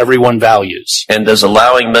today everyone values. And does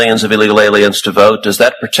allowing millions of illegal aliens to vote, does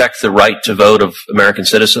that protect the right to vote of American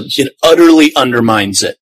citizens? It utterly undermines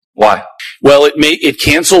it. Why? Well, it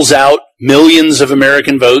cancels out millions of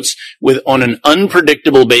American votes on an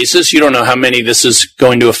unpredictable basis. You don't know how many this is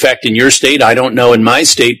going to affect in your state. I don't know in my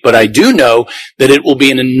state, but I do know that it will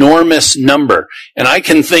be an enormous number. And I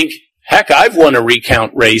can think, heck, I've won a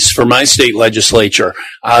recount race for my state legislature.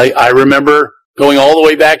 I remember going all the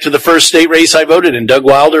way back to the first state race I voted in. Doug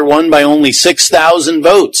Wilder won by only 6,000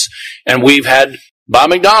 votes. And we've had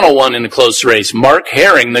Bob McDonnell won in a close race. Mark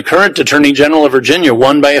Herring, the current Attorney General of Virginia,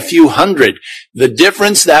 won by a few hundred. The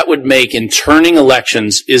difference that would make in turning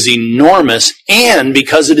elections is enormous, and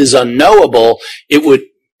because it is unknowable, it would,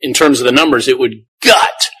 in terms of the numbers, it would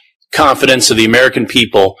gut confidence of the American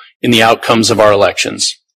people in the outcomes of our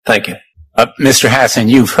elections. Thank you. Mr. Hassan,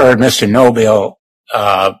 you've heard Mr. Nobile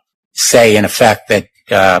say, in effect,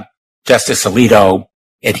 that Justice Alito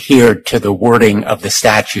adhered to the wording of the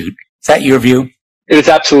statute. Is that your view? It is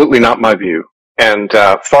absolutely not my view. And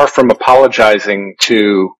far from apologizing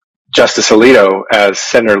to Justice Alito, as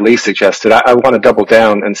Senator Lee suggested, I want to double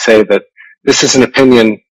down and say that this is an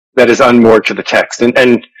opinion that is unmoored to the text.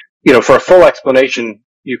 And you know, for a full explanation,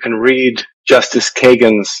 you can read Justice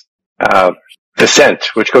Kagan's dissent,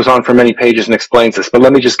 which goes on for many pages and explains this. But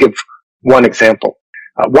let me just give one example.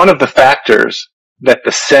 One of the factors that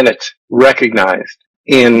the Senate recognized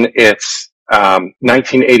in its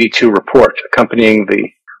 1982 report accompanying the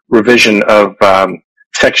revision of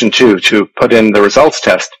Section 2 to put in the results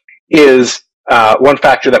test is one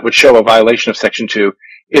factor that would show a violation of Section 2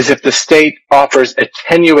 is if the state offers a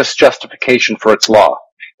tenuous justification for its law.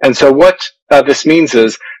 And so what this means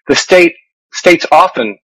is the states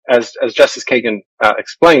often, as Justice Kagan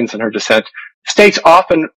explains in her dissent, states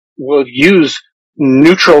often will use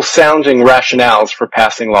neutral sounding rationales for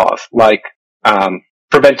passing laws, like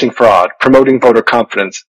preventing fraud, promoting voter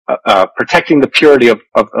confidence, protecting the purity of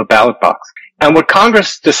a ballot box. And what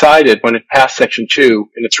Congress decided when it passed Section 2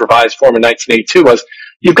 in its revised form in 1982 was,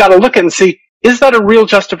 you've got to look at and see, is that a real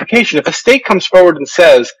justification? If a state comes forward and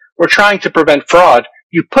says, we're trying to prevent fraud,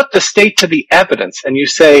 you put the state to the evidence and you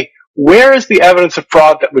say, where is the evidence of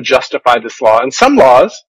fraud that would justify this law? And some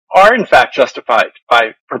laws are in fact justified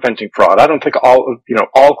by preventing fraud. I don't think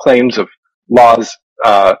all claims of laws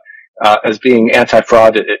as being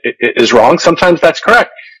anti-fraud is wrong. Sometimes that's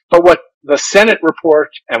correct. But what the Senate report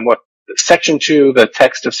and what Section 2, the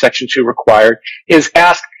text of Section 2 required, is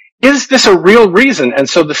ask, is this a real reason? And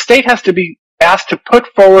so the state has to be asked to put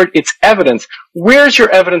forward its evidence. Where's your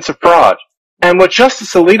evidence of fraud? And what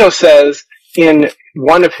Justice Alito says in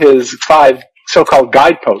one of his 5 so-called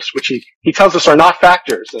guideposts, which he tells us are not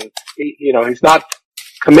factors, and he's not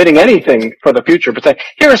committing anything for the future, but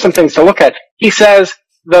here are some things to look at. He says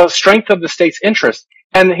the strength of the state's interest,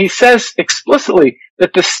 and he says explicitly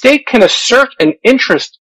that the state can assert an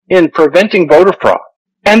interest in preventing voter fraud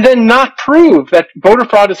and then not prove that voter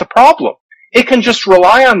fraud is a problem. It can just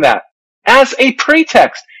rely on that as a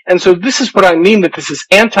pretext. And so this is what I mean that this is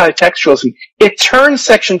anti-textualism. It turns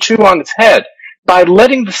Section 2 on its head by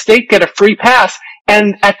letting the state get a free pass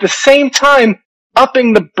and at the same time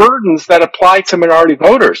upping the burdens that apply to minority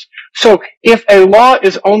voters. So if a law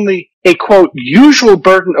is only a, quote, usual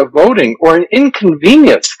burden of voting or an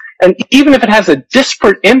inconvenience, and even if it has a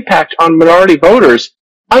disparate impact on minority voters,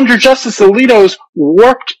 under Justice Alito's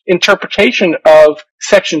warped interpretation of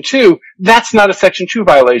Section 2, that's not a Section 2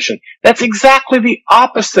 violation. That's exactly the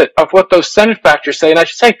opposite of what those Senate factors say. And I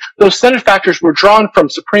should say, those Senate factors were drawn from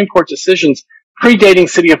Supreme Court decisions predating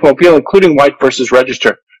City of Mobile, including White versus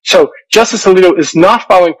Register. So Justice Alito is not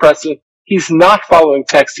following precedent. He's not following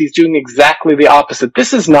text. He's doing exactly the opposite.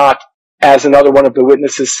 This is not, as another one of the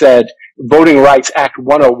witnesses said, Voting Rights Act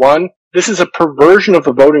 101. This is a perversion of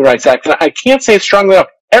the Voting Rights Act. And I can't say it strongly enough.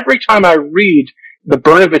 Every time I read the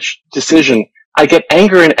Brnovich decision, I get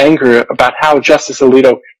angrier and angrier about how Justice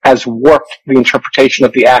Alito has warped the interpretation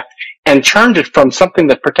of the act and turned it from something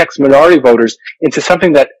that protects minority voters into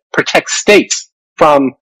something that protects states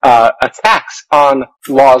from attacks on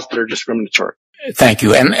laws that are discriminatory. Thank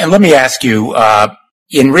you. And let me ask you,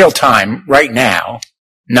 in real time, right now,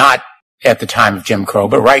 not at the time of Jim Crow,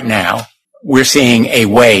 but right now, we're seeing a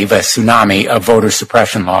wave, a tsunami of voter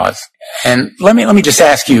suppression laws. And let me just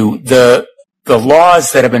ask you, the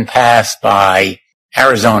laws that have been passed by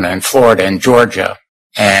Arizona and Florida and Georgia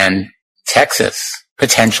and Texas,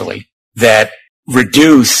 potentially, that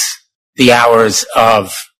reduce the hours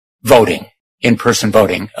of voting, in-person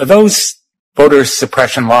voting, are those voter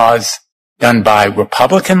suppression laws done by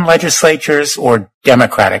Republican legislatures or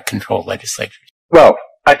Democratic controlled legislatures? Well,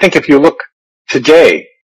 I think if you look today,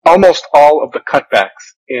 almost all of the cutbacks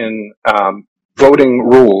in voting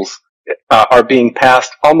rules are being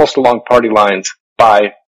passed almost along party lines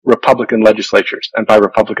by Republican legislatures and by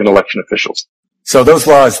Republican election officials. So those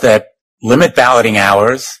laws that limit balloting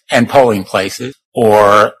hours and polling places,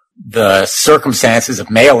 or the circumstances of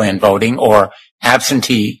mail-in voting or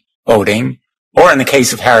absentee voting, or in the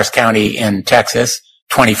case of Harris County in Texas,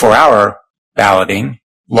 24-hour balloting,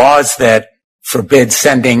 laws that forbid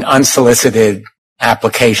sending unsolicited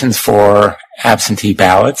applications for absentee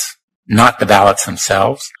ballots, not the ballots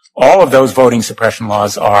themselves. All of those voting suppression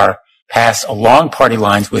laws are passed along party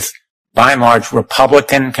lines with, by and large,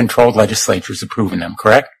 Republican-controlled legislatures approving them,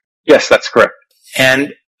 correct? Yes, that's correct.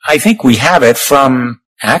 And I think we have it from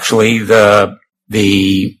actually the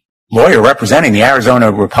lawyer representing the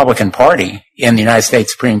Arizona Republican Party in the United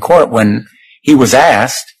States Supreme Court when he was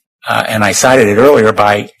asked, and I cited it earlier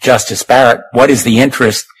by Justice Barrett, what is the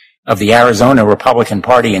interest of the Arizona Republican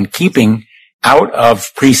Party in keeping out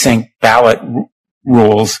of precinct ballot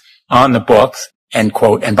rules on the books, end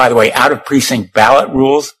quote. And by the way, out of precinct ballot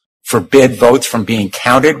rules forbid votes from being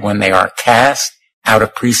counted when they are cast out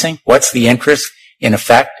of precinct. What's the interest, in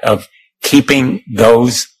effect, of keeping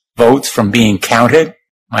those votes from being counted?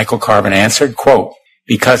 Michael Carvin answered, quote,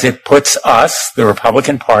 because it puts us, the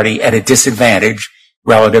Republican Party, at a disadvantage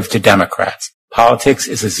relative to Democrats. Politics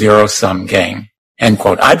is a zero-sum game, end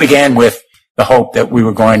quote. I began with the hope that we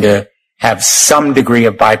were going to have some degree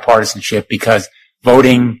of bipartisanship because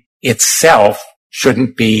voting itself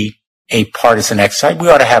shouldn't be a partisan exercise. We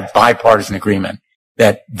ought to have bipartisan agreement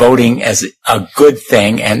that voting is a good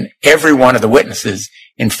thing, and every one of the witnesses,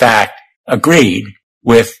 in fact, agreed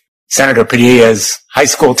with Senator Padilla's high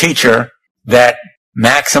school teacher that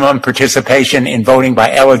maximum participation in voting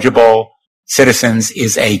by eligible citizens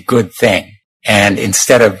is a good thing. And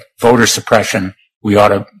instead of voter suppression, we ought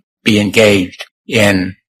to be engaged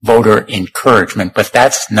in voter encouragement. But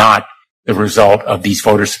that's not the result of these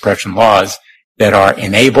voter suppression laws that are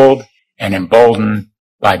enabled and emboldened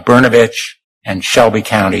by Brnovich and Shelby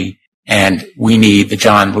County. And we need the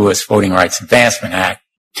John Lewis Voting Rights Advancement Act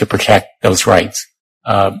to protect those rights.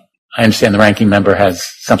 I understand the ranking member has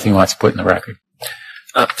something he wants to put in the record.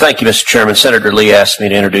 Thank you, Mr. Chairman. Senator Lee asked me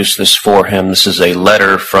to introduce this for him. This is a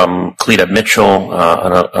letter from Cleta Mitchell,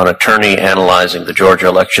 an attorney analyzing the Georgia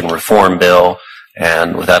election reform bill.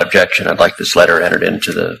 And without objection, I'd like this letter entered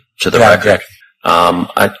into the record.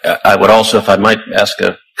 I would also, if I might ask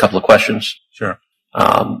a couple of questions. Sure.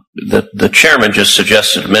 The chairman just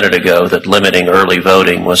suggested a minute ago that limiting early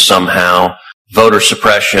voting was somehow voter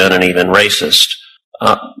suppression and even racist.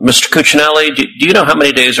 Mr. Cuccinelli, do you know how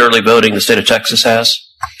many days early voting the state of Texas has?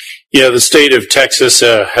 Yeah, the state of Texas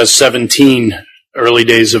has 17 early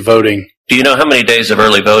days of voting. Do you know how many days of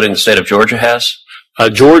early voting the state of Georgia has?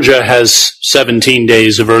 Georgia has 17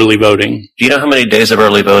 days of early voting. Do you know how many days of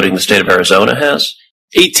early voting the state of Arizona has?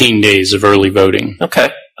 18 days of early voting. Okay.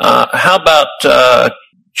 How about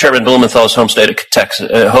Chairman Blumenthal's home state of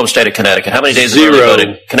Connecticut? How many days of early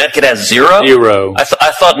voting? Connecticut has zero? Zero. I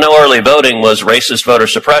thought no early voting was racist voter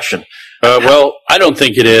suppression. Well, I don't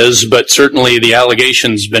think it is, but certainly the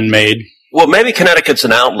allegation's been made. Well, maybe Connecticut's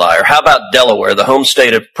an outlier. How about Delaware, the home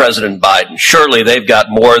state of President Biden? Surely they've got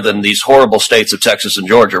more than these horrible states of Texas and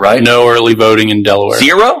Georgia, right? No early voting in Delaware.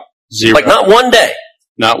 Zero? Zero. Like not one day?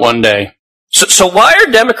 Not one day. So why are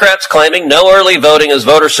Democrats claiming no early voting is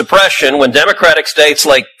voter suppression when Democratic states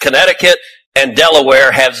like Connecticut and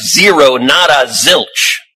Delaware have zero, not a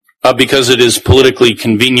zilch? Because it is politically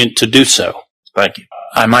convenient to do so. Thank you.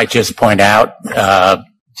 I might just point out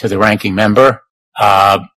to the ranking member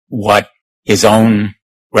what his own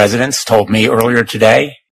residents told me earlier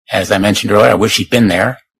today. As I mentioned earlier, I wish he'd been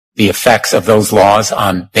there. The effects of those laws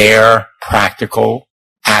on their practical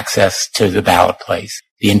access to the ballot place.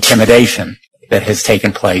 The intimidation that has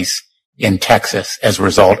taken place in Texas as a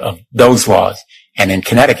result of those laws. And in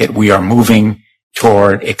Connecticut, we are moving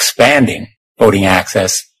toward expanding voting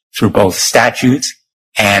access through both statutes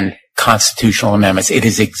and constitutional amendments. It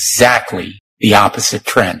is exactly the opposite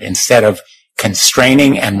trend. Instead of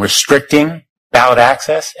constraining and restricting ballot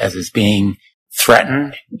access, as is being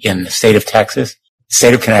threatened in the state of Texas, the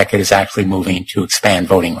state of Connecticut is actually moving to expand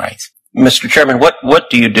voting rights. Mr. Chairman, what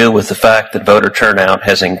do you do with the fact that voter turnout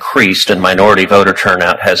has increased and minority voter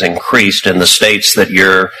turnout has increased in the states that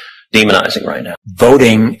you're demonizing right now?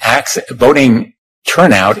 Voting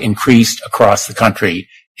turnout increased across the country.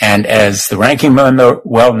 And as the ranking member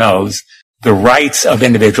well knows, the rights of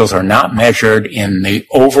individuals are not measured in the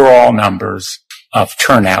overall numbers of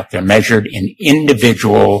turnout. They're measured in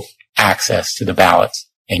individual access to the ballots.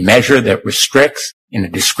 A measure that restricts in a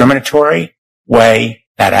discriminatory way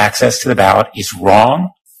that access to the ballot is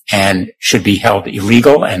wrong and should be held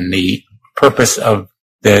illegal. And the purpose of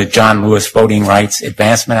the John Lewis Voting Rights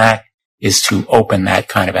Advancement Act is to open that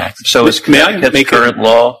kind of access. So is Connecticut's current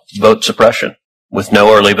law vote suppression with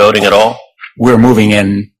no early voting at all? We're moving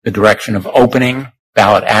in the direction of opening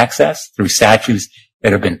ballot access through statutes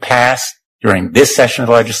that have been passed during this session of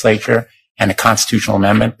the legislature and a constitutional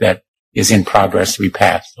amendment that is in progress to be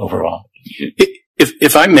passed overall.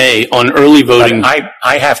 If I may, on early voting... But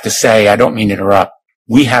I have to say, I don't mean to interrupt,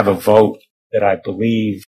 we have a vote that I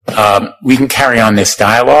believe we can carry on this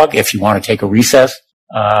dialogue if you want to take a recess,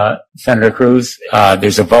 Senator Cruz.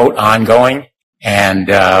 There's a vote ongoing, and...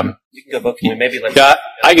 you can go vote. Can we maybe let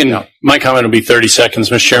my comment will be 30 seconds,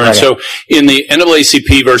 Mr. Chairman. Okay. So in the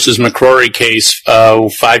NAACP versus McCrory case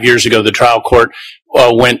 5 years ago, the trial court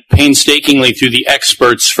went painstakingly through the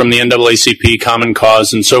experts from the NAACP, Common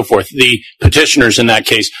Cause, and so forth, the petitioners in that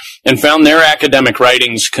case, and found their academic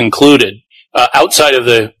writings concluded, outside of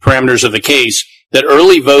the parameters of the case, that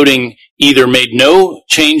early voting either made no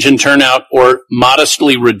change in turnout or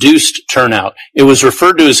modestly reduced turnout. It was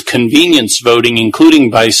referred to as convenience voting,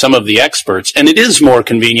 including by some of the experts. And it is more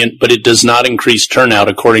convenient, but it does not increase turnout,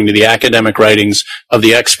 according to the academic writings of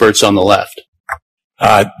the experts on the left.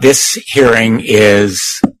 This hearing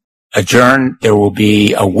is adjourned. There will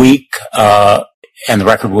be a week, and the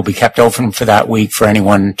record will be kept open for that week for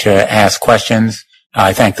anyone to ask questions.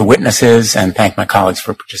 I thank the witnesses and thank my colleagues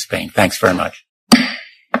for participating. Thanks very much.